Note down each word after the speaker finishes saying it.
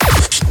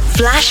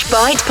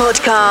Flashbite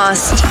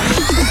Podcast.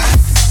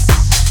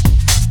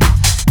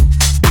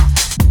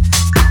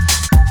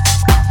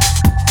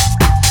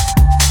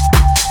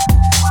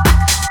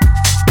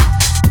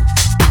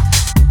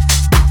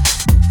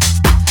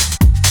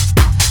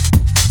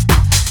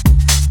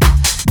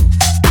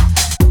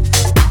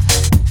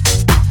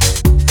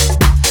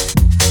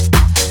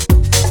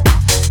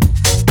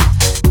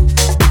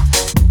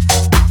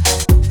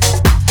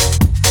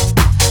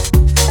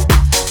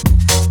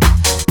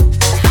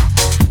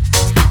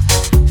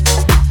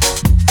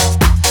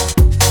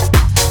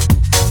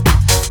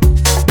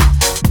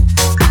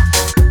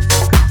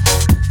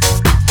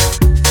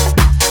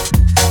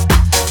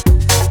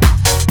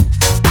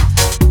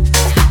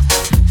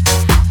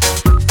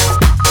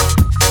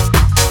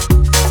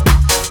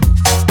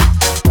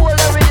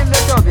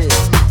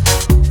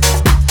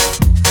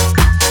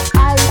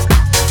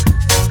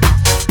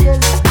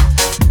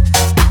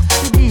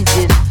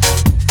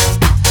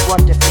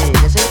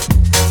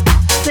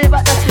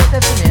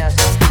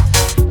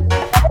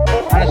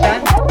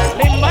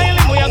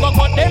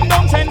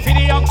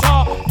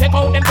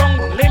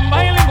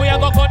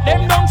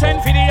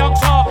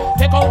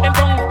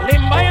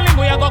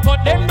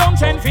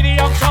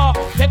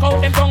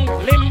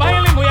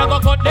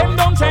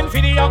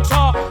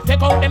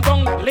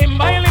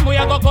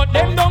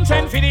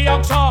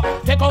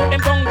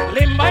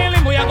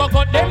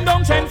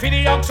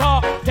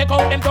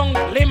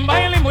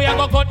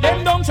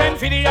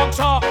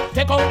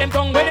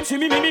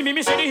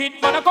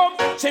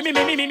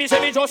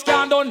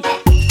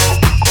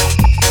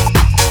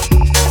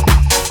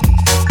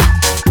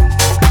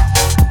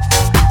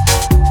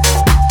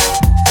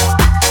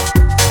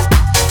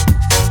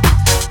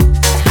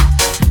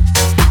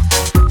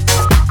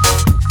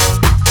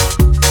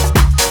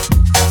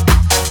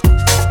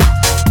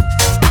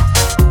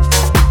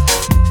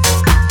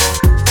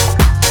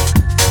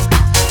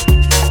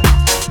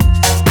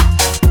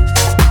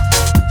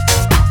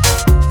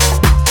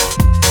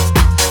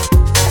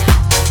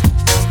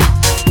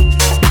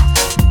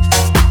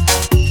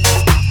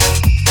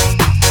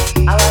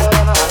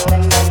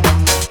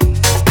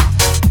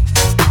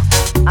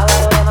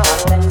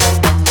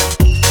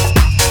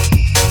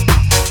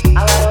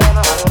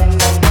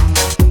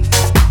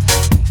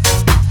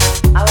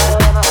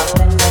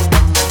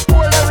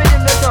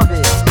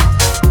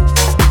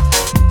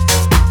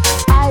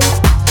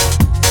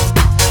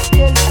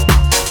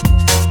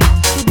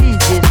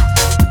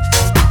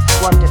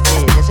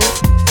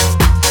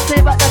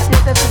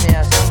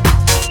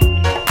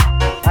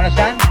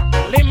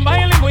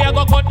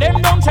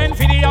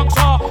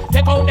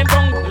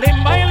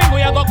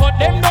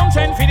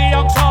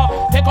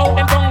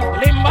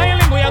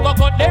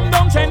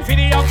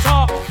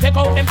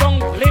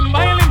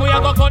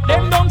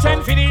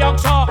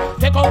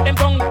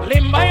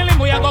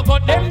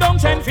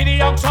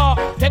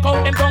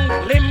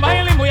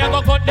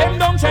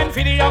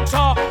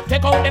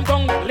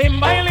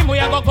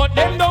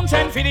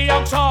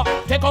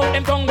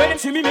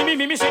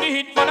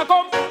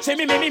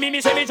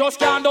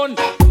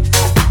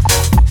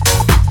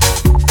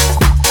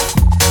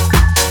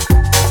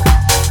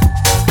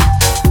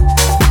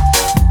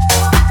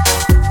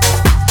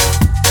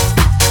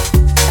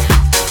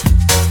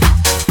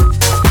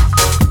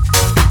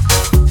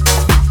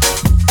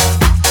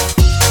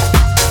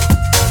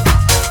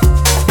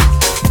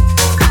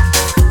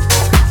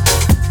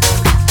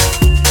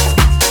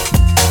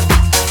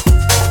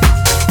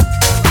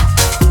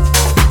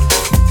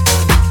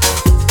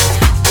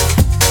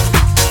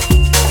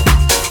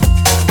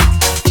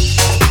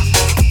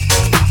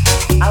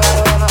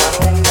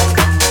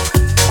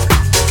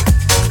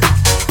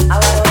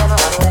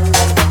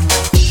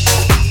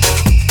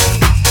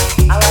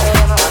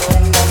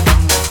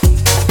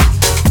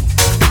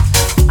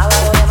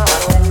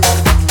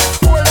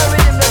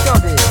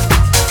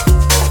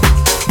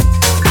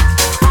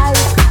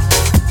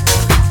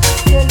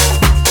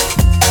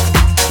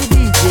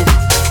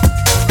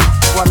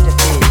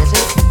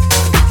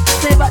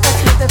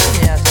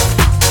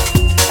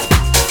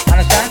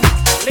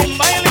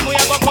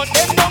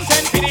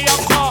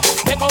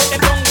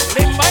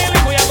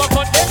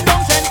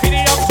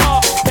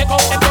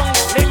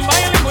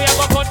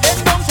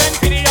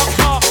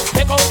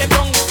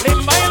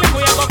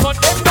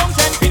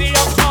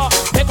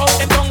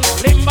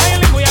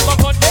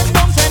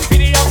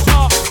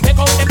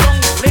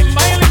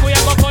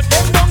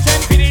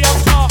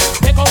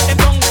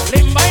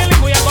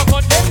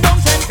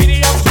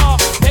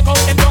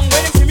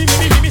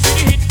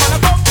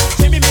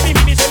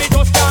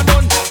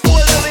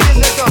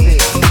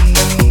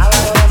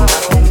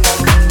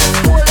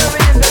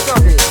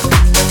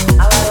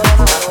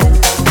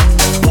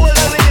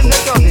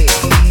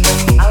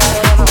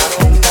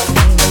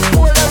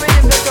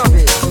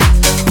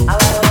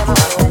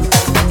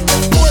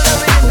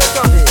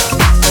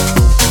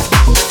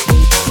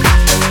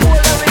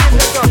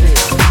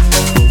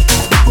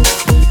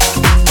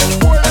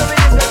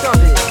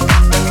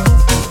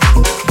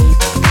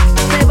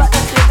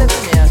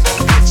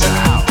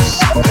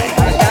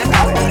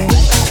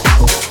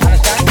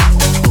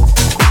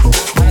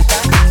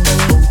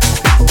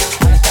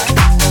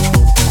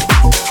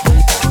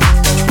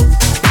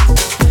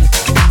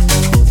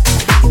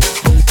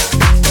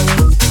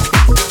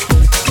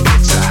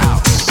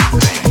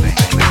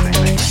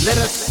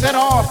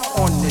 off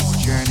on this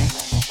journey,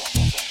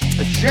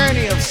 a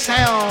journey of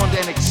sound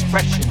and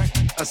expression,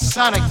 a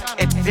sonic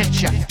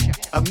adventure,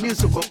 a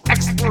musical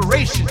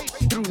exploration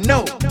through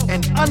known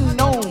and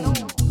unknown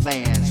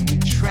lands we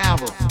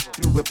travel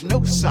through with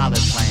no solid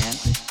plan.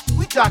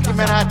 We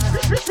document our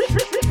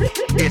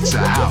it's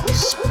a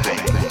house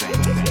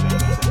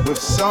thing, with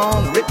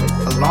song written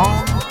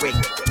along the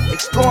way,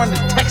 exploring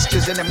the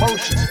textures and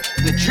emotions,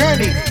 the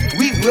journey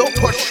we will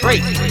portray.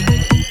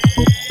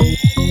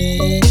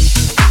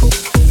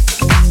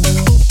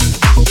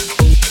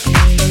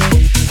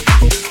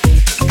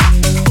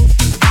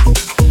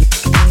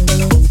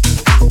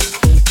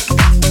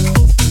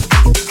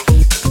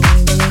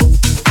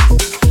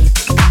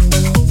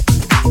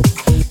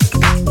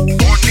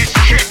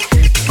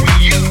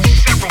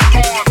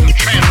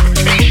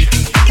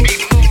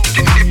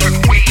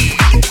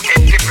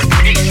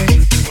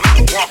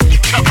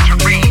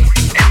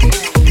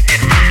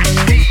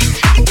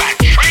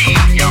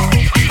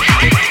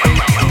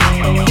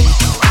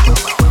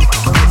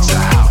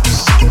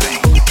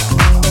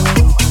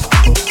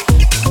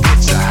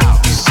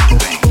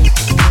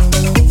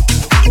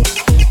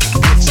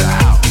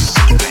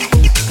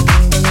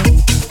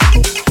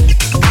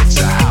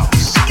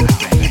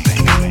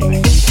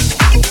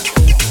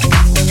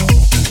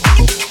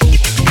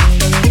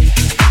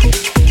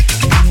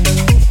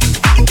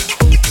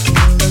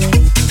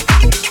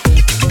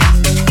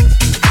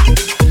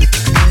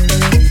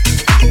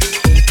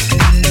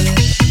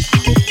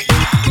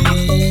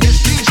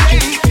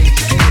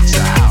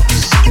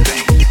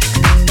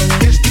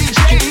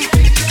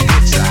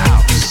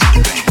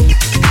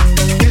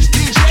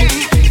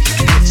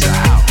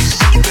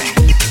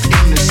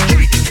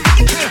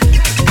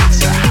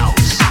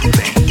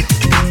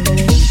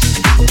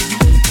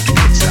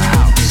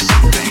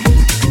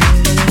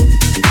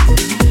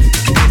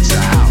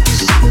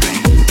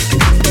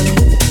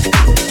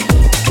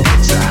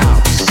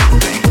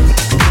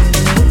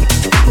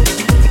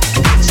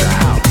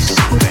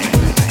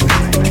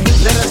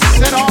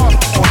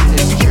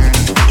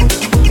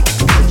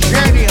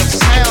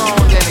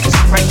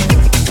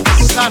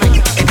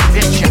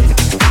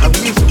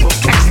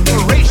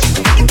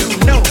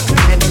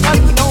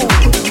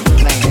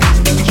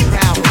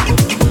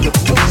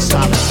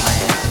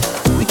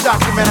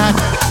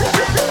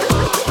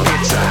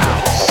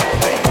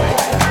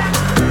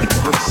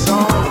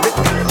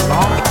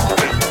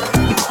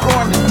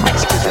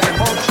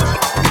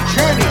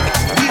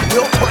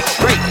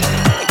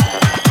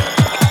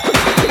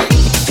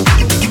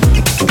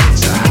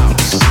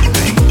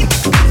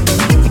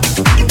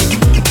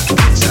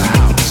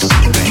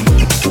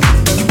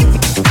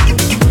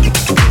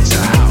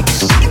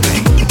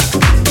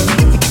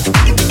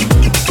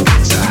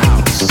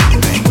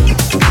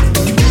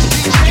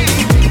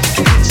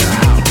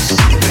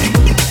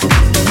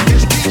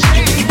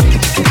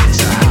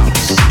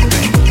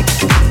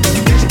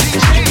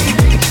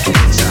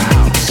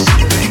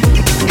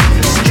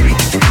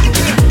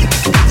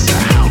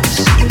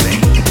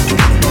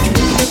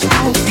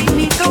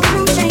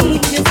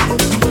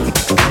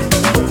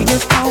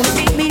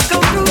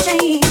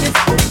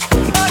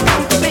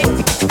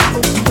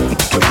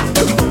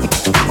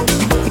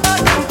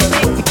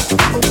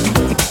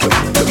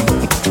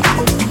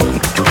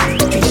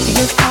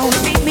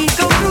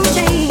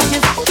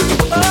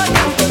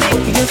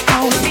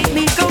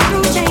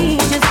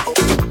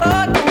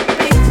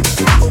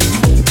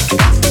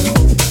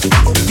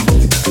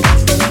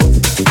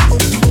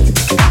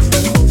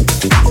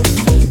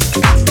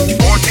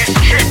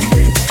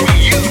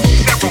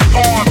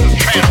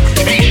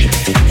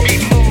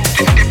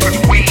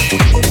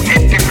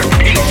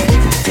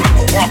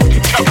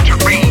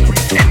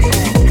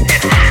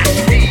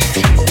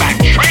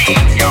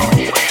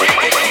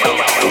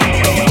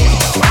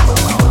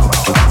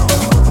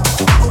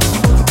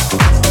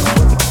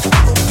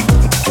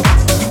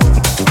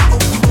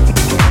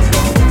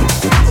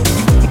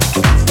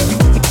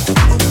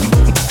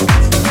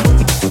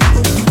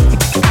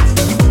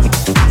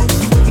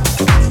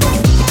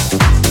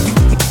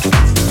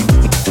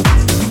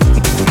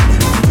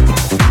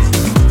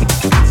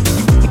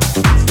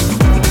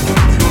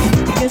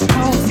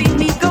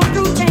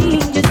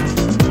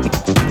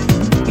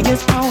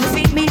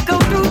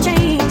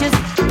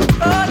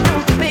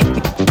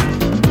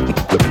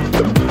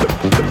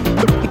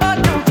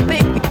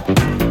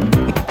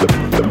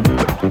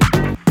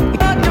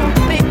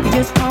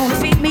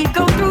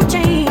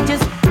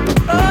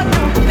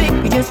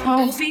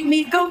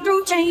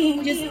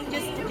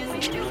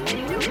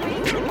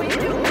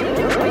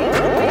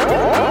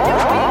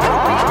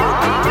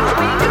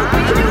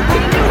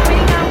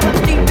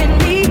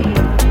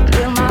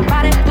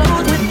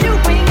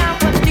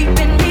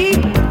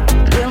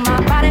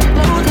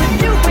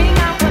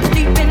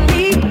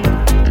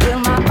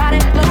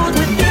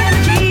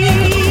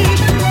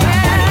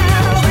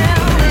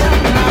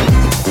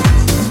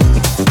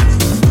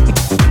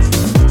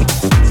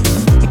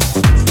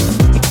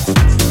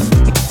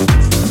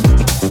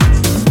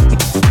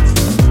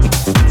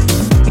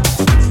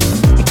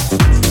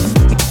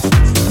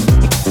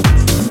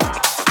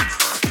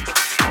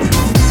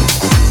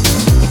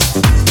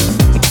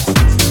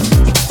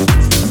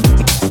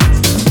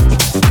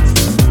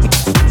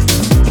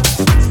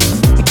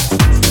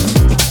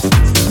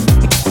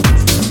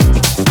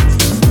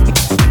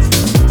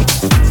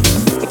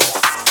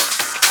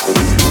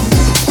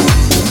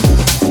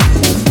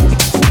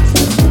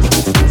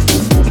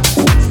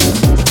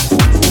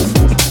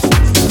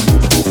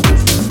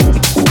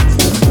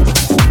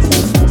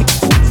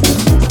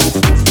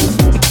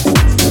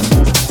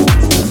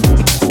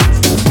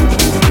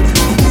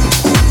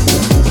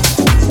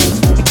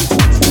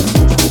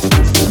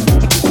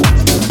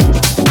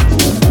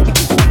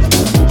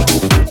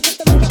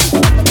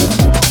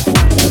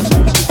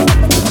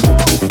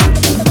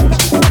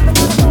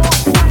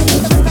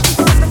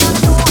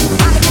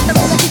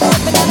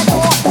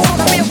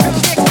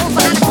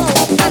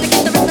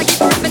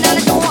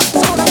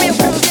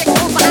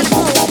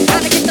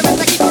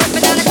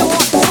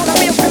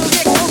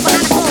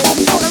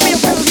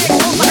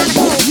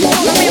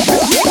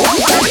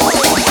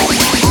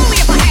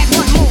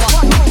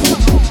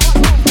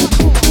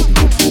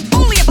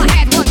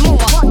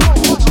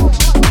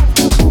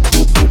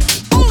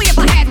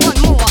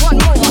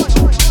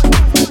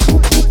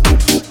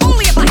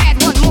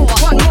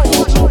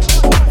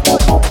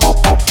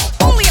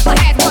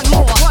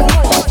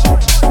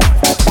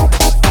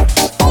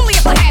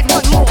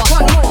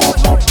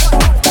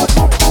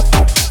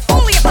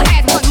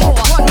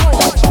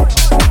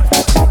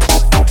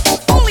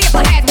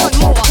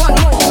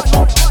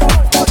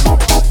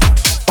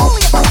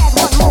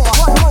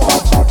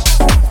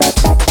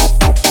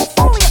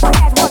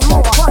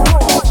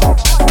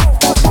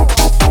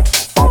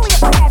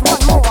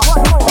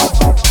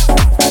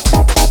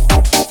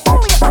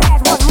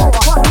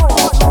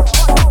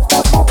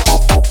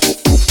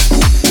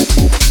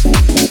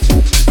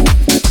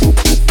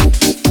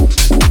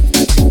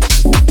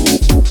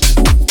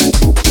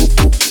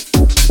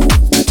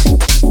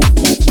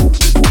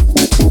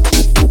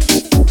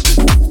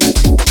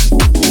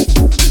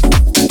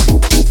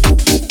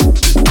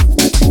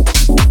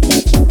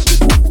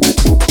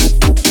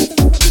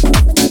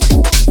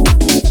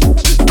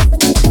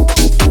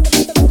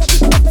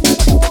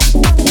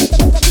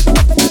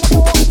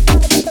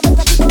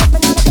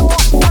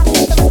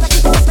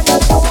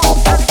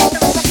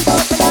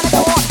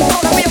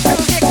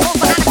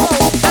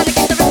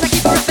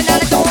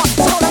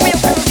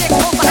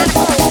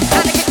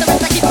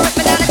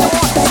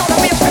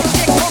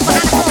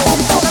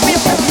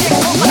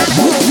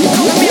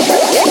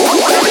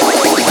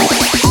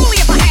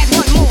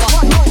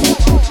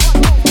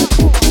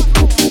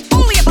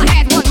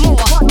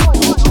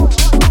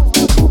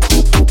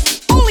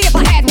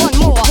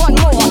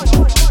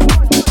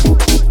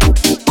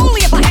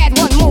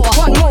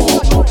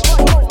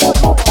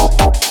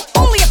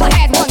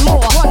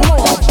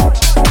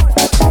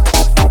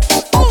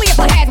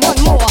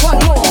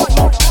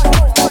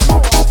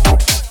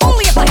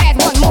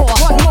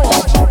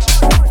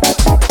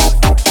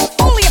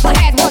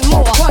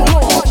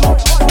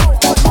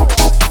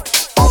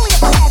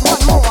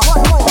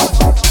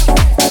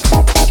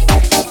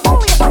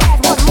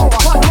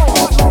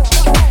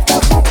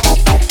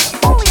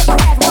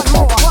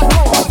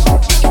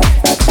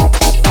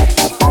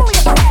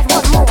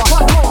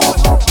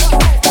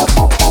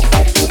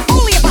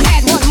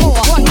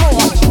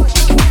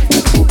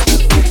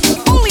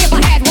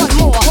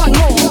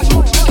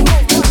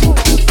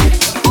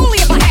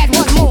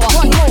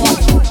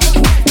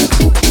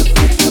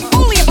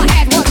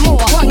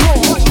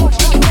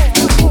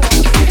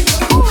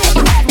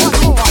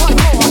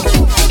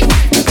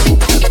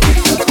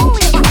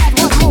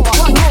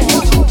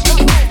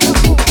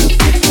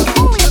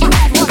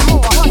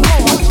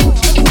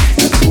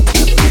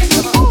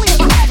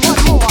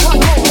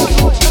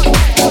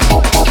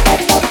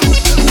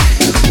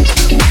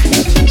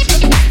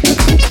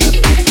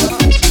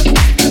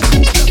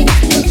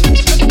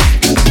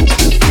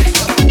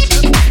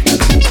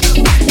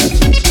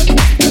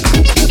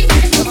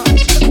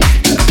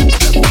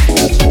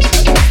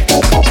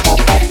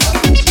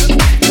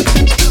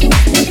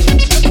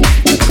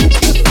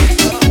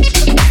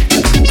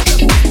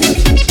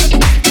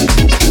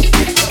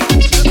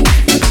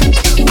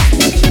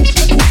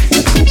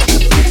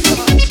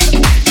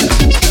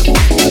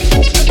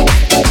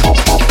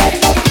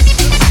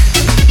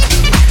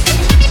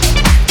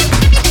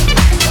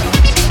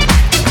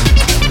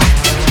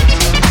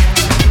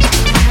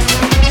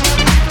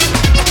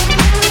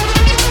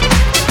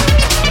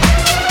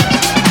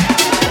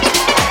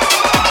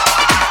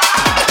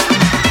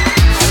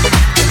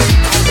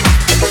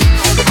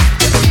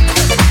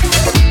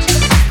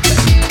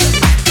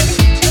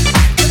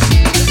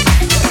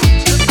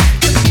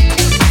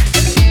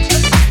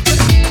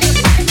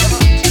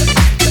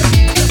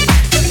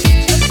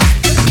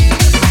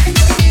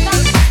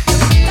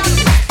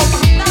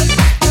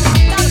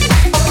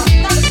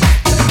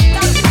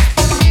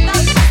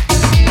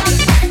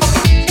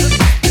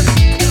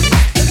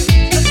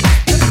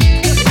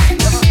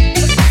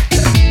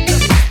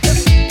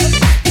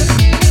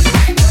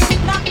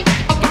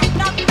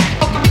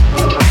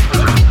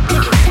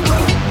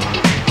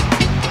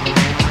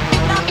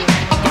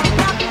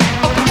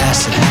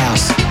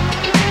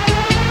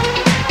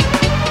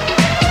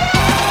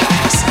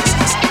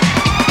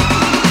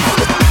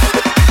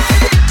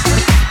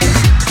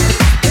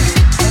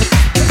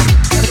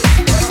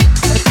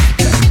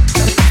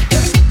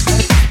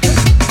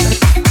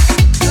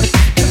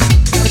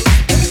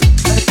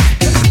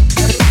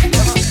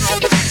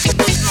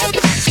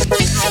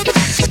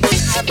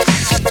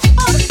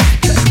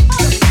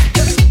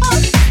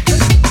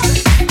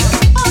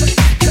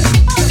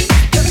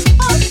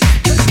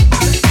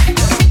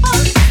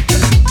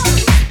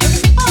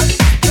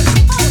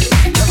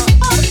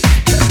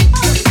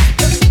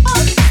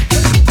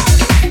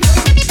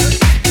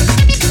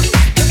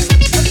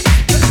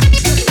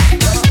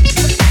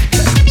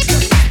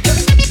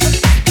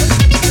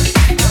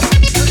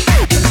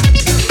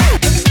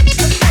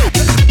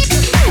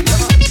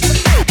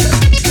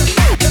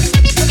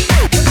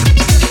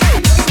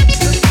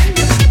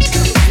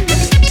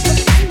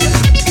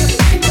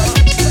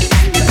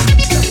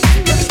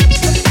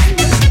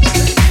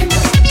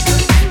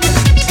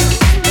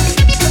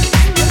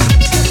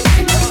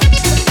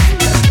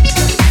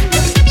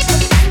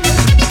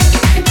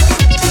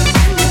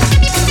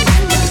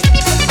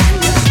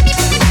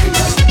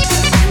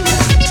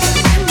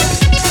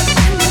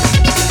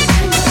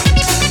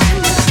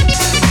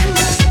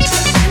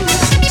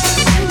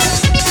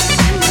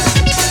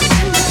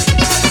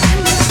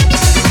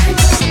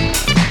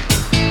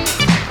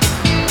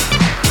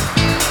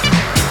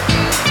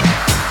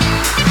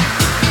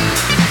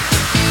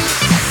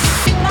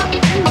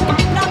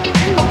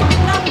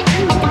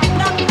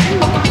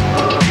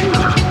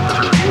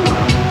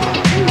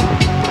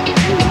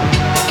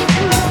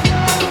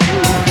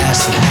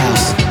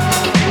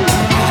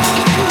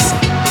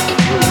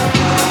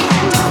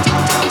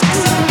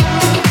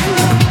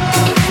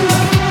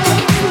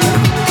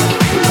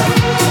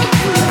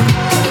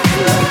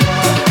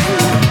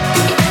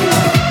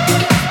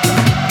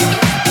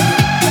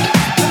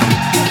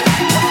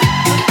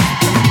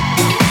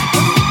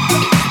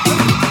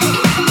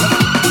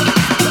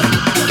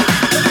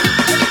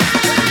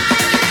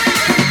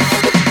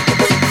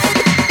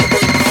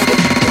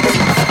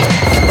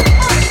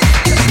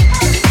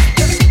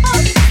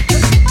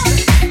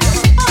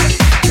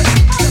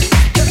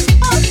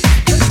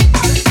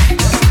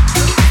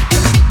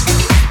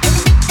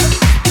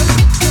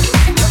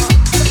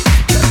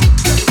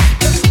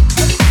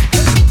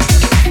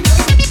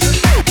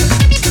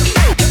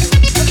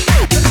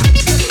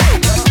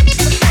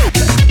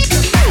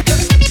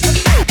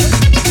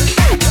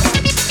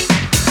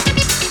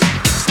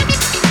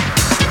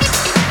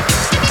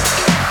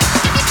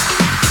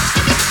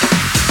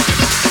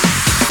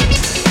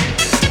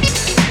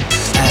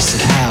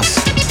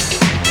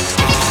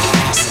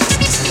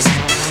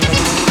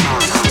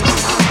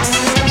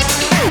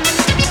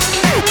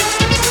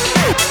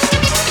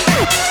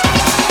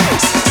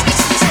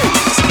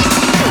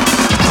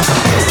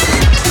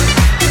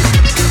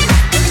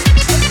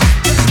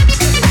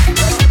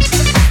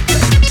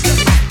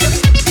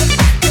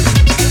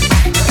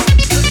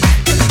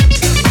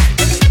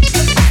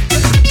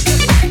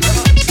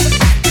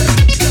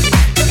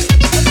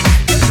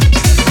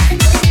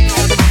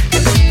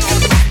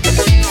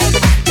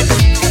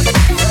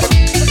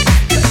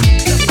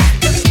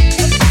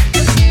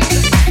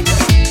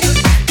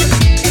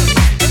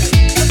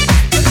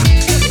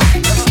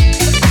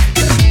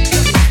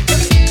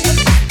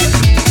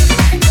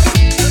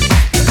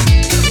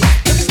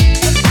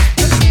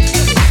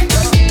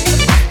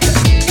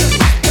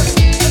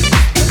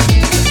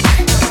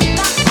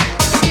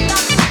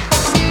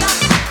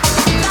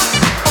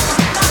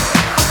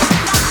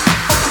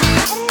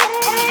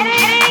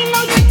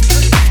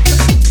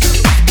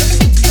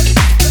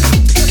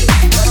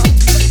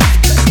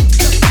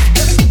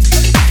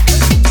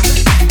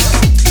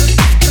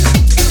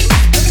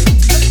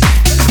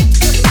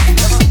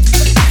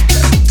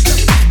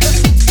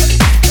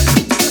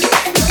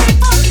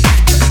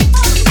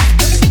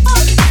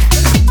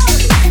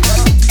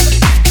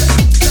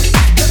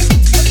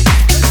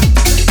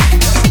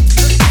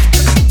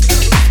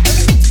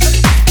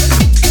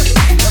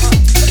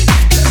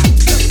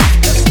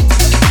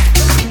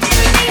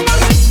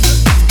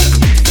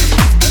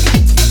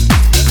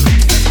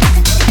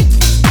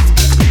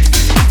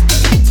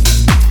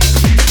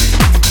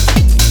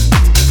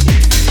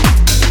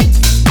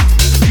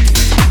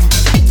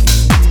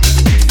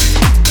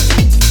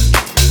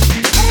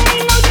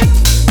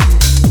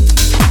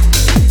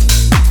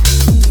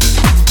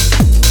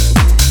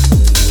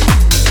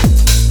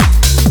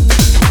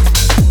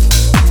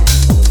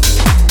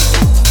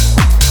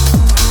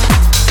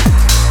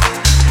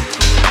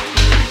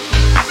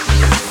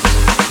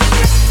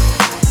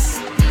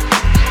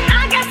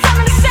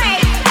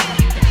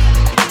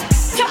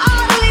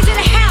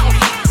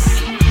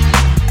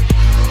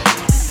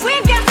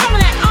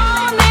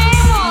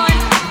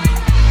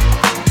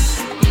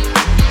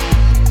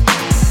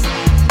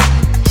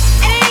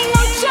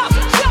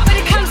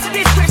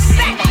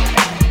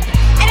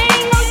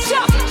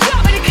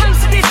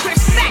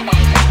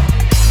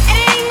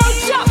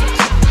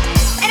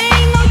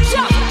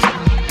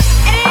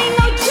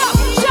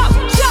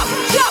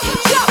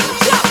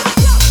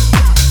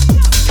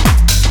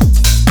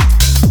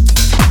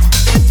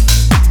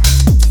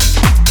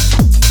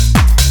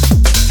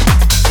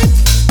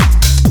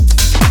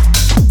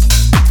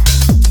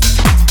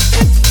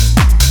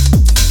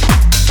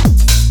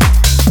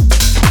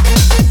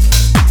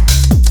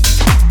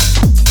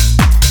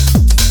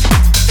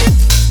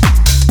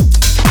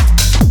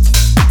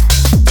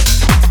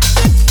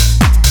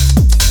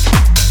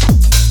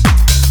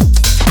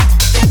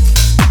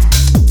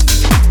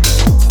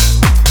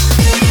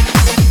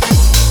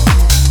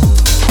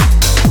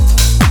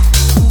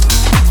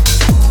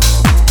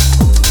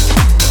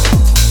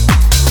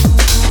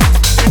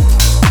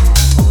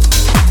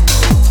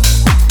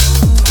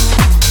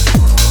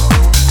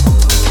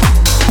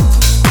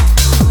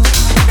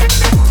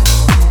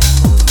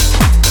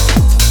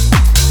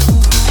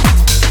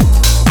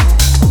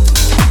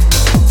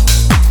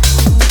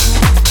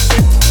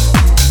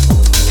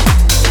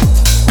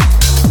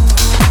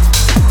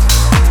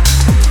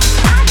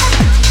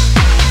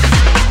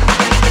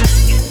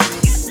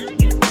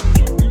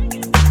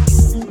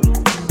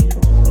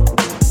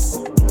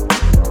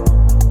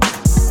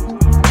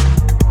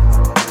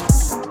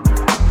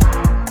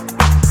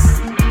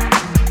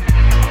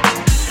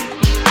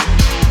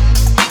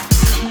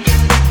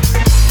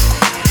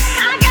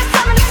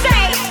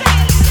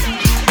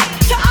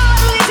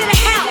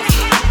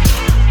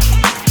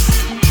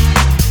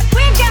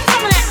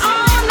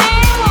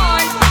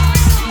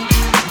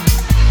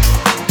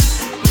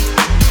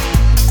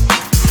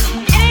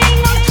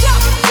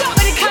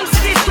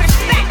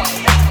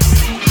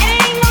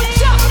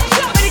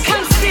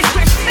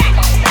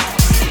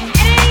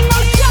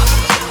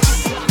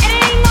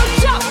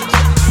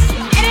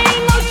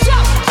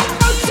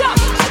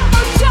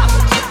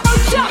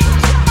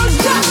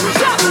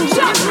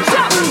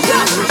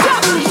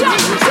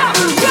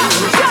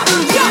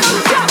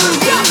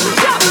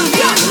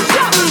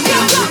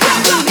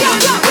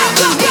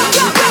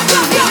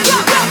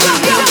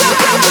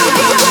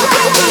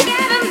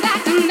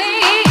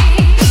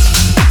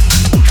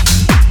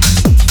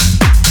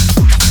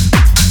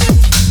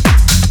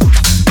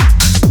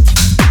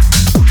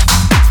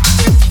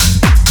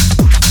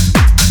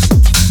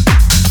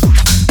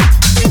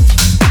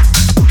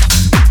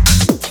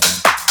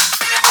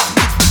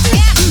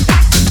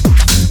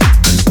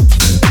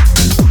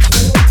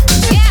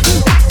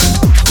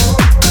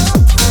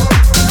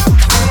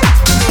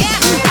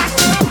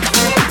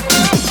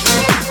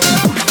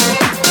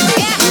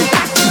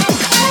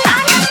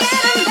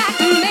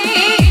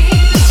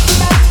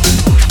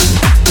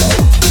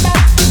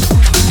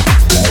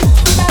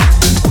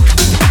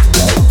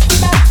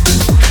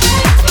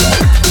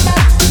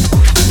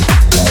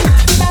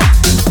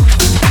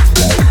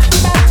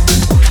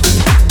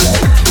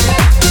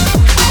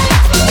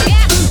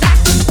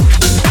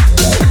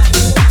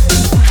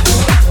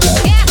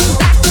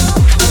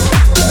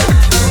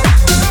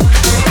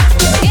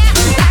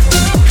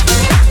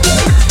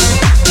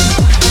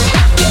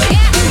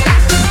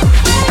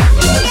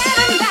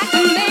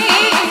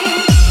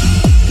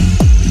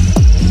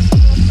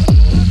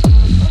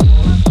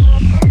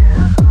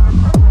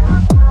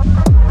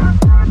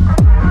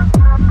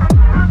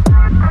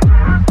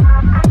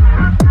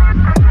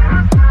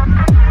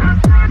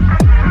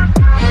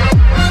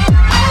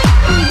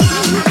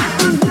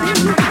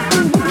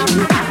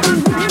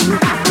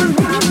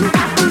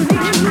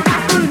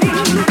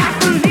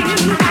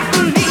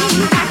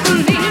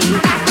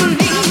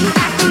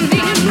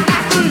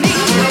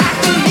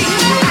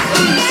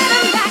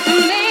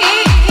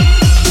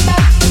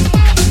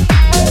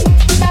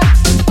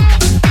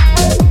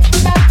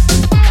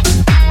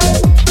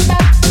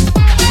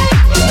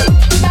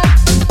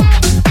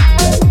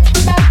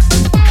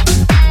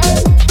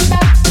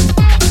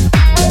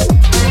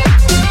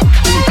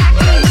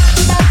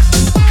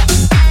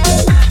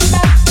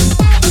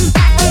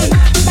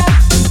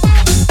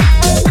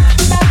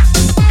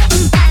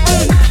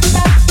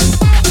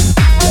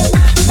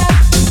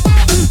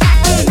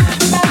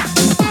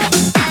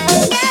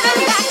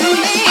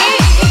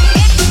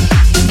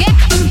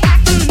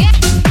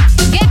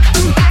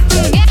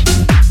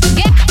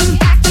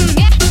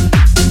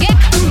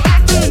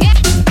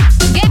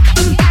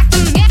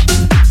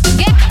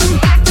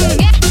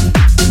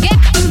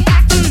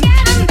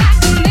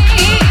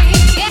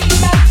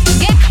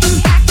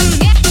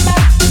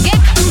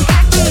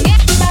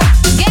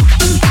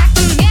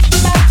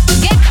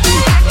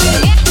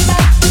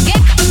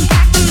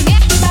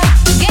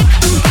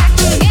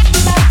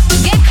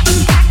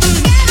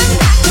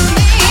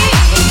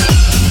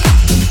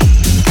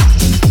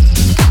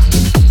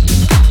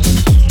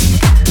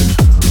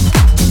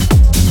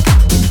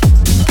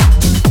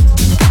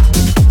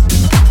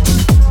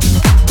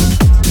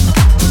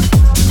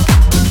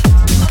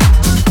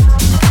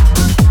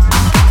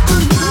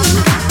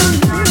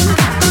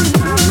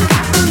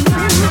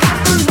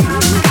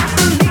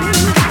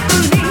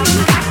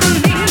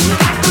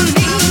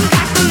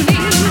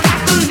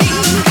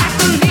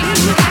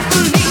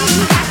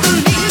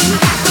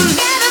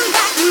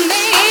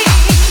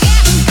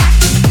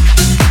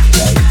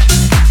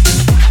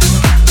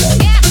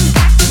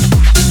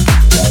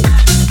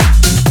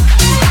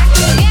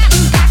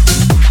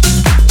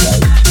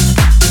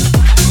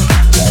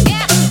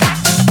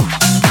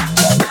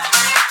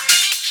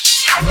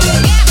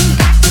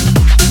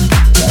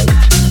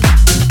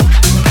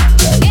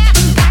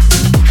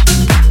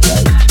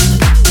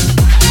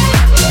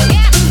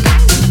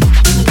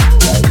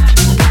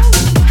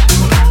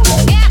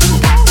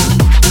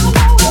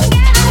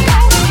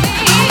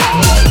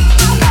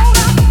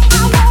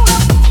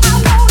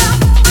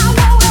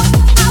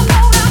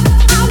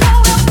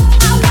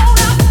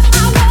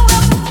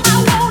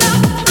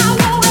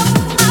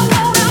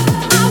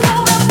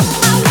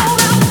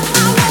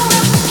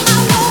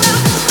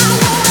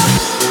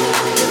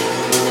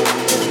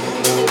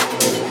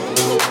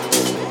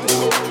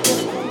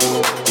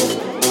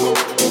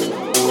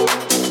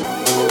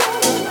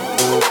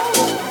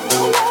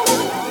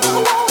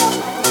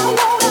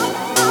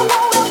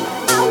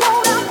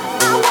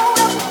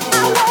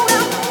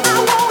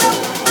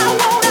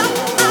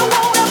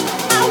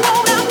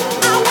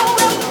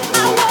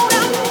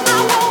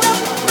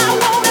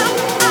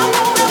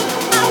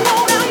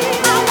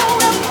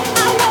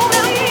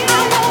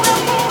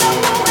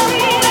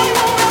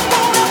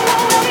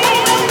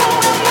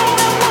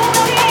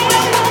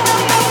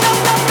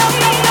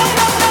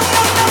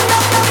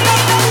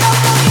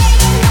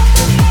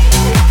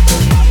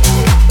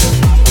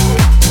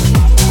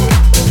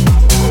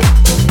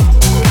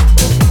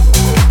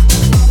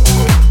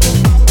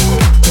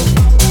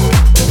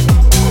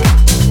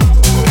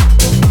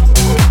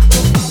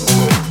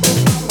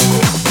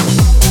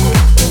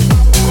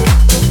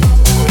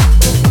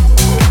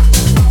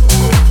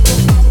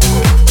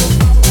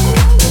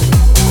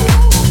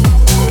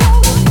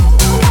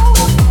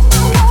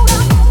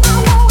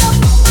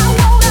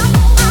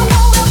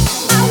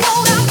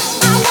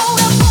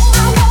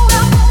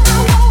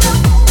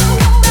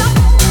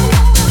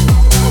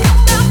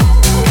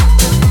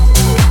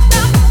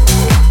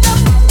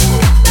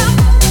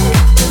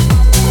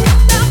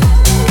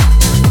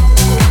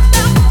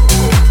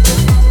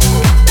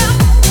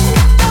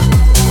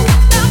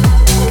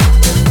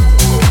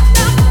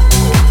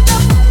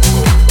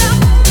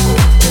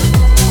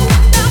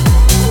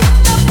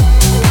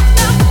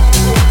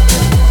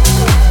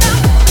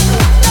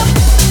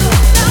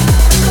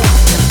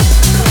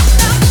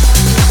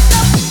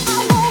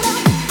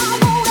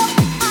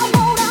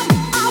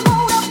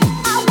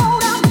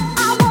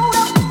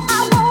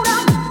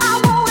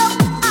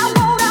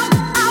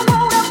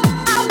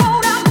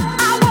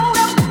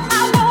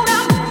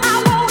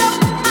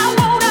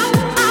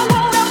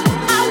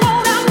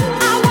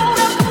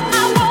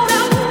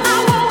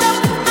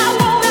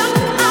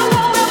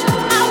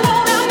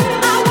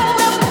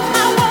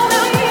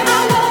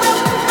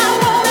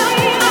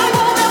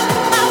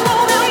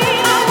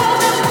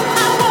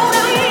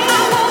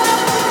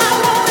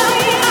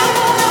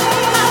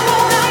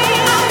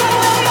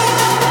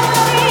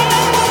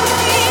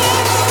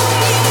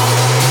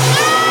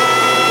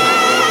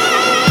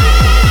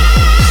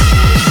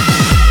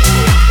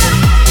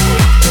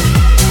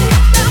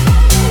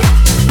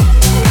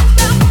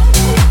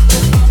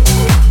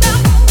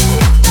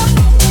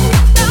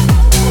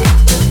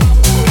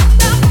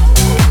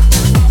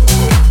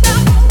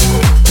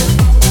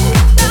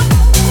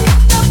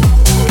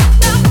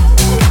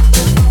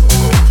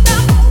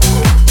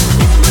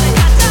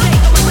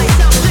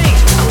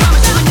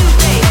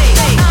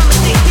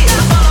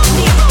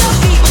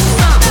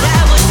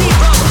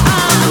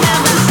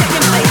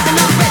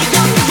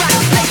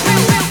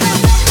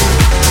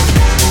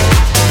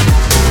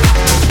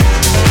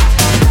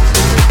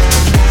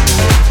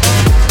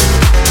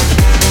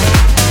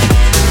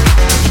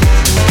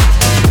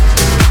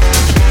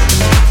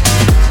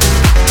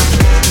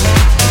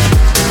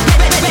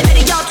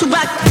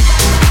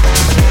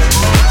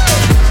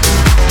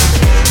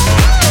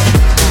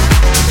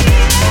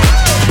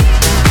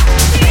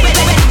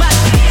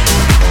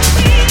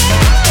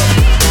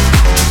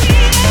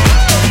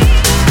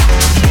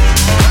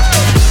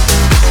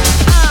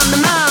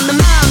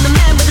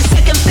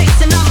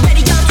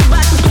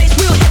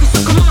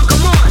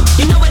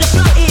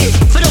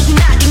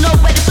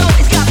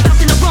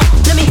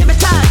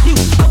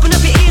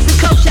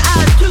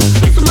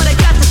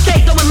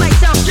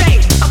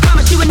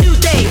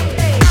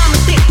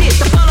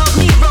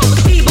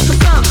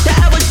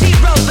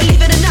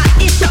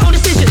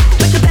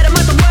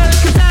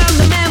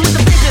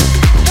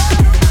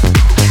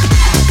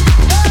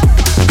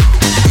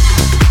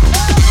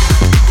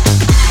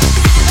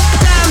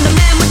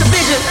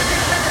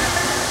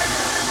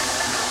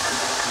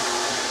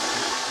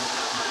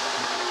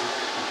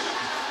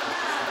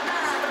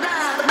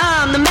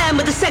 I'm the man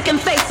with the second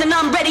face, and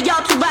I'm ready,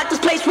 y'all, to rock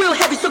this place real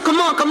heavy. So come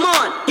on, come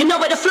on. You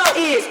know where the flow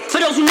is. For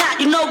those who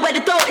not, you know where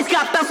the door is.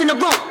 Got bounce in the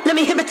room. Let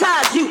me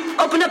hypnotize you.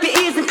 Open up your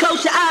ears and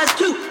close your eyes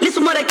too.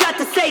 Listen what I got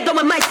to say, though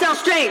it might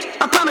sound strange.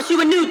 I promise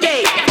you a new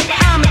day.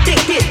 I'm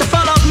addicted. The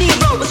fall off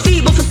Nero was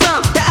feeble for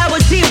some. The hour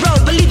zero.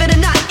 Believe it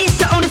or not, it's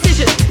your own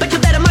decision. But you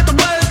better mark the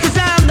words, cause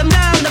I'm the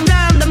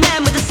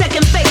man with the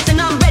second face, and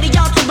I'm ready,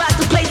 y'all, to rock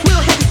this place real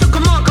heavy. So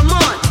come on, come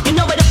on. You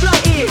know where the flow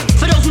is.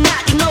 For those who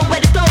not, you know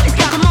where the door is.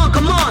 Got come on,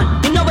 come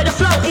on. You know where the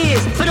flow is.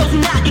 For those who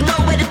not, you know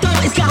where the door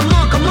is. Got come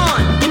on, come on.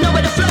 You know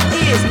where the flow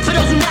is. For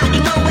those who not,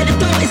 you know where the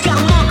door is. Got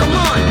come on, come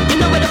on. You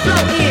know where the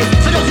flow is.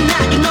 For those who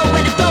not, you know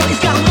where the door is.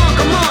 Got come on,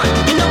 come on.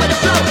 You know where the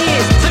flow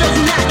is. For those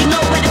who not, you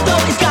know where the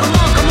door is. Got come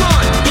on, come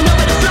on. You know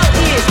where the flow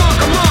is.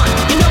 Come on,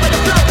 you know where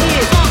the flow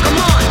is.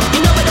 Come on,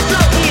 you know where the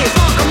flow is.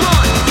 Come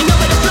on, you know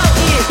where the flow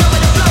is. Know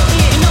where the flow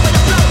is. Know where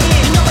the flow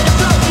is. Know where the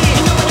flow is.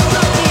 Know where the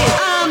flow is.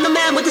 I'm the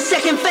man with the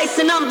second face,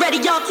 and I'm ready,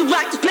 y'all, to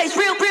rock this place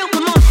real.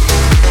 Come on.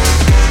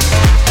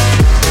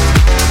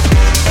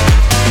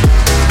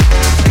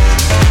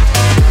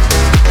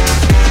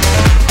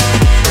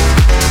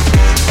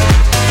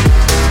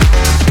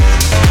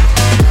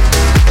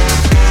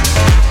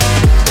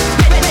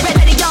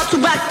 Ready, y'all, to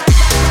rock.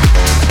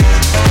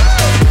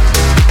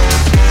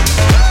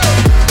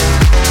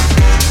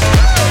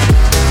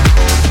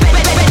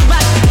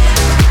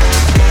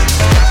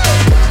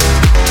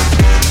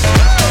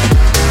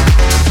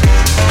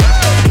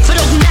 For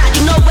those who not,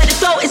 you know where the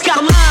door is. Got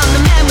a mind, the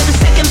man with the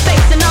second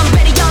face, and I'm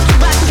ready, y'all, to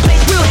rock this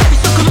place real heavy.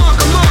 So come on,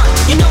 come on.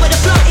 You know where the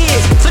flow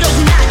is. For those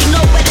who not, you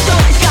know where the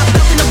door is. Got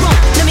bounce in the room.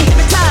 Let me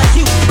hypnotize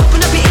you.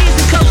 Open up your ears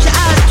and close your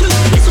eyes too.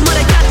 Listen what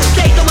I got to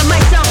say, though it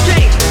might sound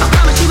strange. I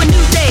promise you a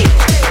new day.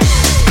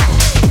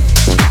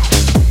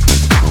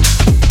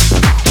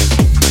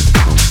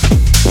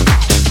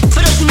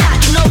 For those who not,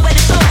 you know where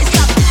the door is.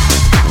 Got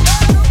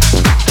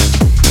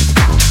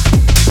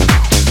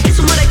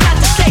listen what I got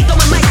to say, though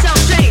it might sound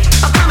strange.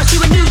 I promise you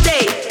a new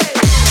day.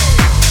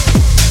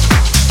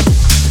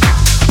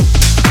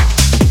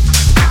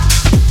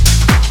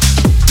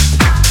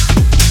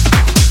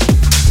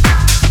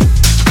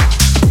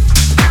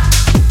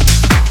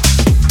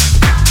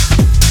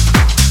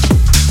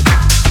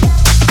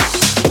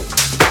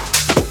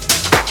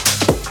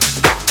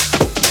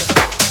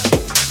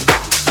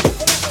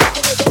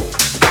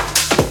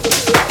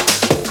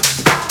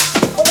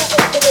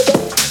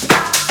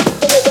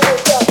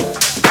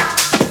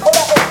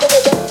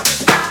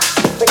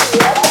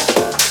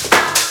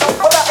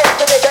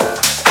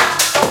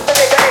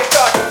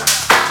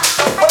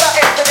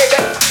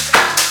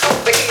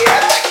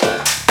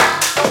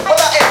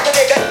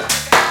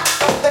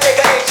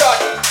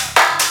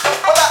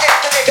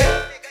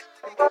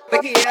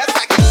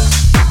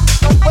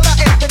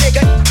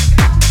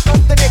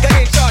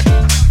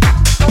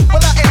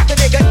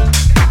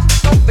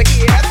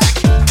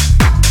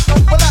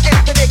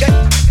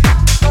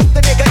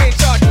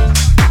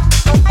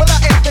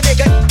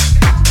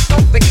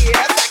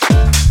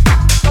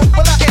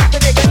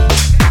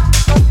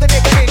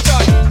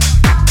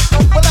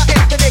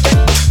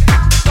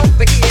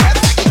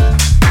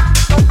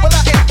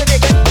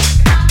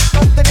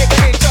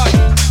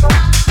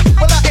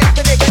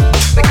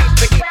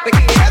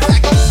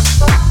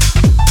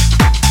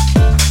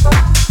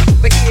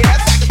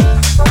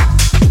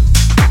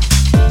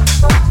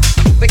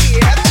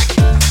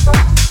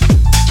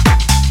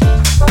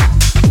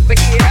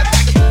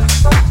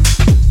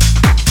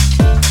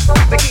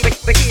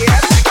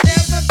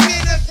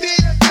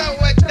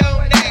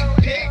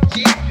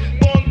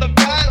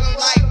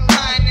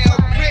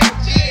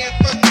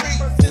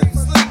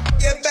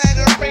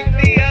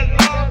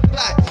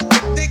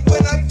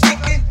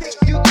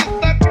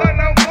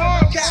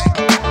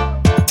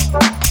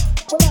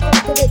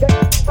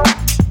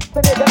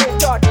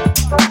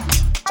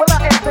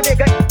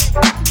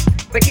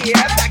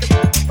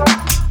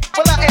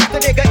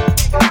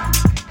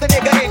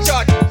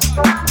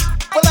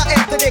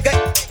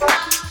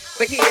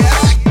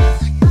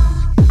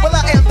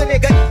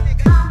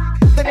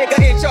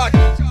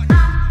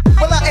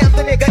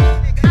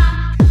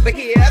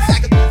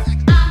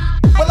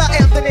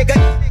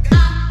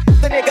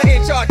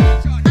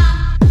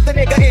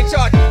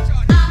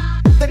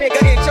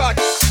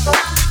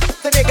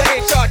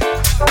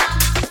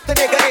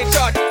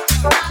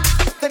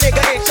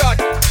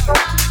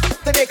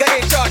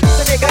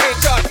 The nigga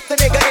ain't short.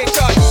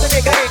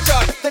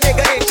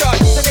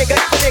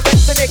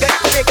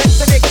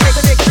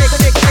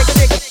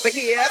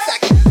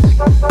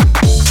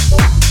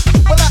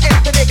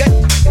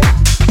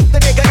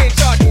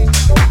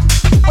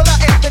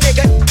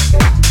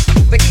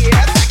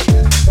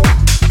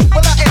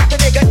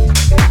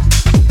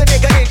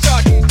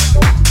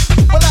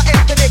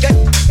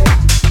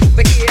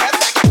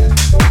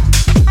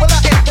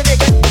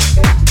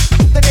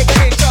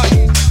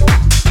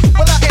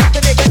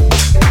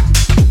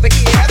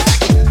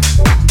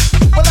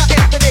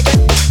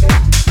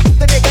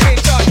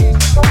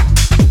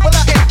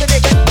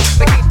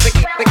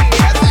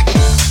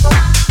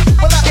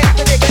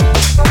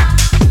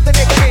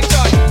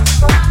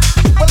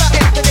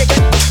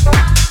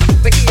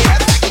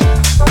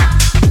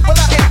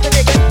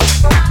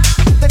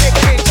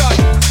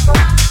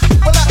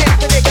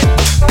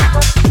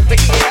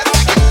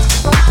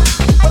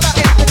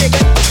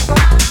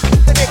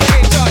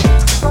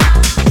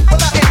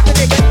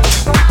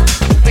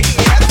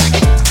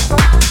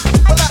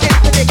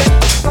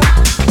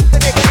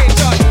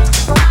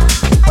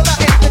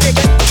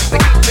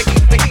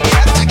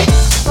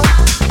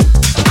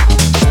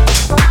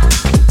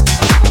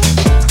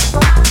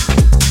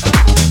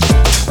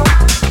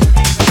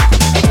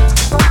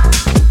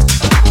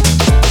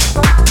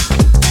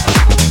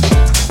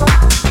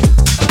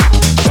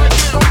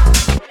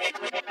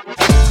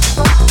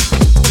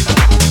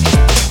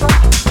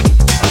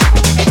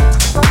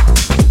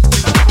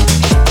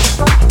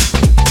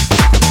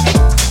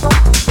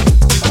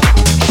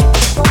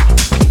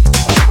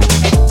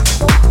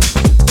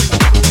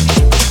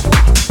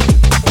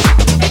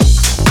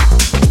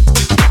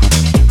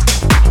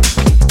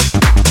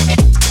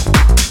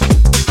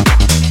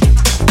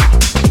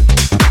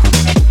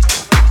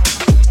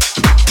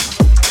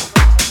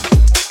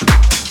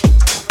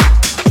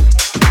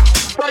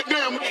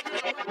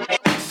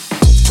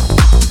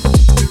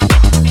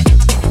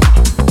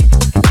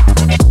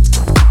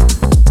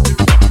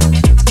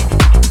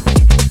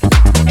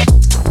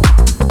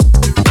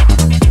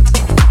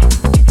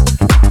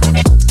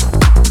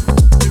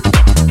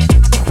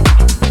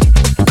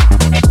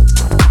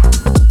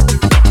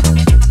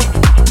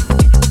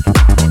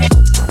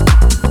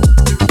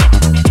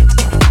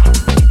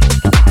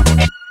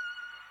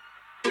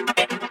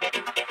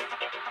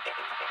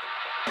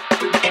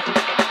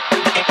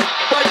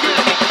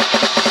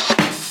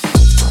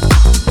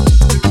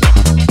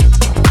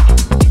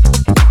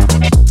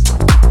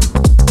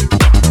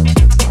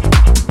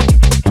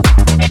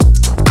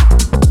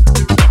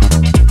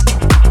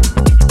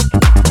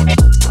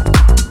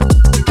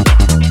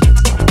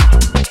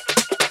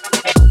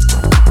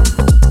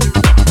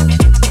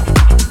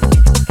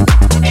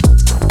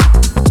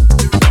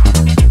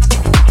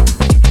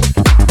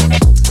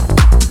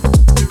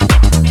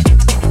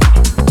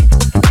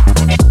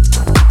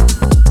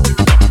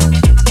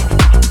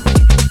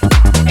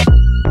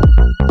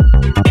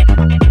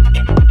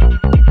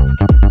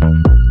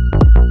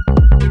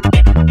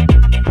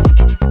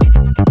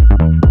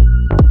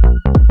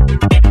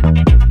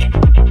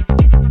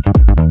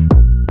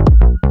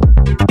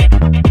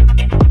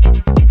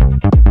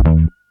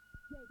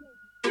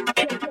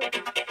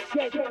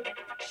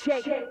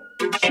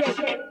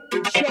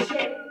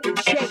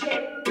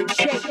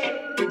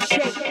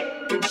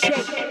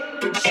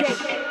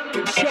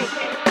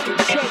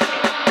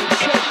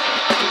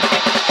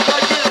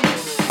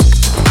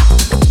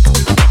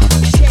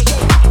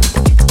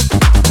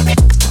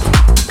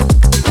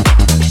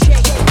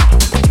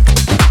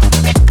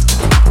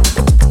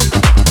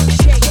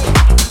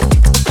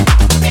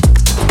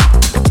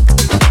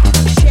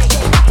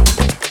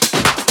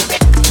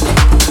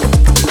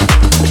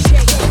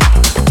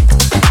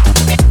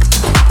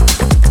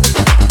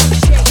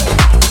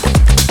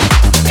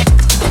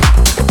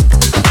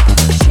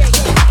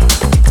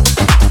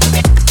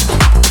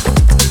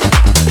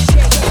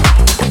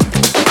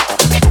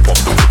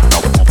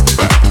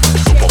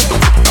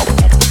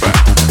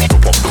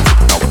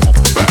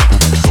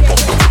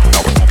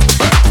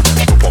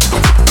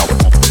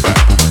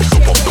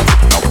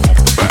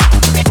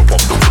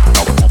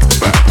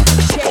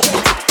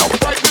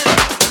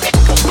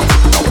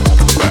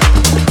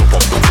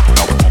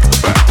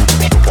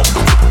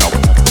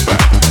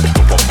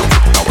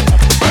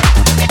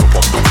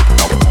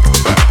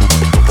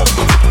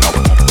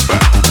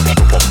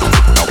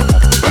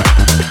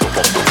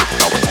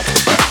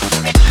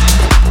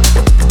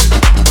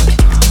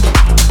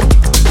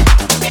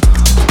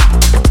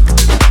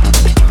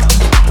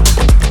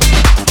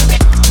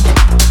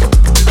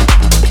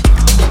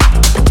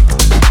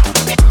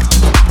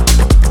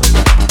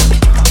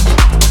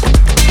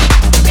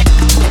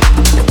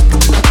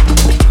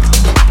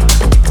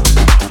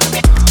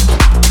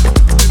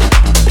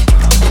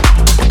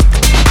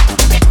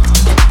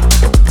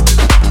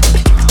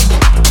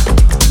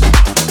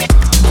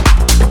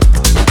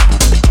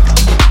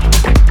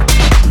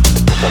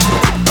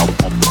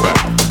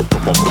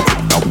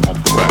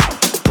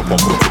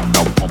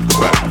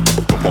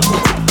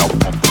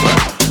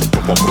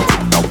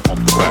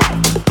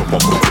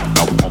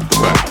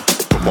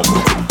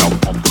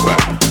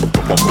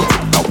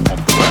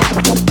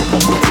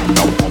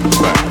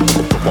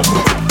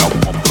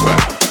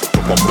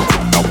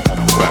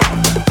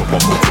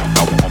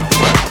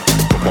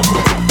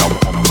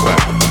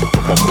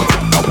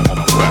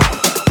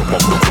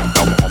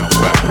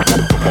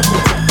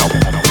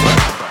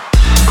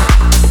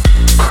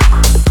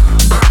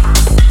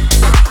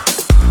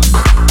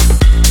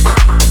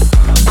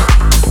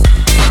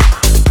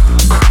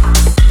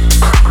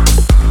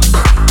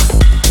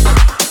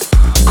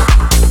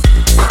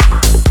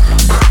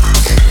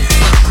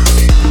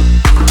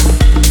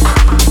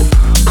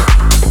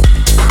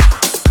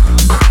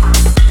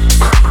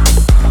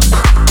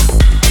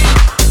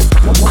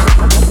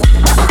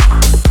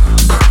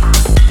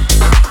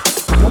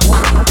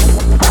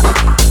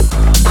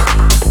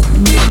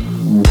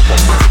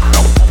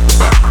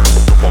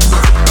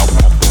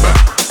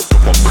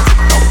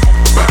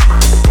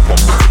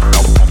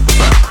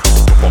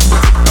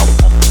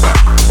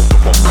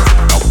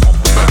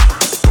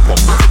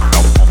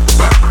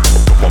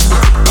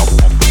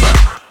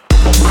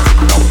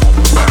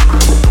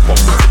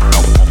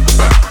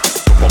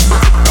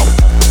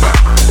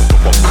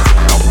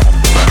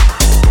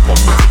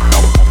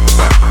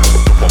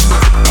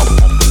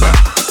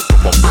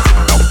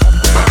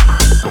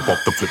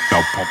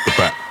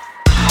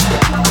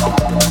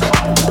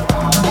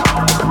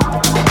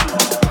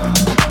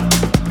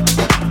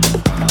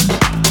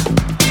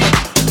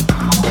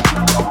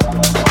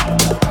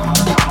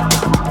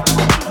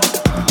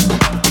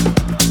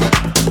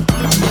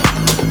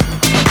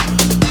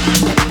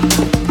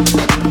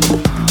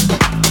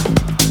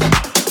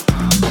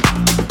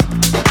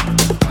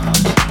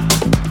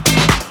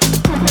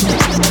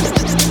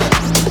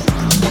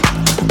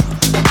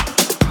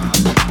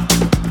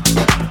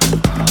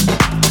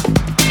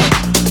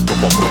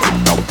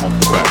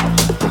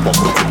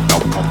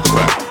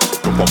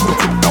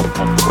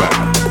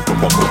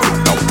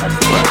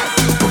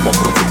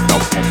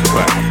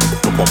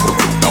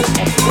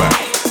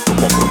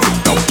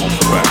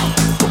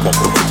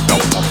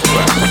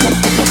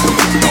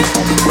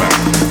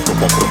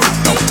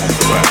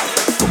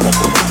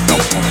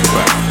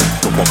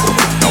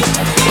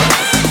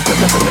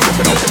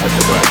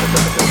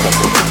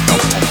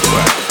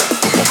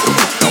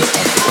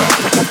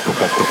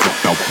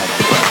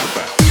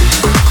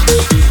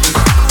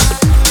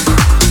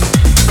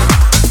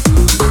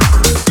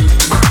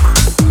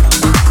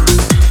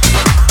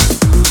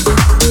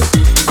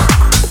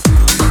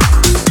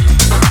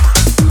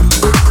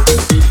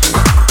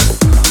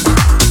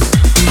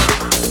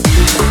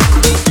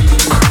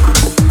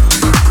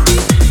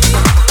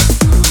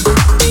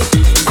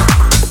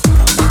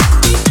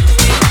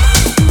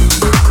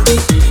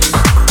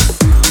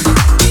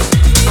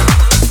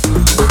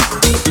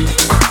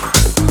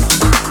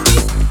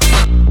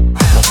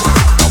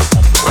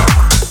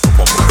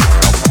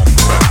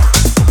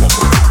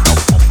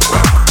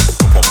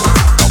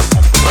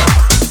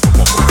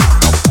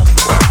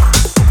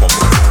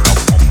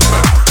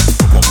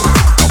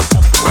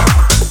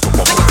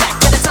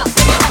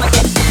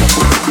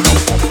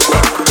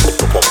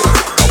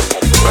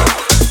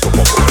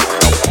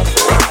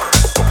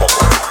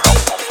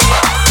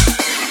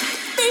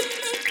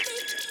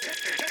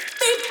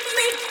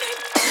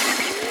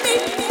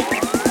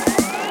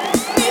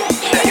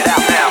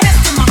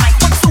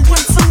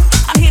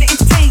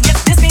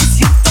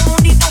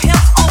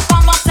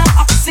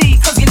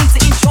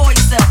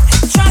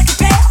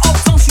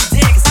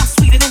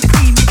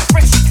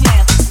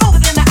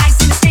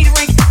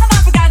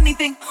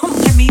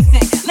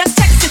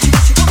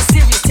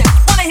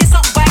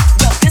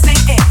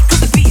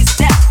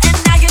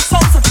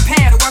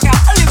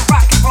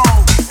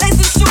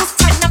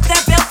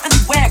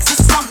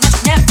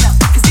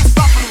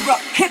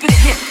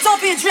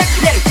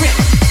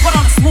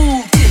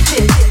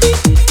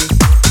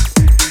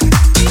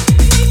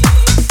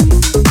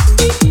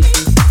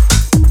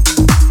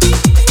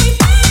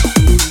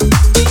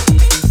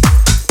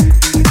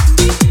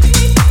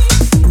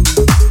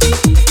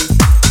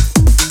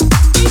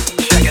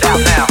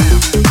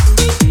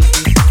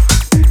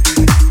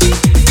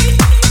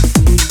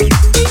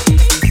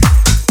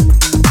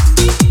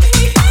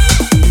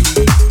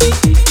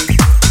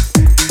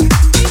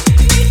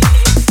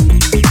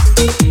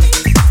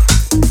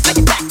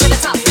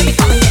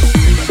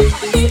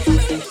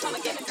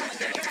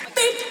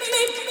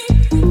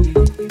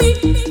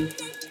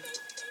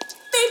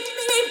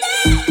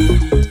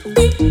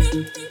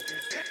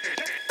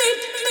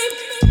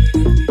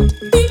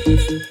 Check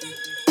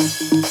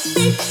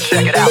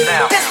it out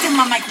now. Testing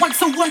my mic, 1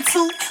 2 1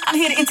 2. I'm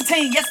here to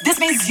entertain. Yes, this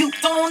means you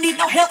don't need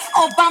no help.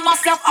 All by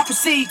myself, I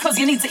proceed, cause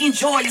you need to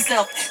enjoy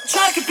yourself.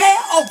 Try to compare?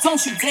 Oh,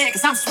 don't you dare,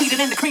 cause I'm sweeter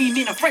than the cream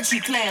in a French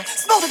eclair.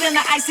 Smoother than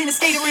the ice in a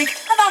skater rink.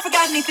 Have I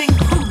forgot anything?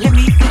 Let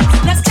me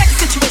think. Let's check the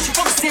situation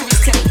from a serious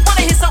tip.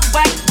 Wanna hear something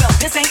whack? Well,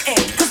 this ain't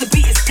it, cause the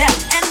beat is deaf.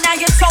 And now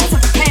your toes are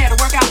prepared to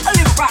work out a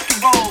little rock and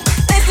roll.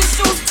 Lace the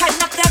shoes,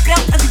 tighten up that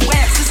belt, and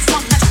beware, this is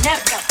something that you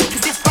never felt.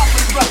 Cause it's rough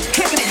and rough,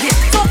 keeping it hit.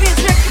 Don't be a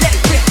trip, let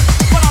it rip.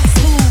 But I'm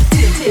smooth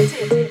tip.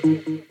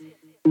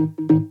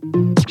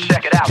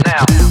 Check it out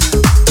now.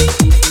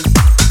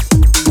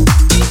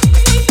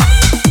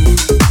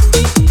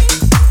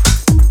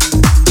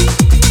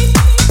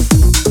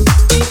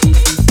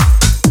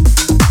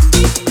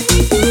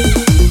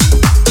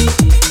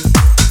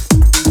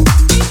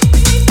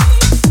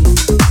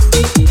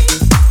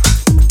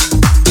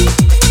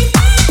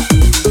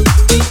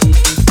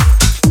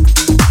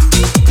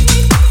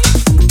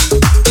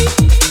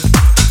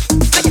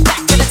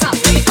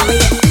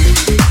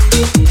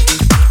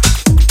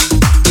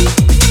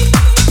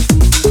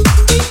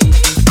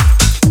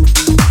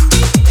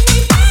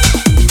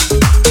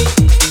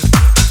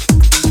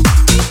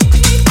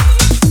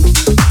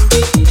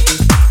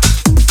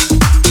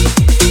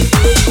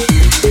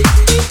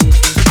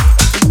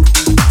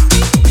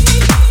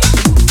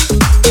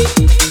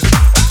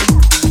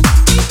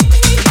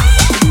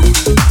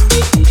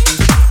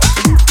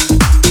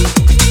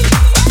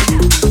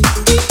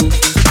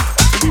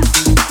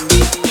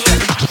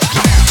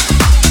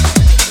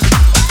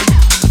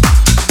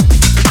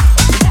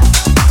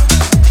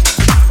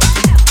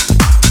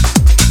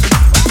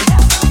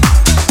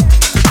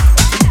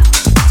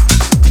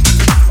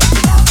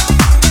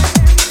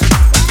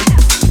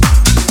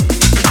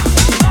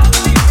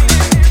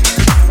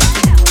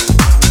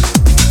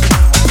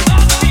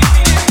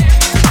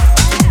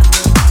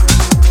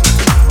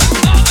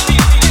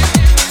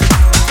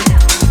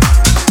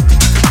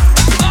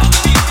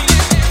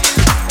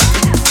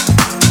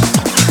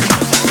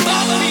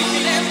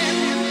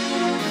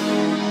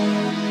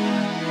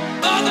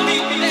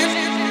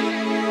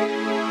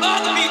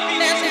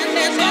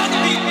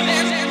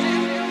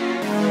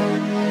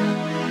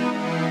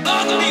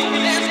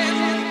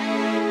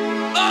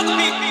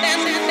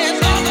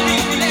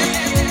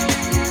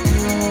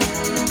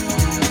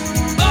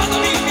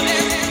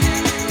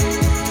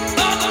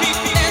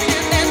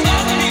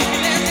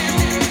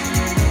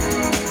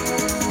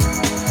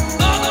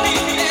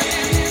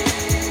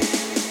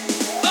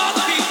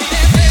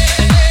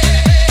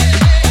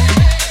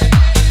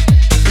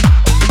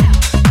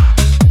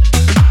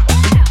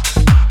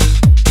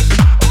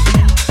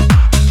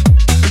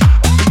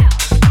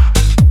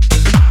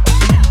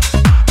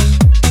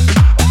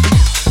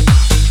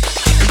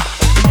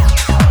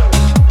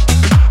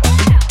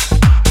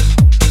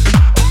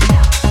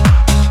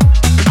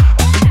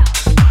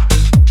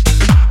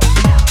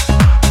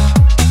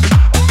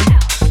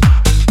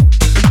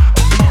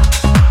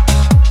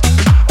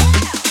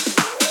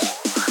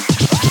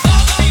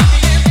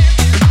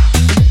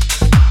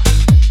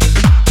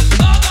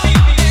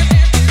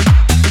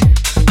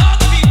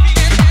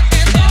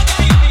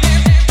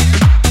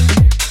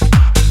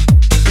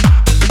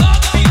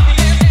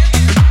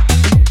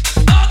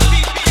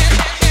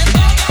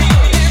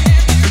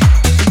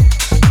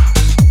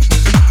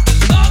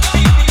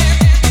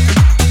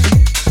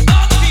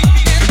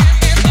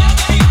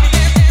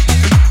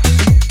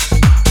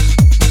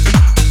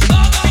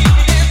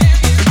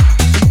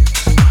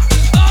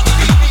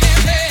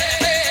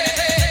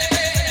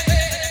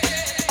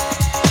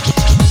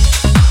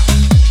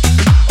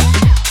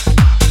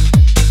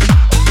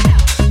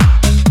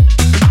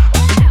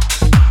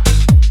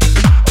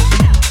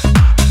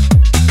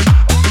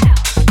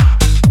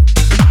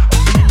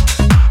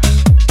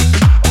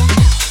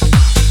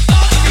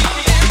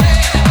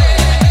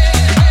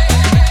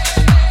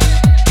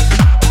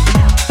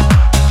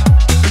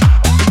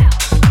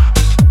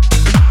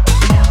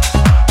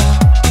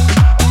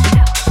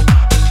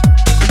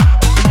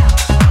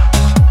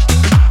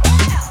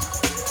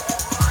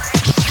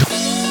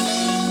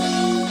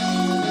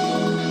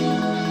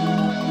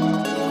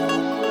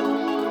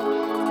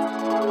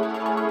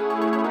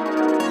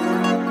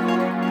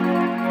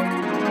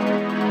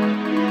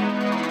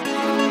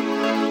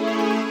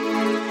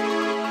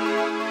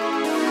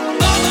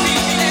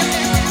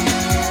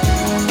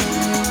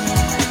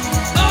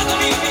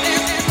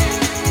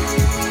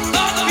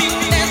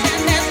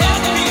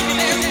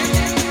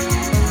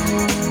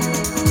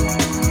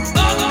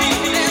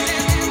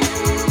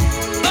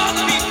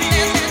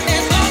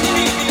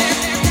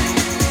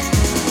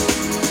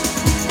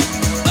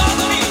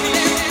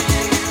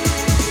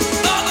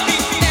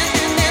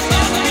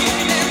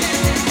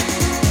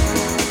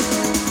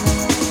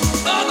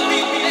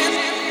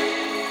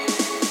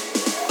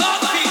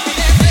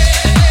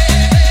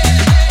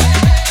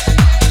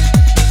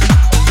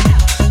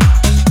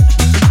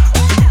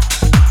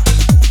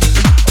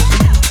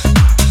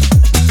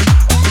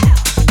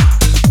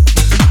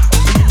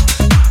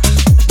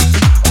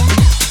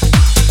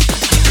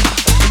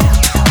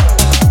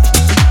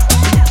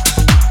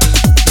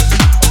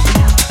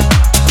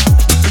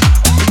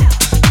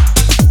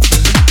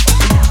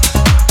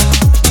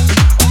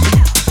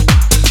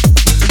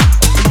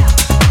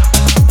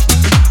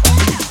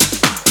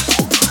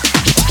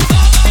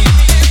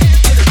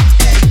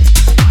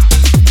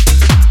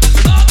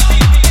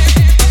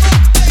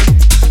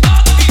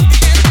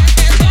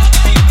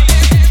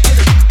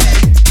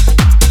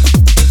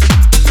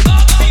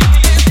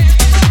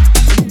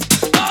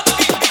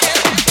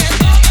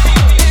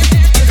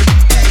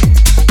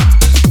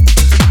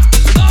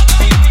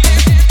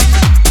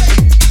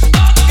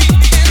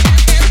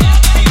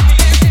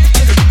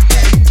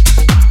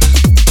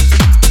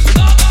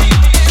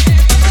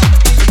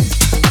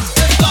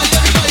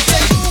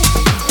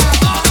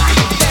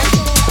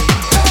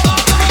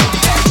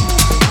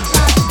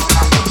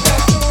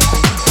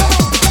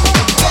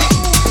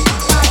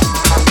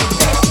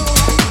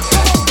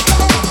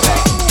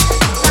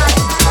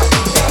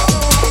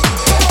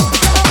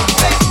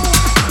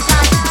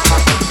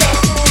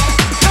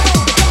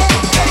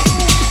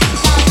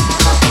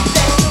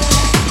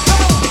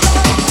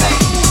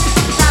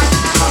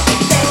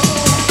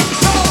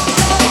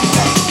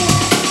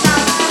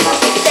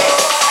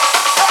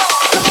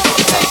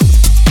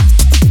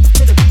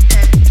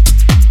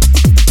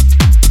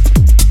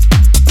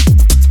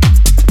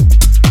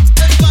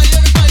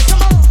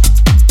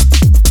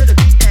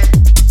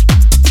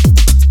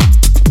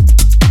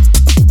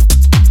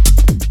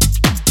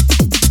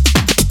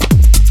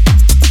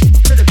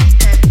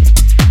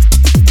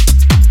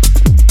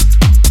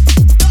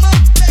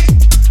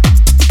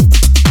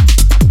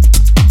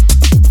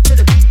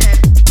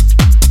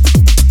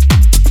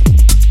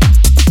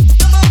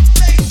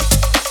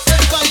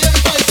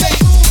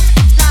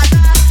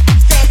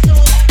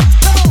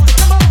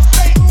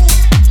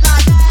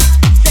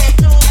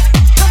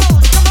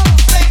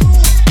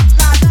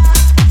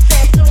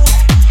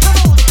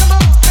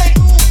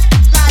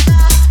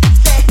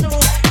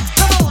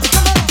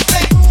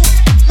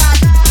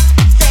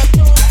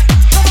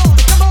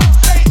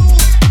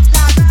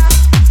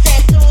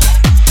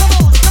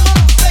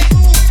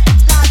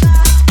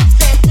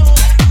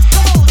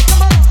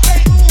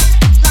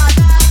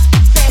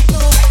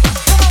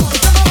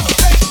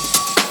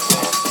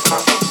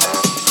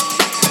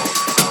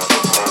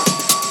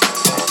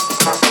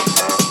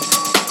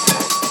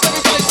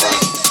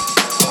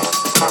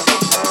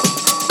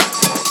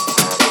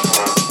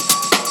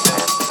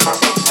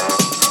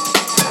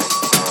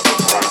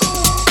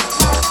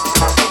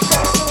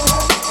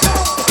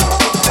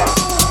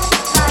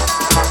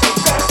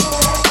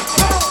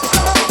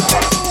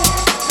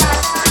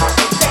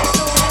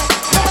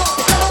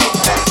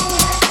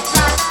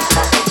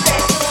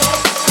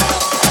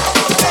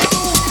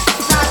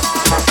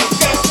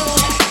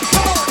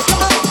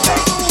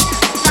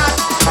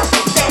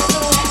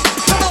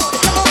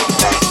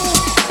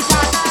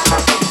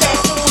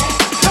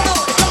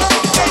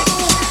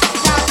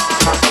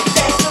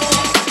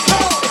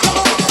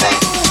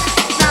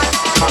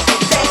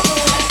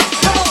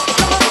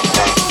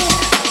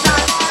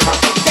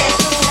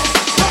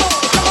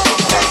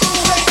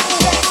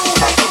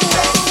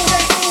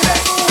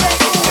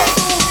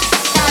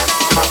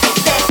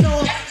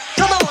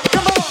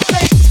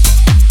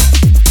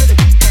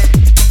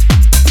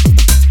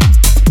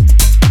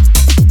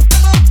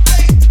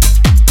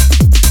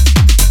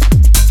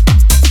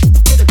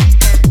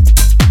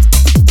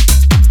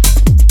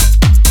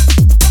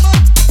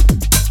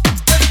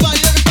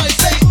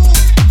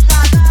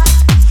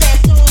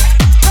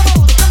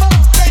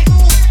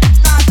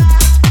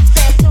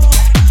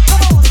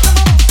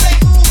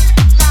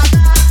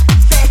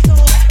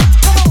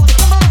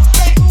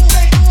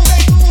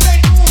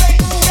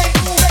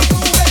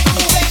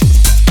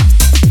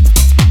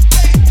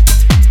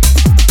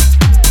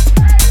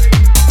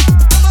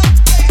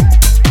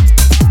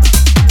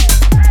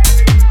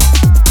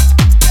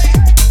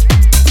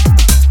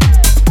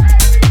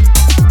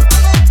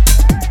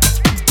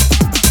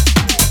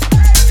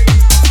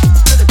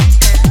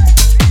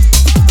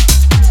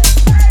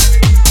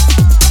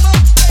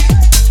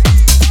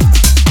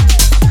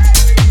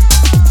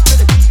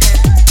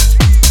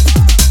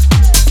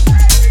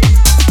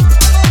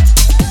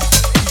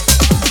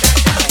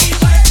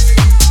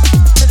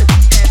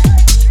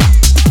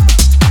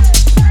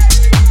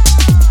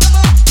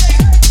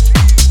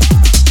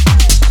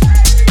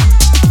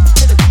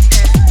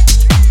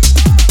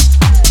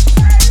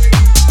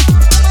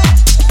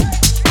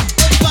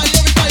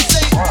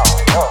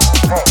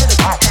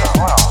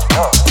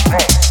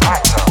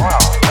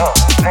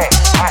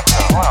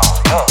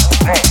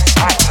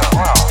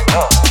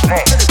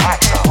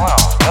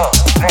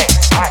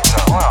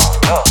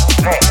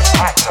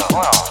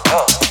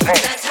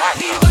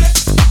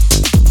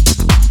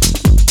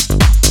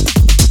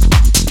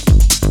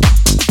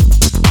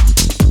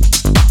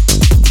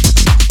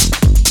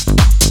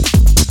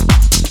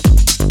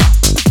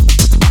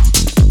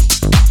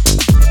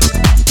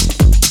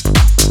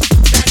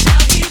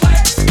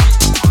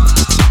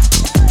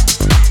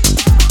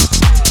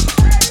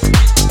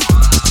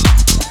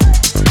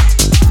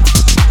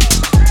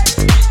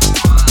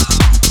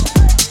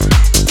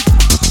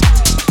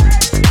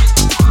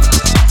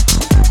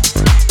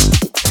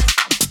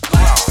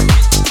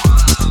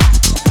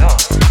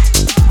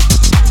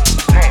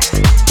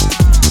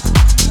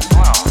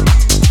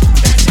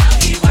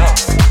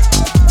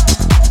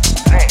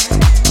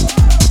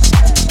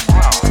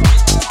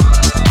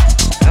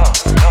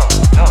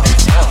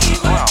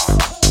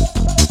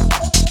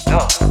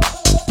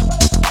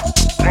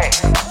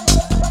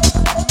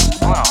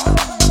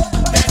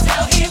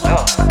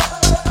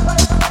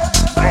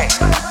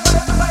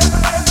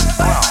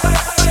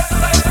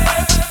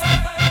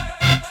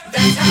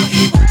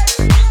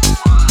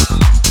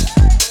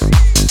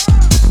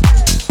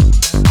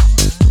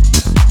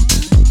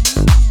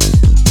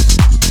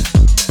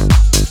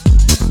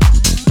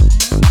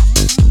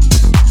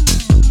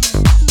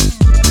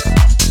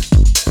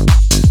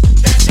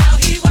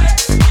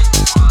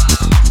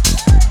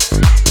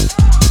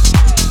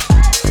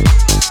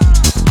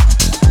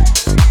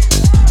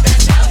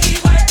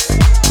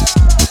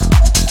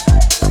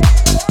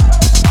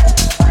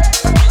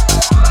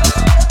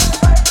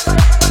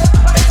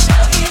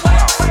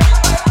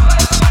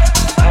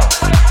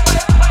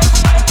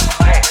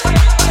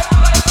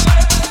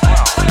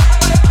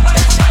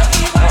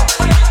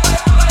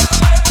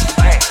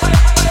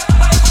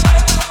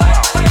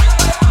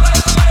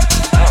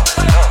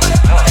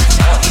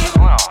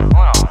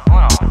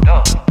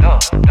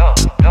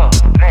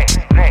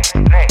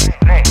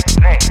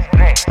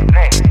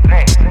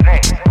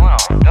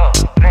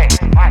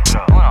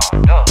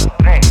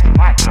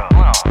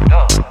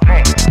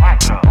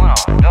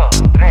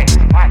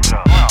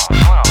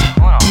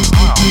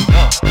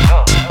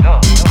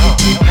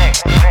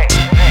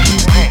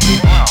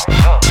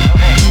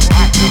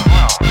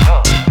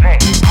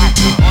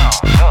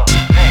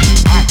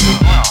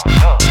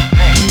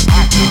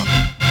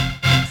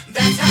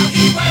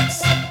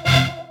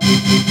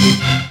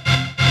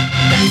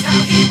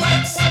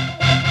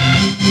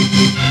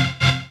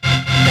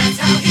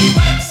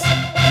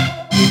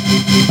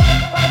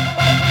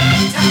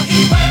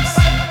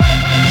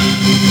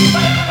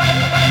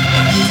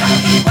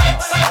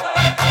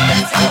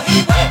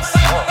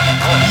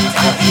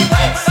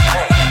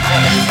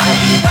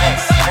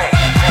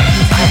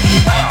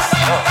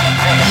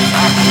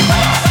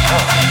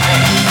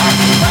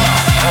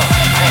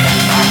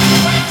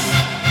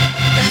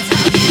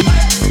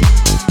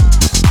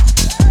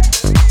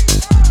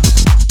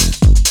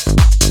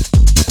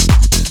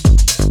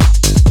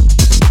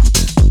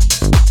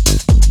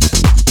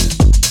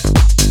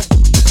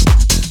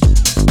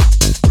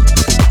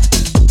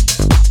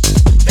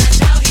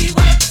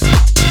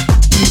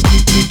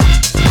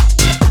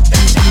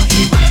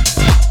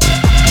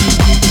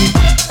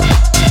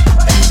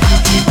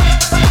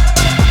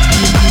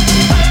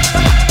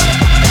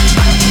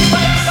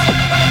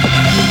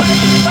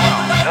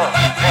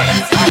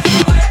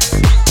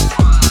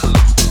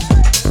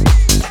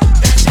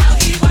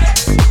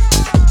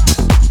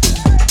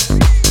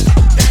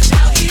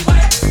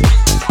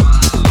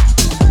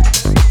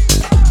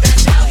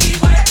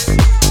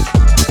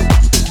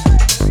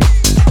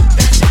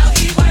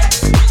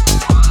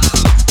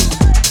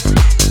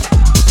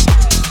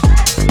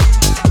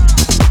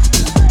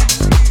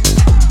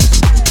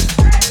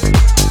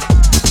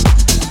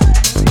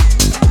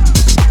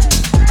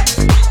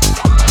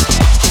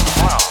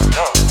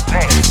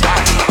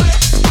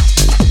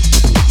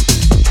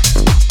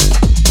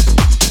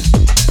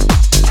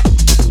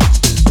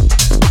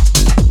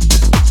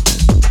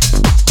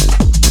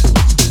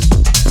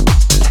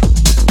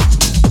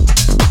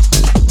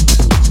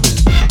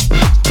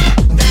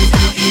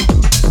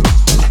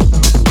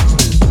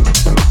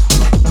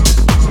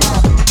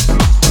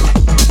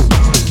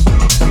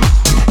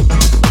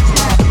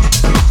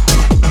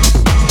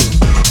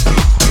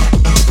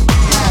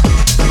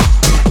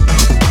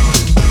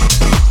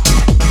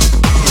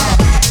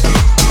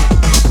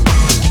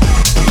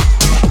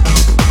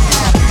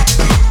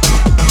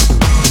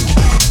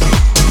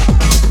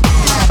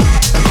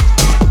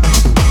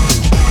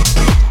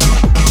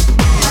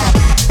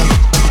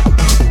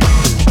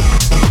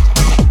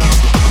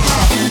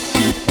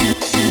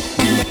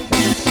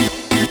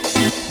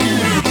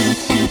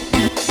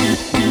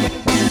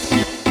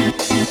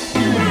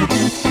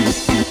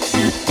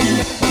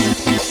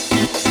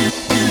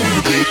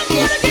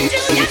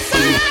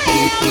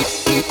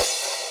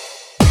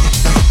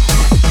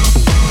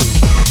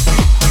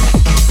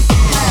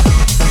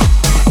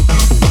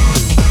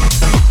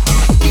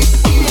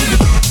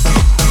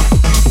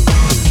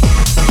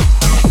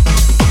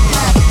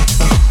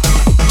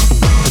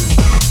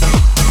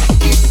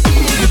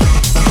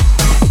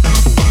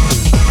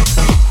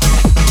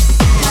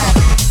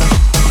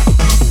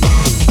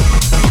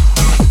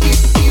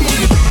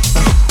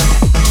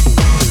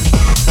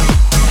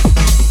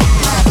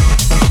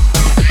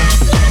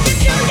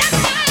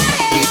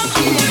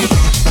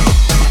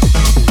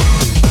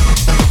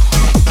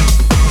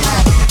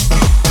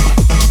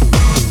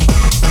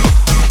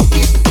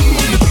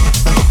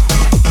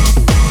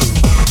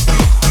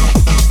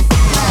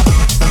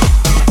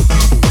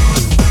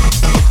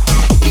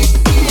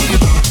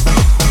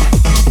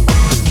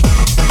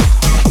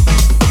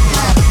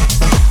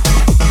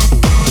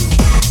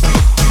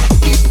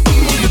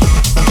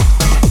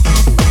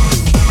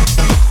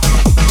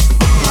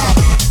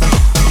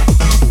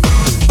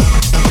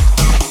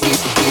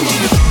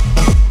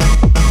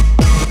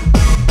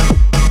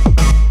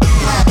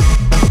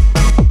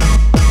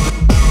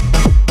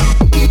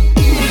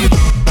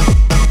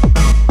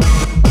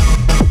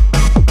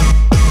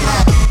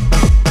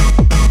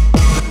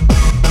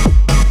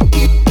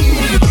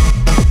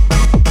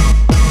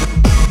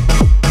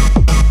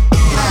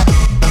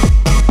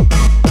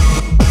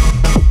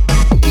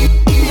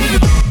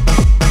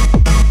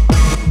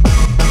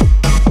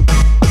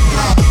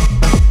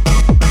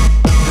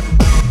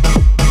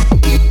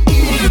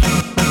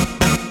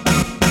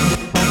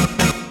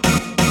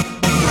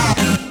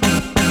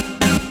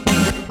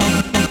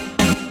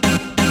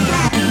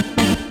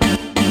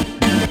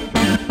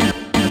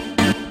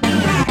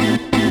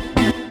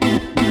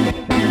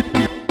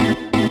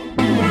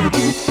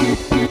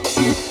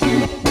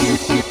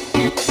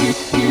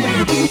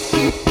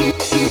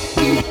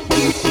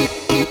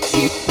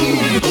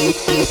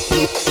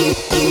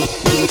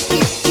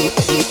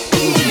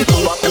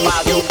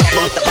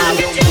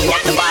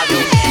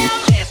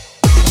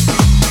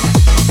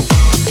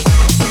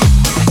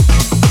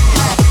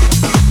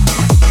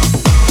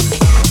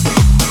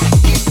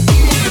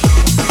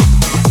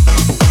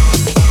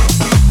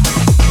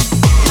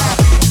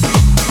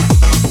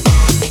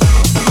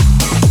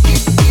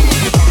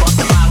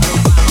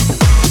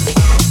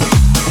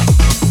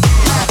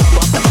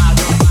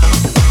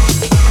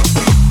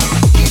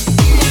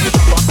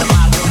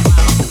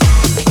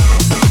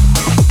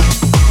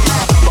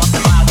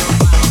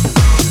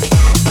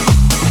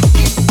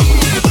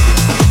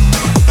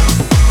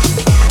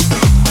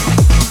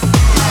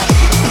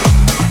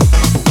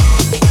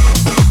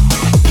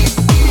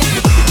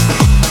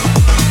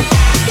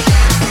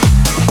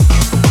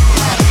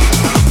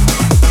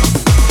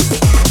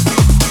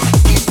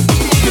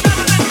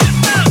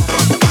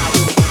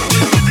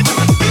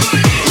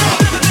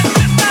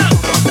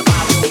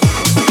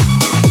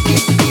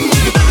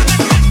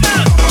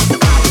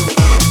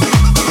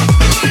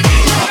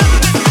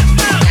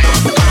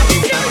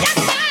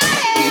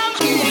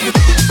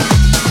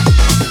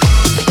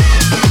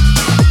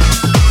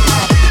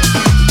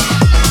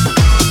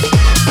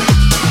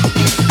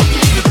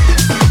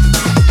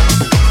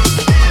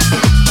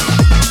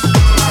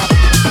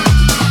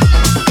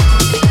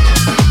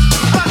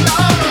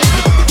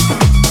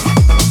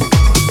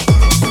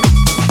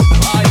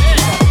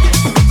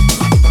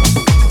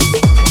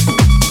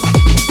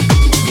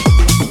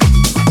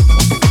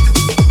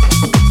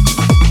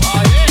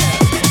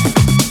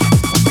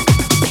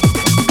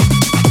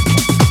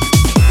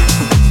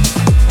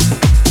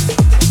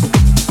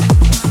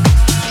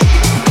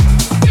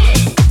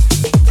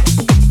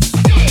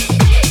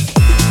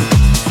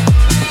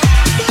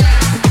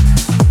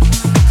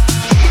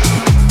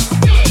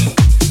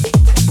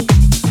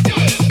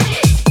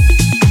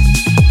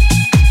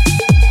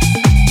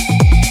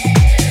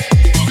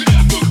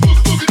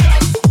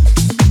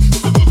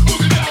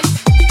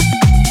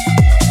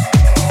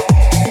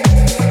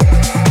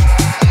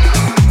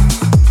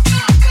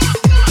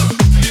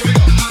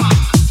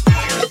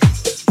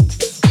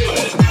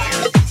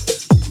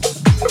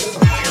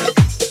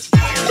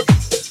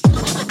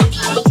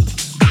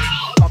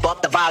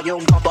 up the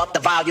volume, pump up the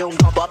volume,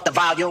 pump up the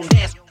volume,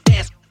 dance,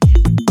 dance.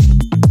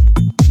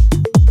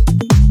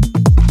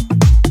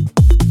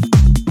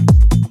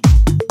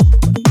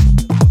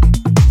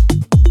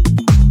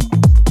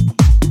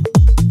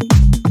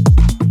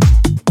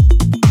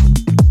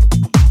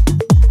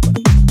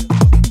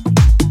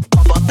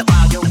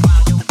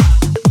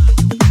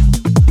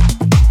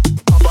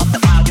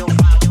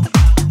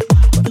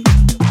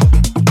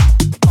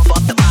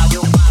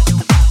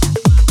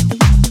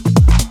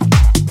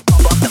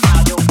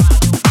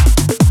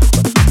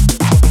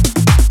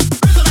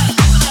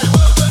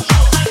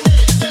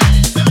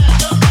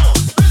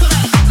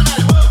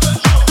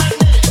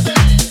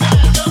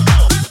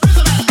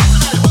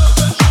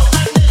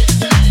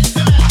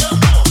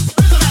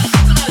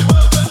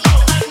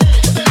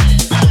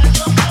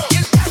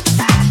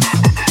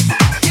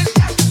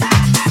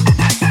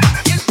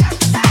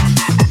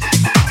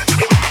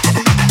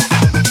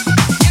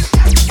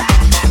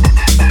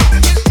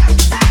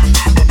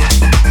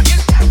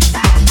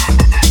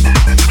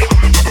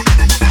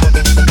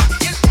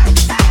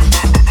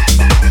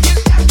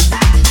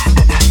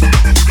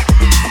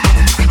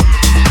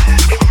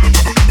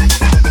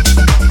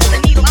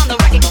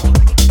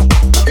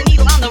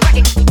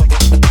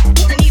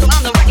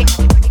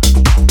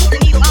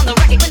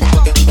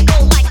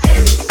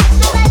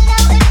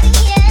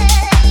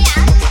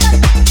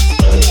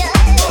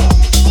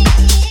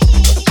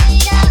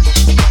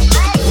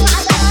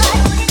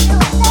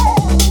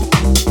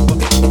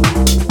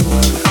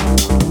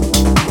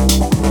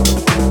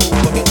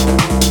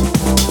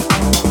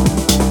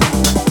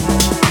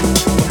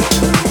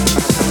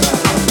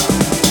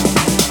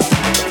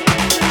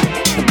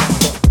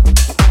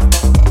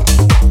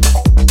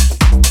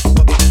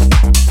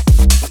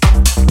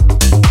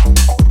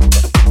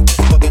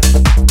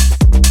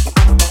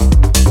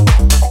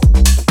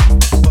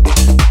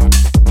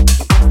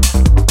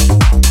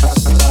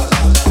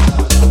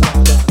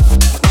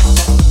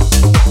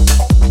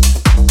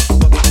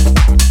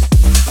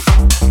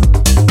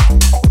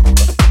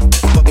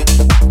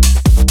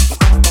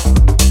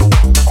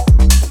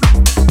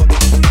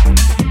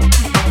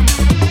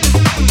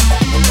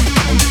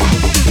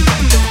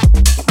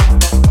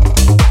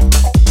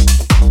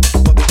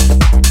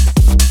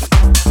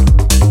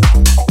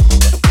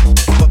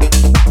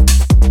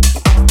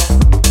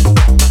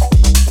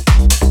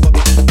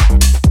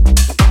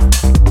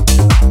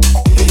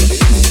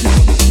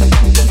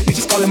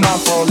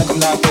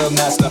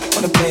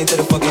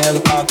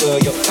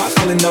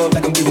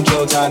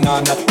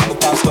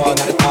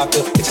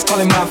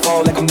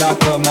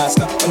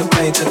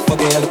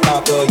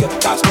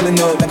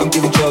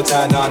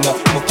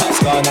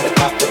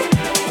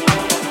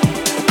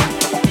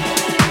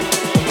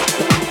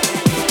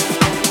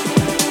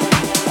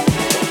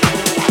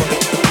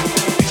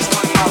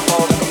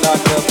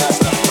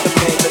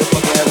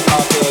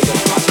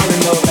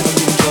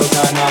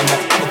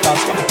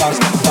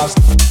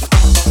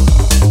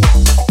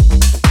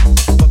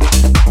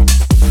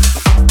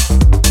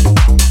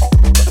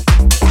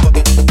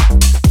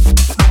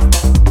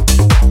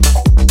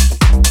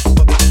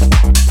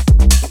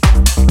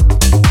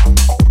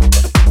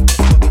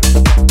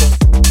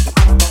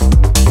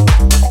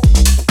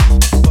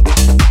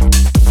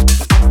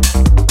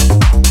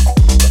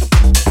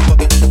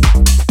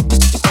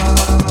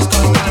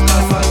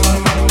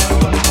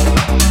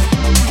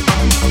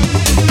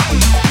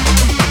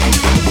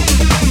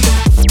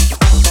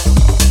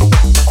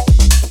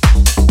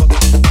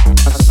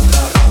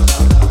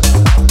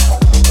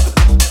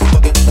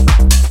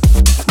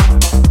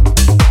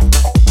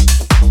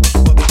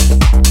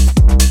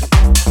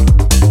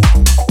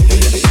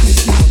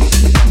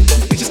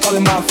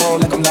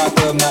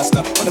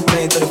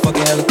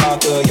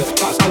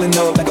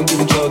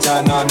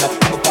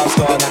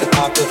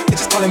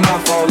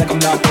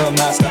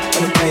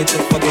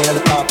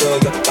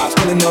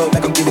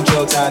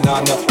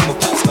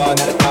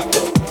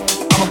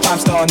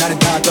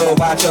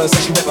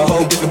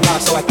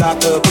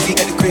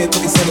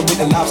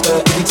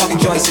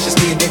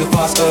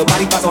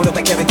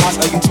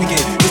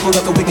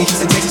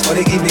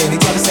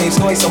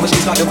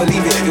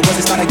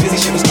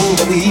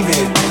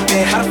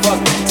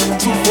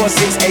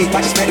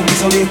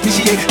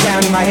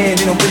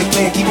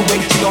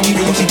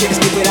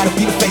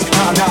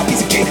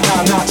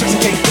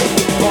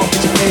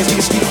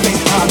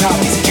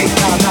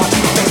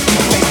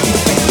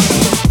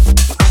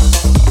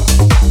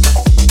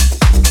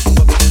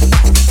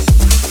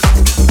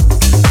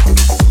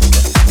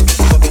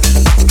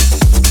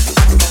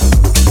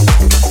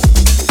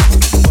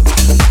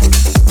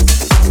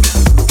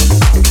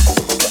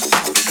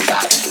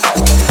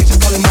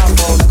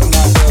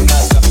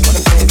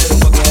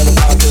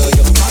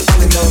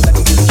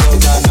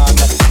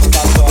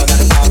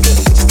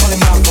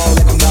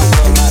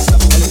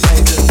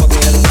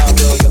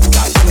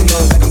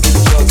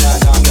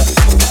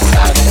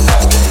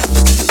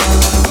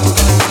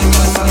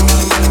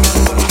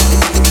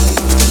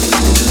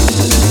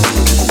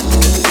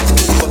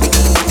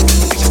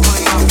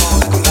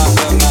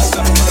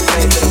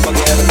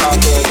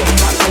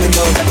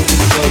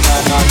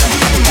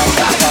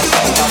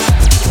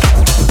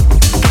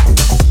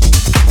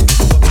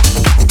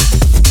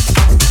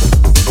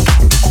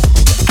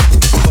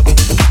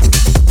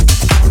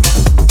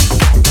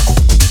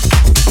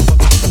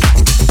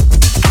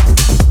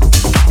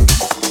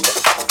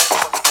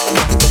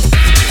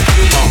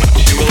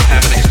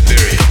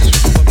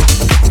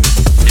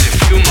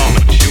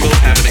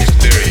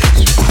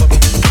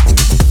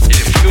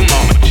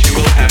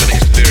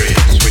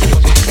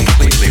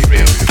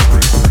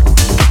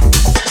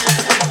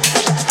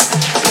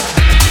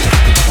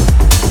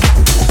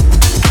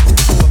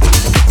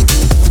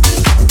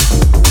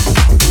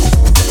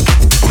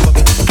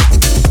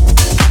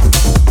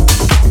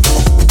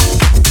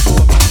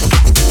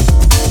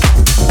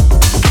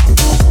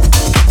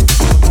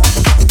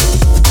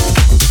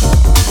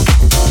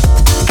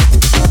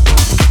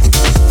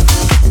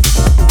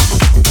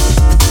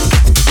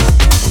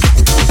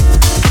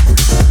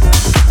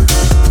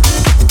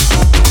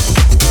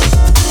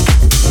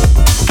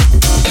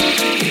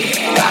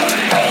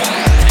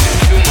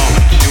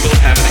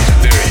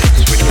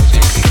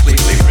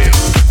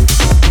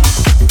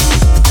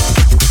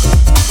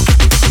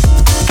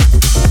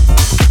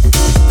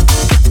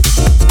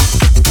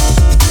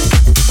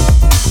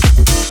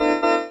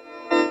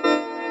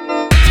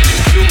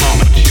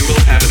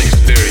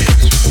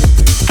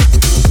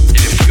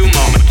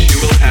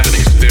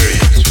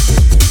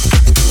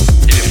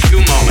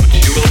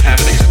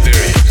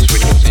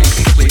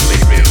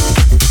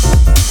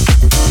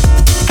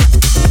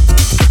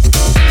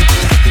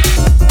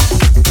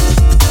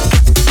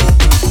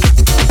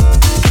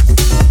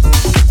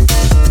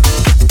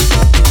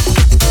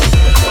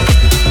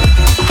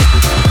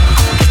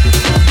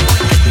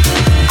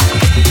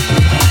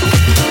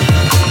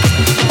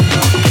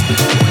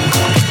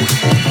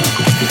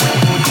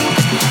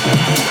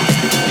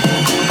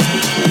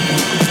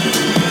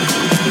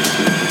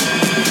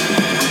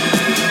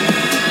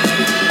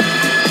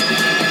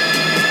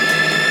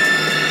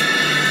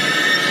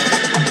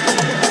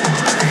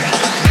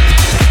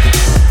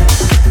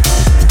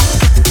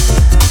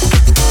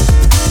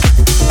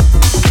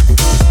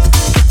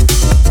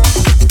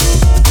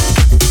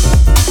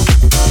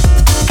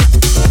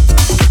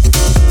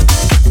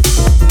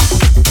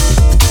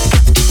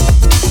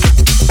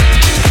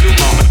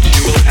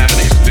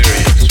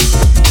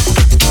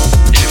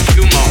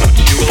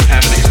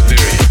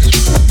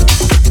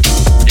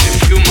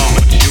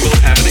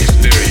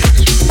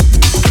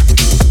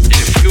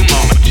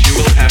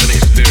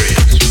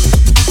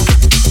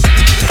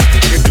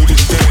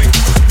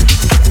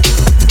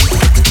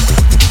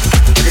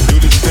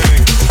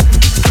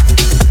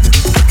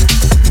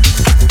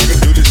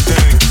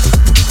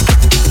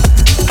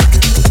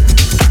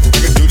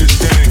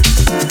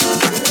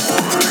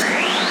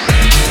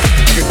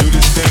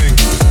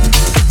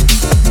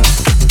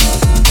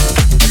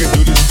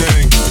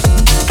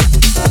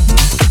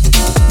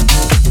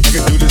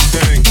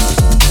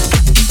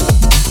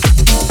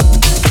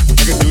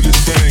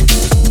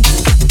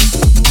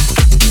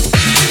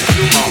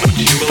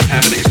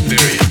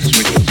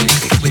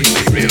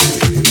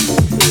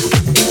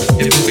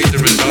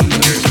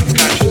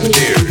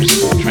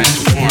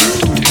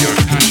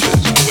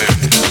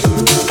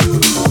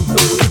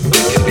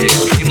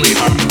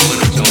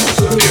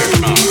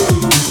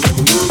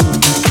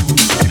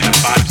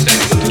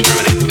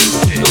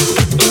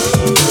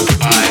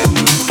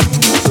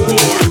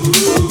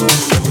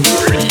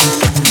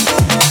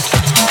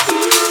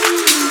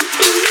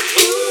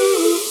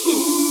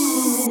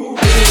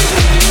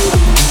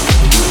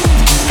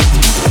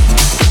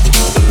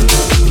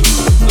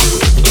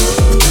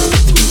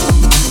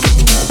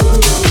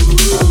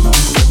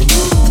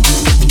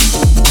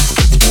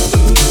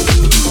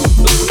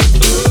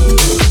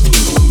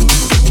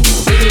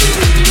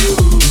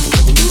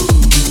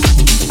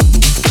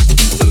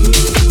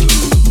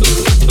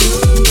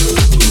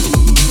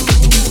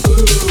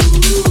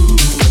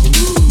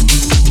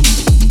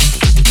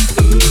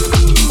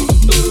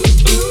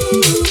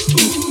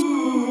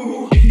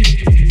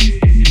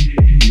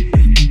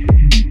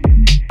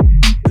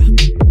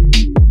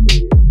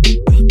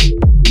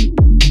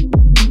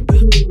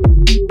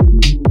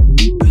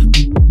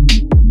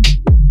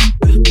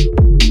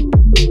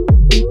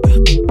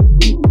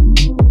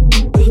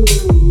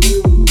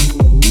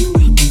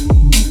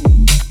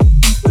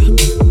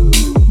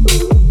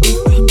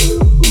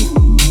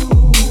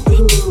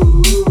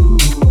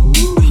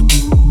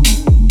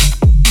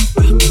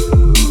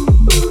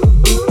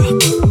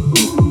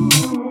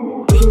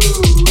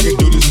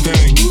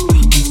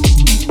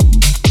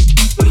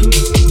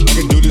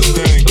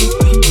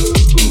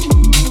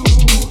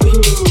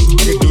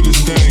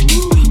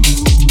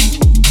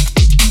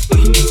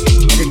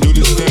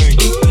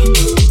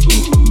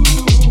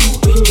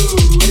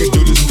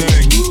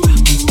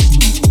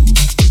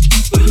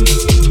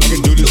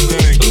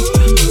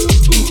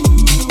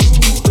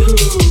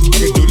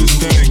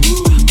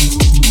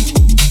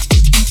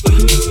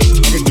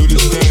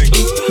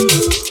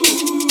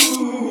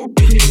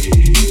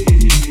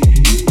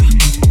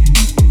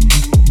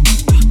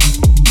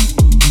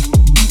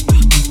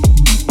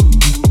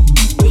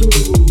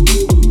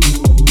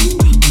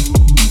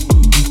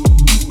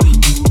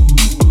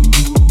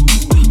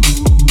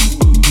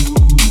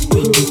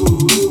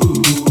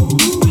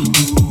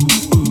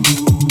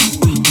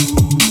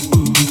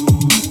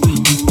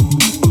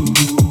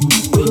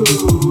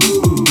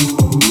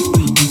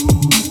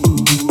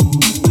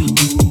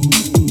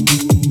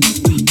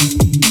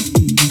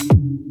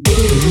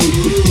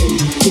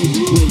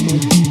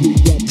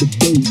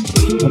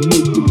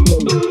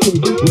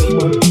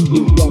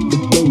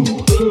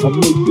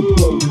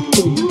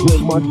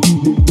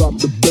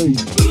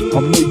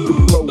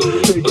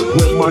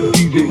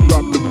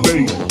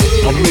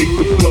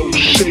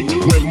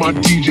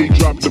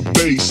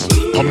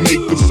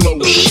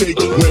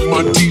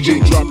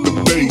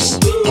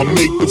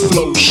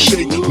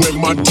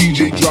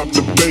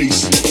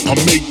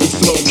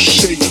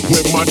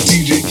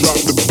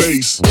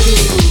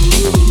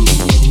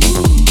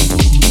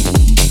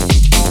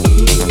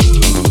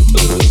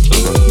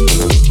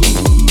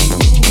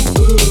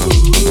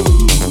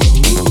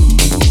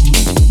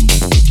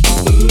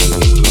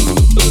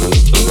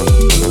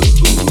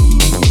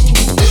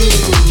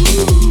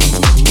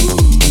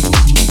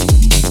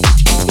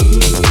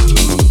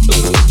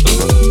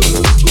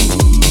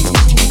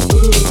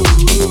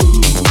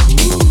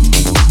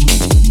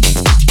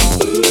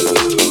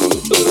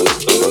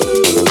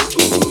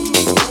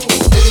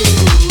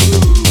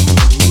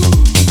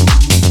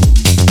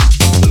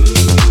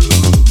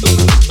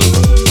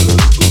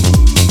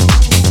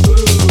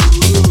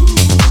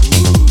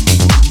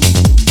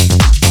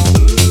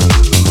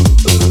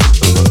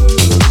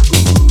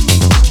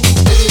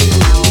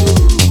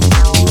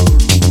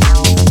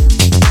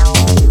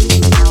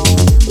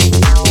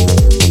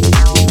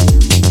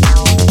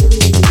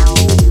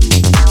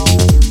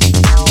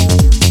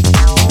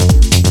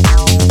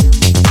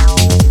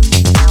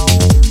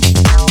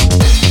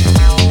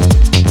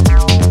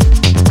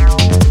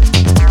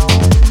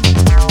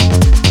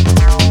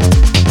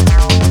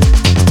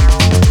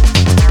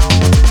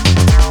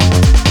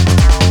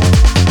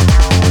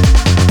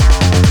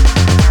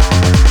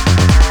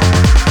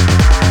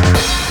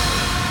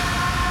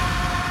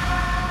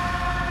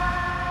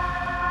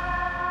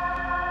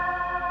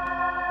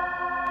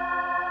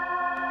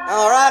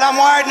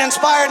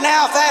 Inspired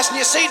now, fasten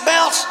your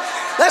seatbelts.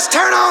 Let's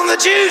turn on the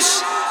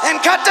juice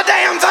and cut the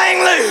damn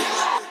thing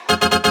loose.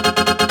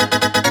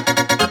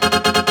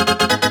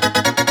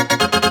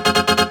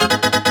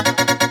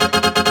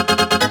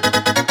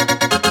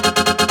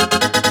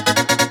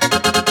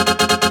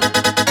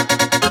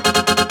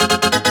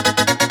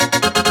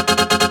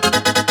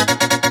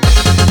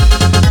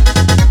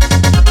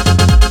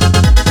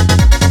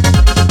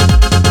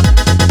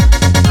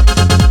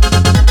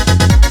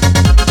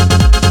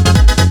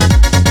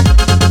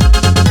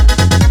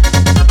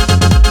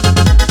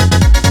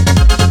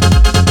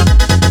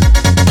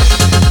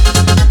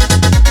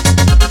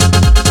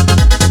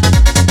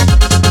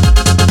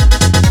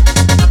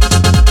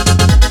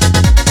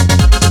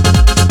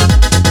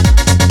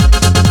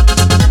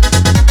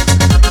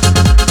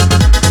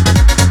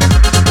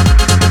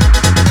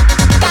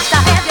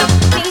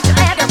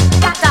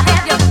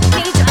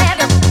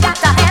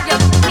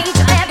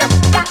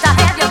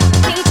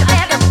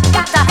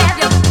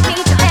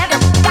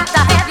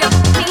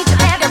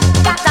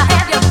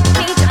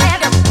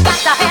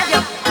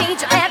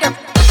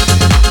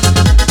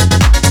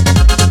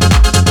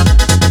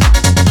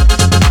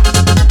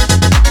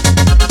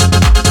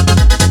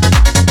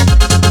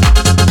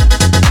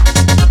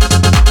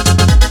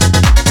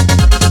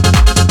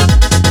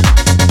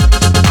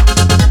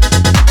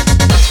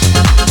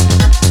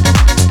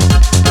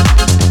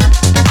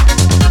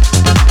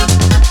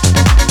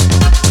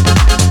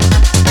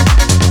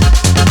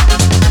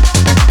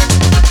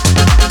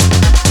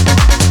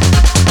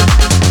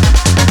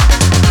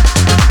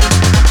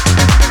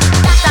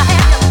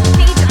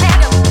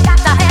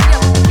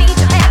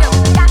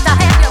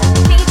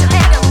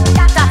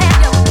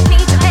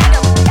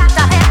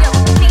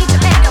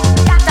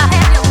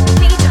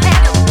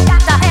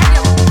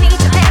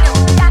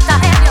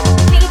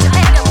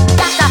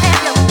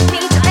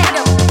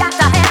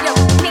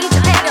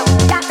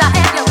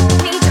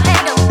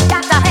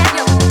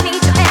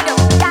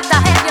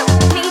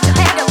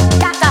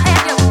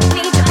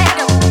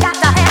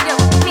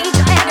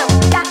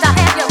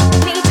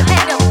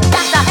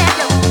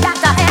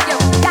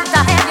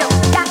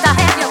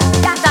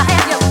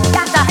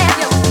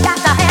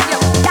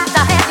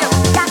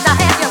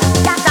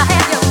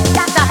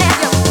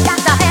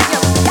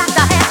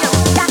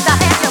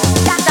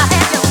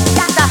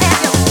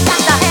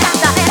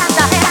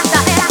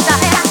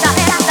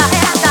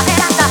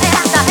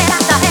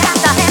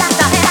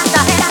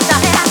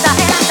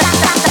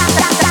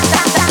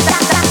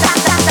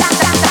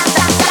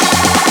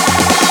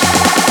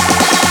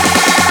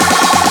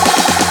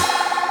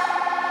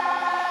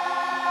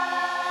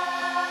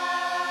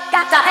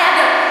 Let's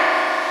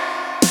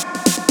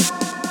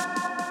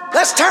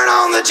turn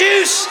on the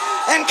juice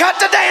and cut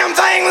the damn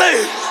thing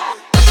loose.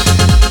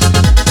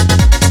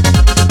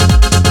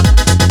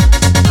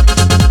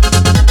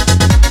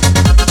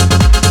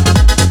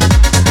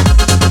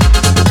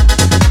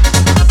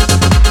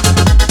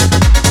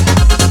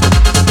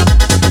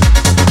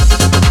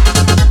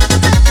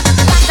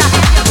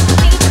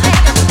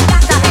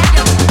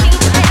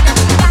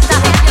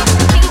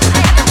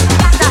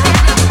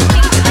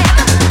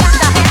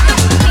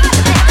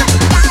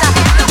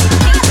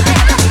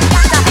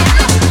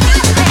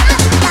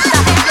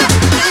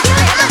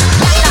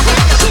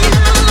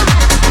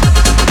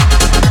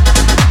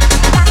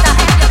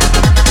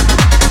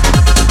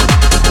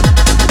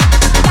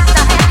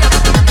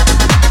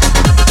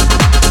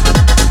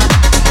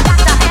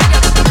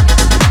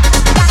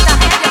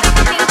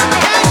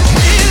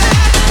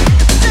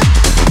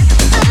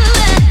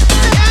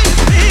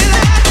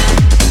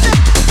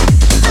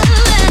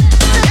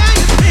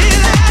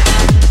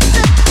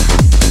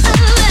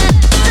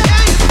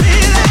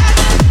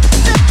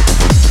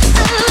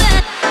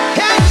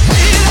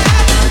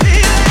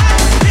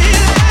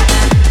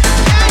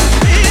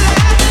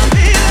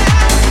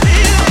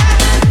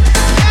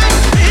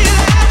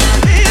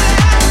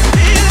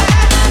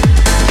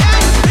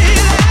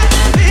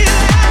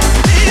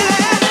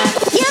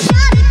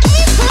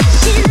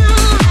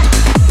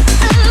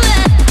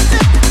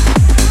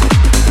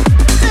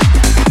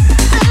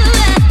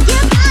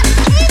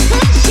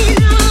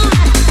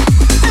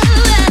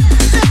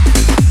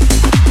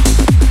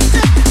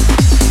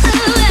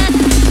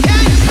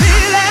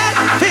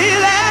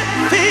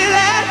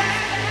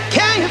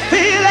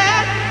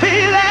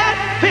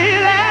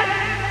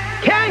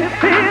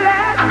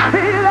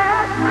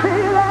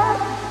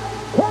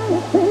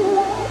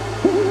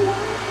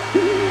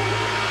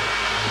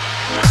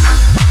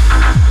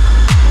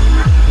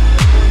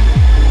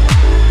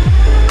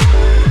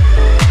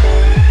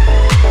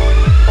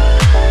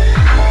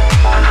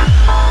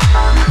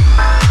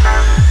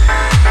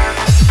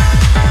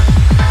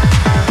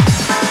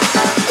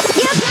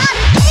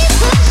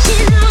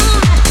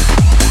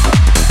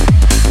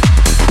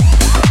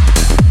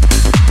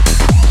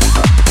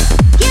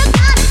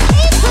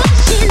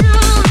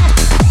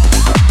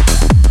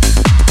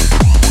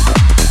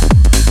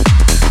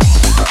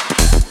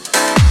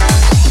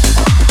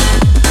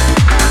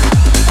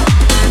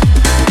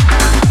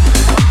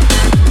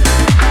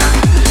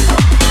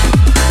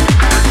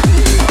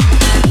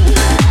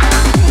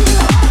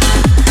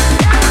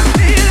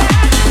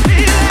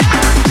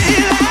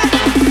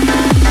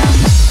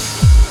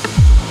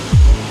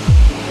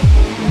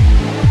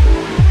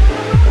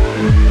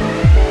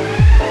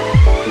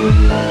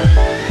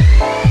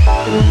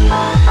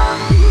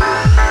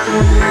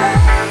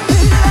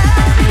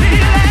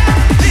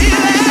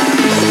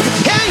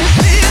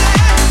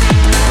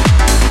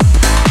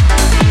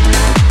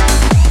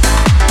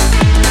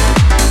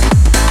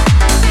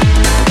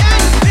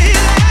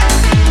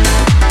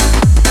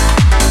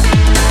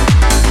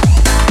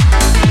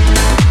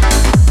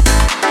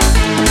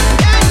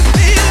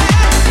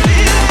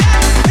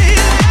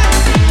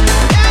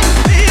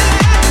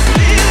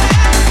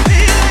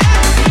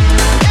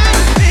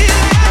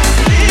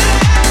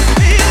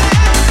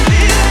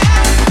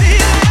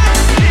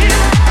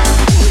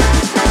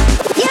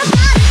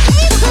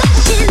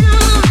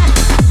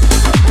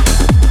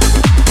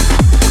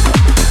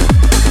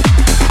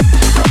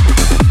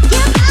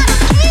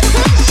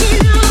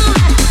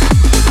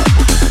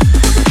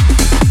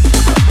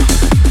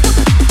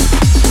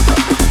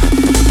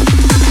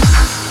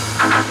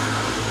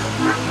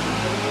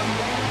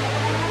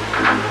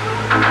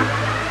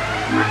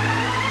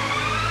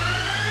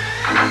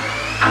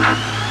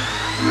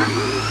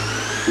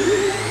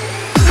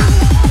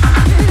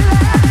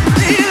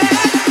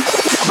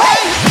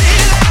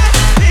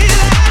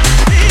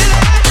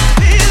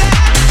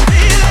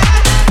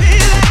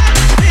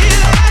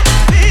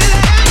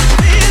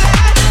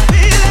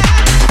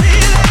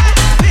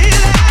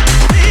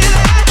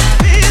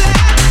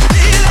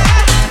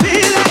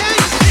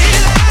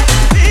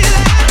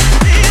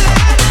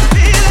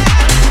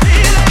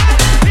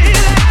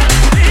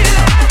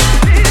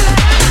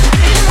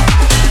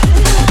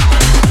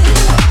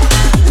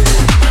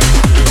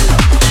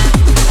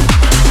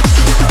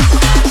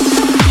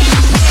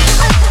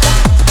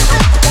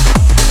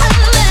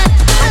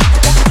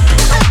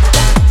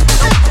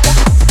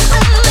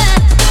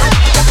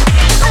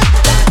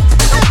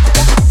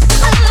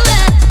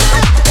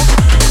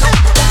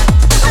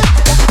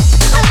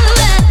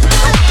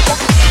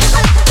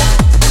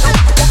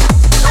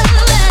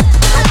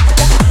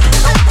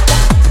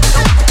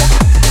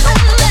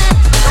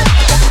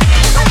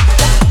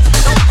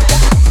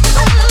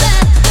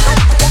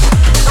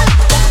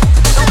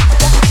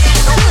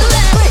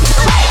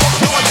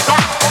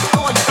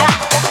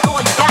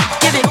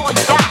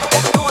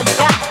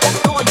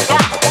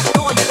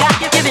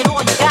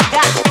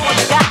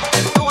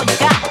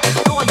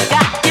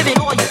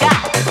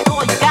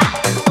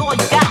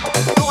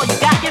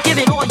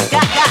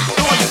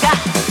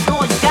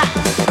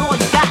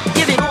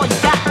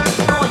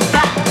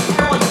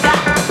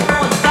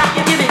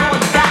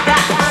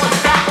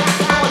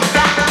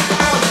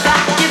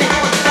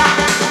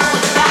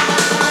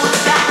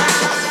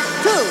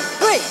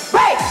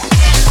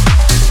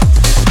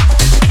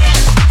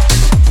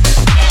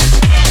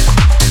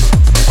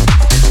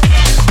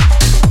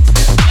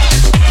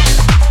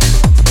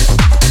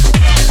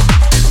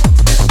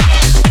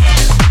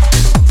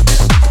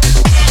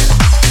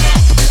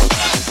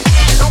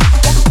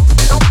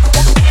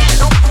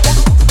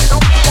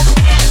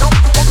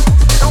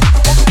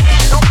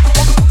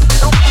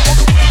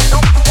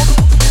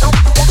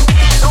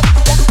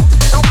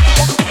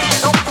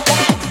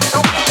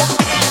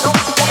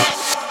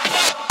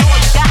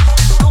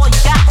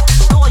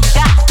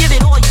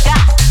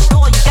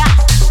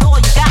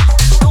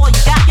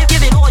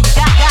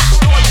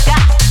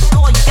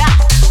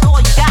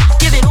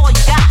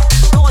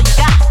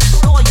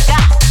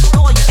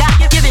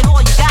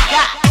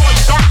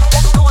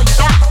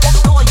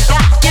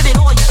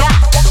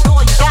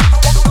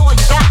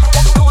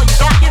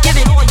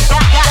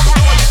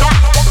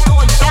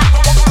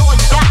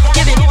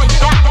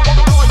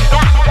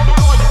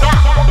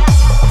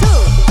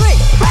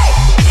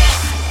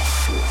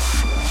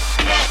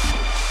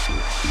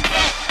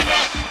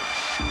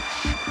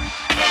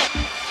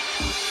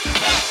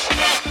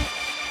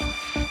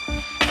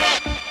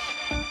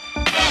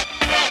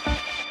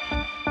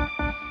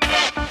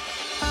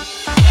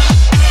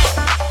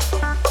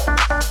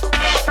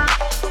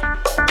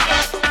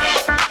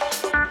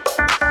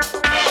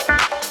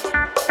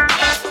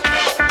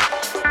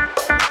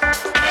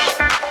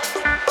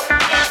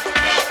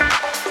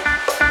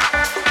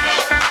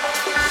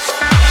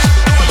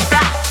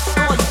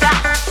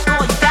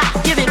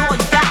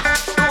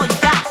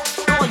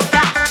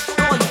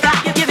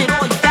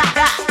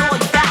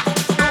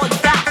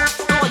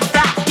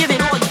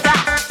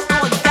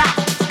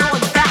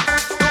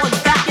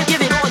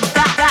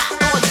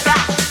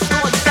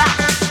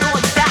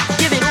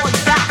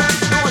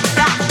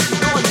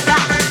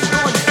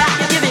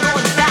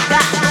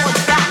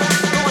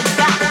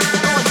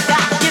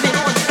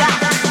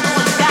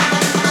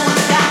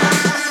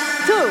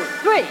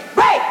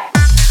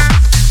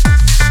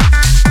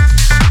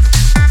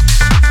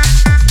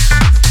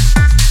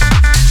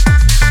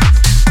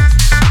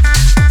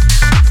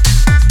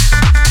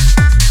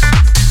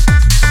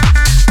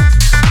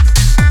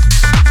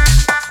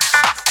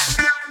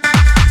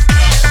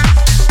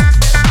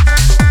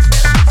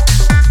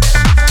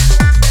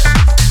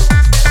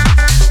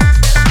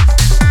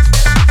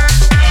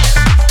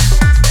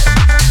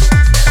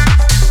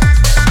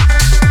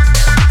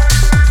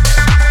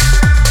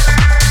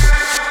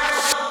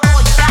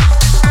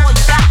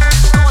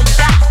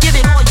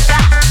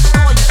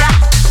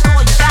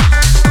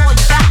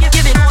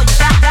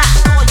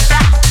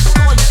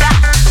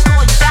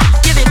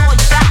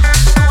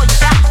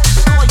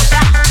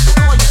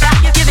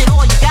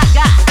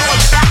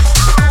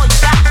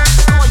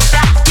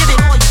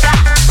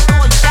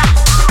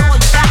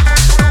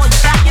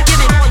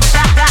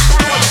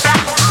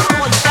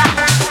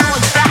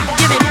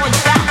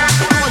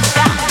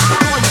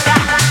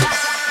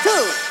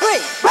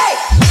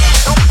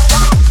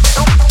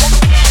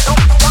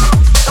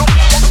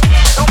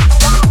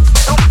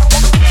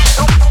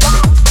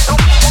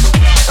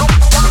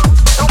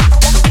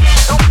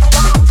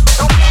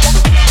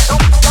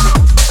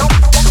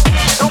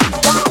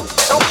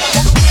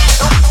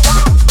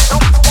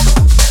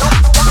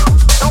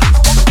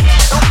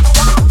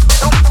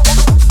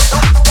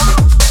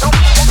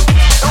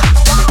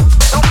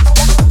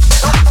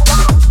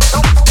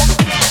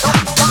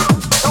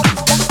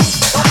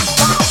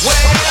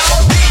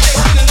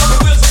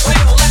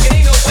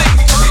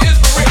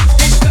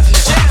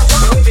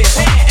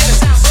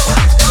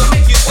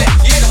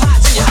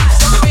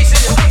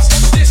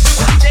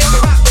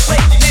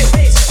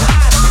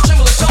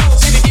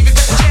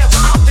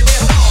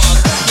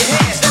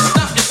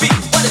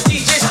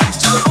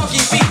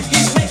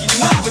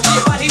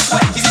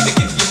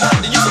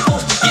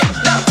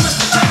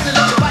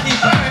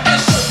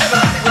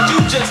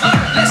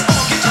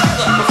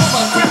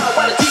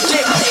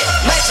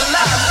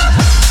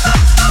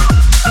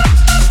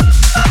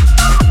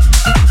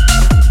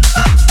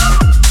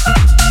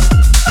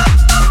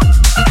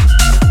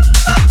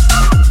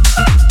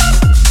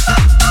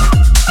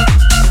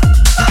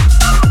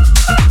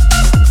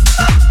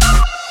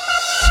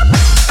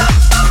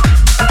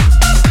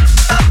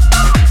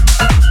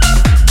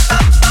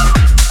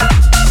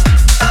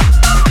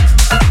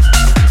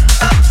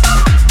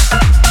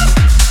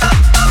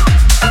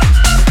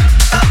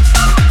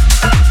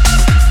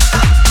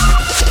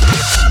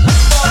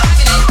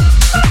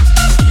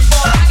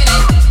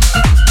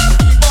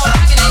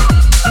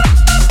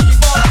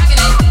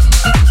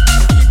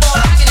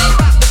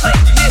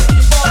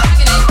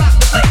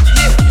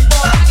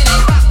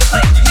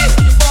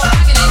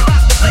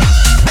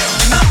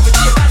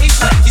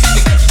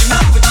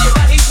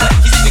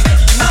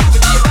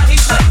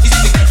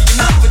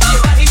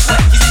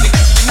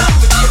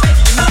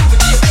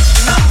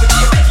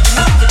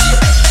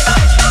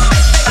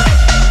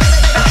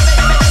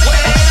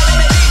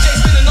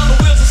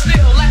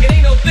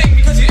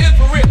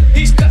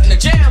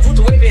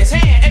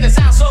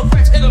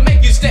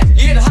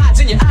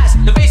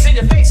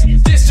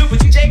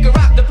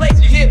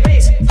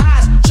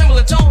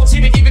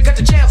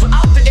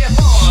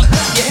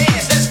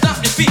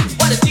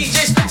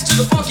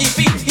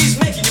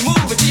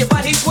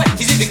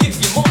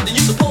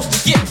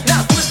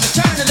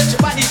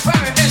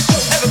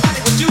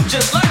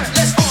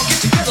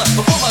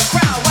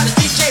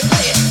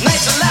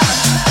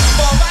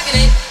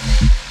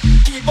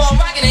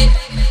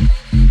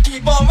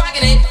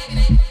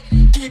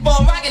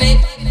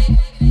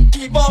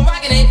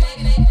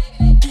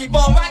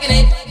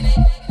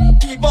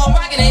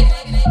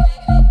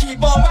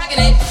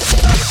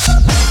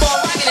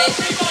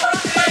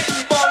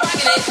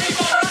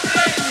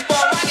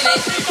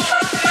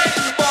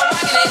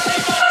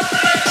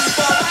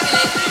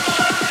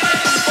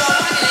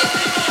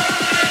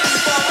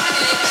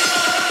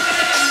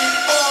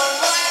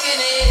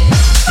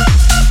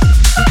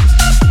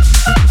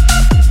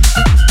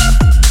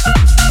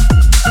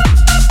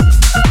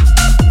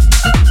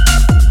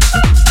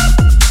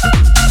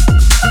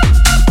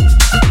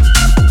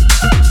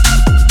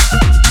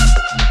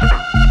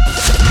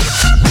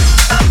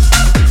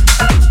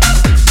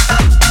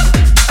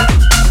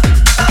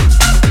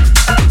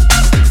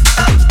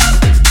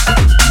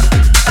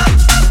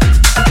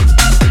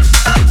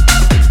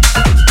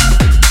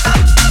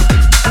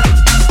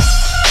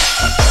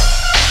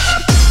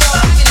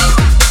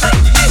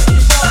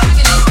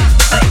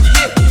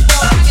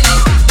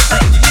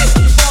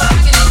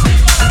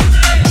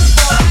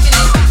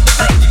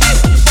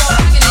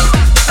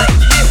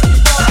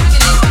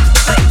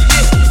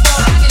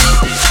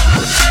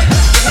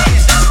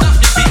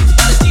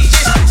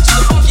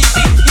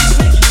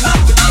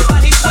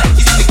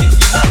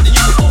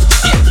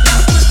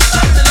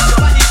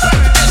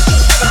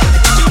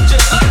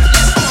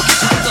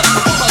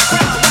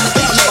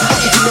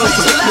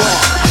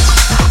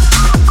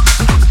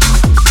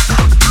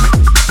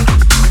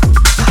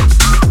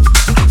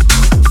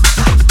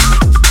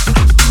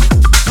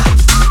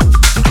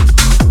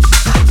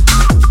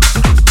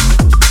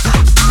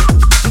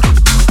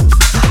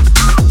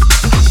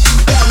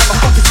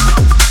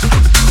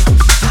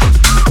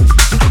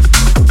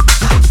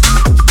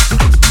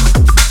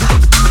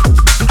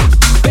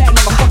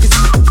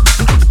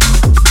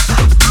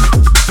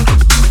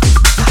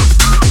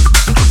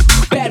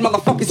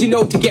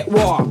 know to get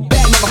raw.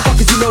 Bad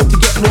motherfuckers, you know to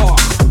get raw.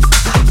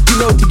 You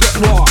know to get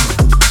raw.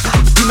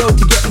 You know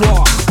to get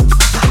raw.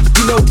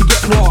 You know to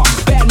get raw.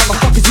 Bad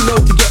motherfuckers, you know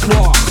to get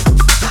raw.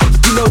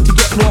 You know to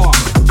get raw.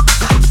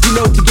 You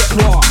know to get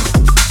raw.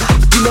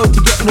 You know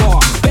to get raw.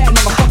 Bad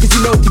motherfuckers,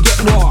 you know to get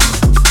raw.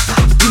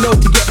 You know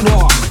to get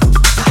raw.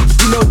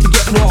 You know to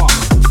get raw.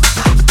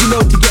 You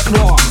know to get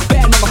raw.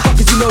 Bad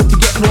motherfuckers, you know to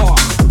get raw.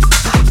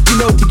 You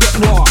know to get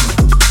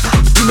raw.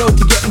 You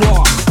know to get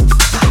raw.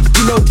 You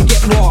know to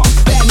get raw.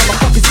 Bad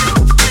motherfuckers.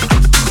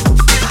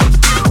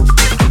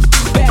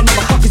 Bad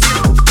motherfuckers.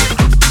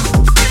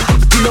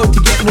 You know to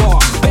get raw.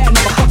 Bad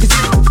motherfuckers.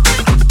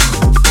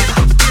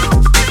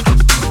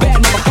 Bad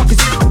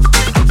motherfuckers.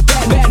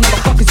 Bad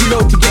motherfuckers. You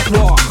know to get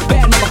raw.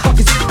 Bad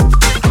motherfuckers.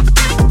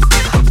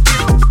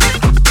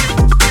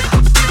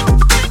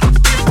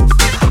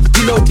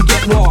 You know to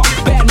get raw.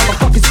 Bad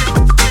motherfuckers.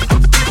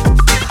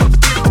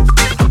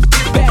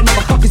 Bad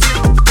motherfuckers.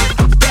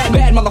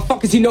 Bad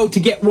motherfuckers. You know to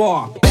get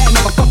raw.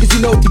 Motherfuckers,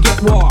 you know to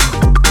get raw.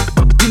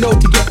 You know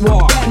to get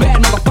raw.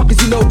 Bad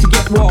motherfuckers, you know to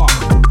get raw.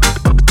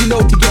 You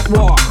know to get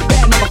raw.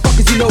 Bad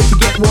motherfuckers, you know to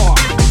get raw.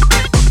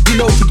 You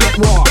know to get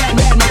raw.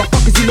 Bad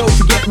motherfuckers, you know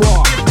to get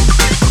raw.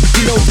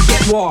 You know to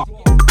get raw.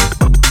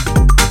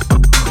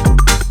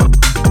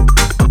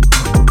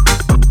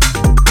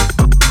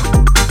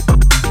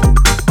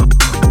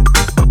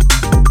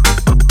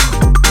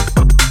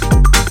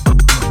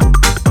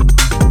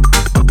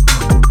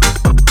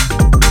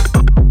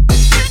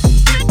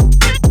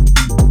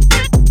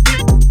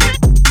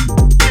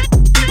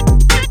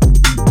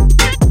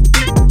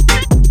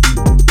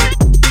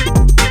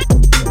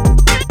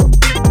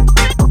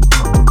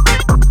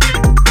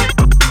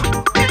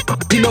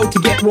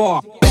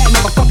 Raw. Bad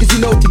motherfuckers, you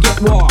know to get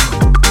raw.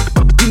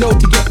 You know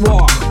to get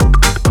raw.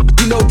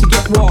 You know to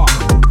get raw.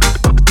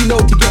 You know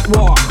to get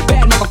raw.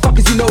 Bad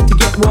motherfuckers, you know to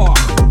get raw.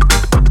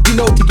 You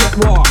know to get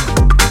raw.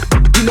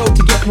 You know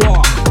to get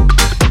raw.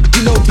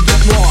 You know to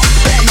get raw.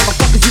 Bad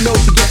motherfuckers, you know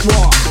to get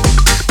raw.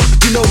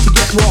 You know to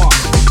get raw.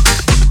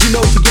 You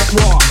know to get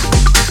raw.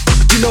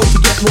 You know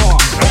to get raw.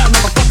 Bad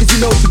motherfuckers, you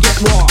know to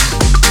get raw.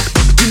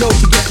 You know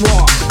to get raw.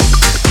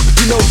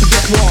 You know to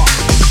get raw.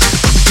 You know to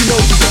get raw. Bad motherfuckers. You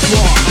know to get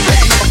raw. Bad motherfuckers.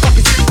 Bad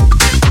motherfuckers. You know to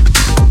get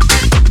raw.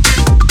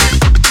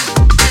 Bad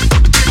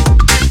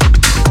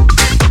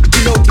motherfuckers.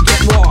 You know to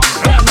get raw.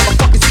 Bad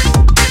motherfuckers.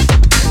 Bad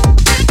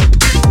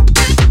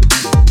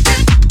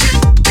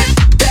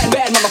motherfuckers.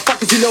 Bad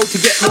motherfuckers. You know to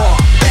get raw.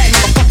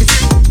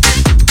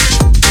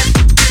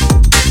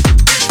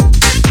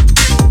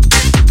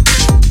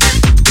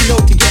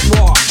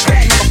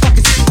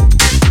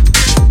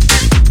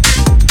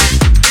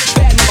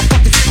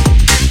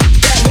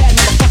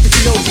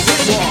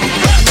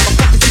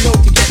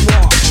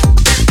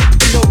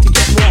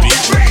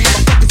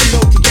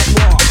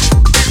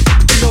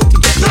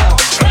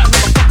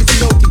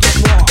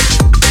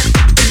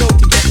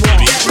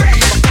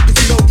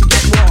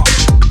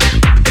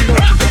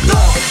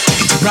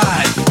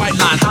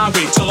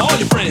 Till all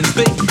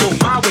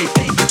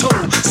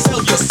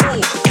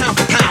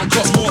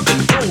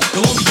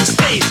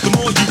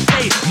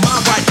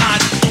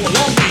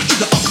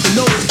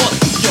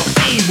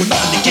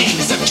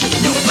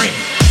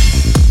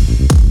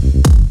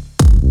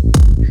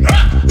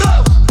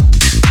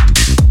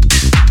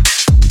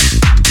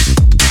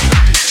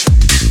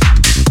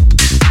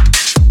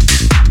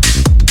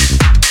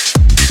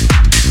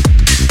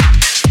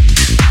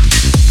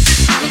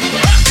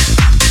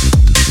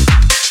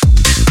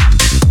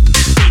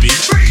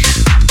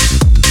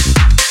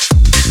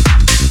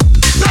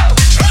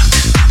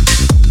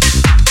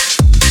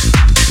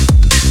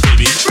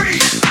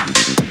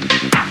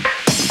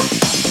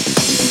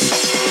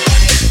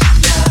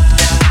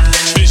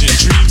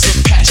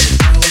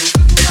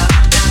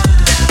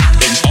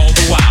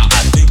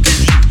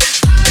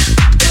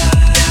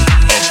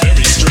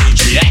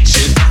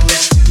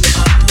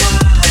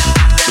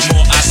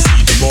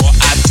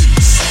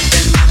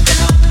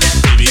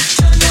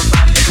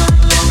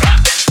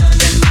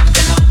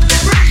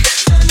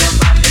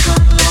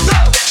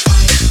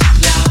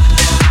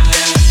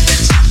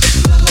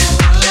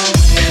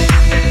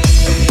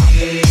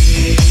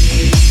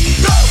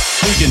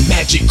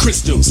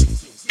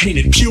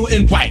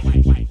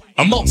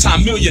a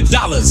multi-million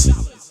dollars,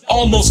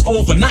 almost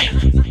overnight.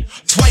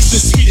 Twice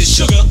as sweet as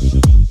sugar,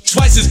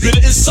 twice as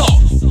bitter as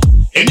salt.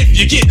 And if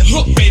you get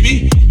hooked,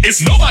 baby,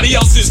 it's nobody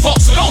else's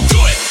fault, so don't do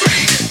it.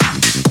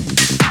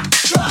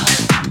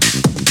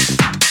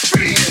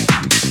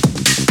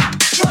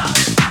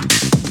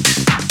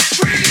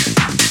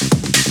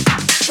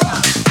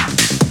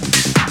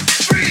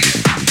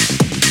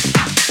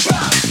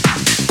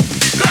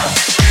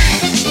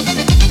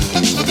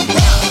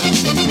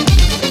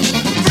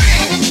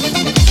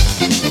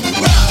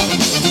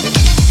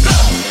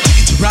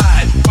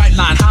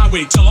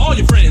 Tell all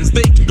your friends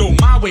they can go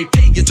my way,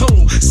 pay your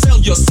toll, sell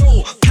your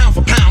soul, pound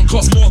for pound,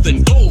 cost more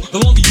than gold. The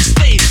longer you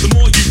stay, the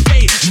more you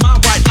pay. My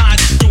white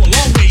lines go a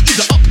long way,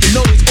 either up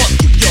your nose or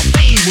keep your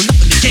fame with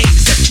nothing to gain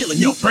except killing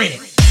your brain.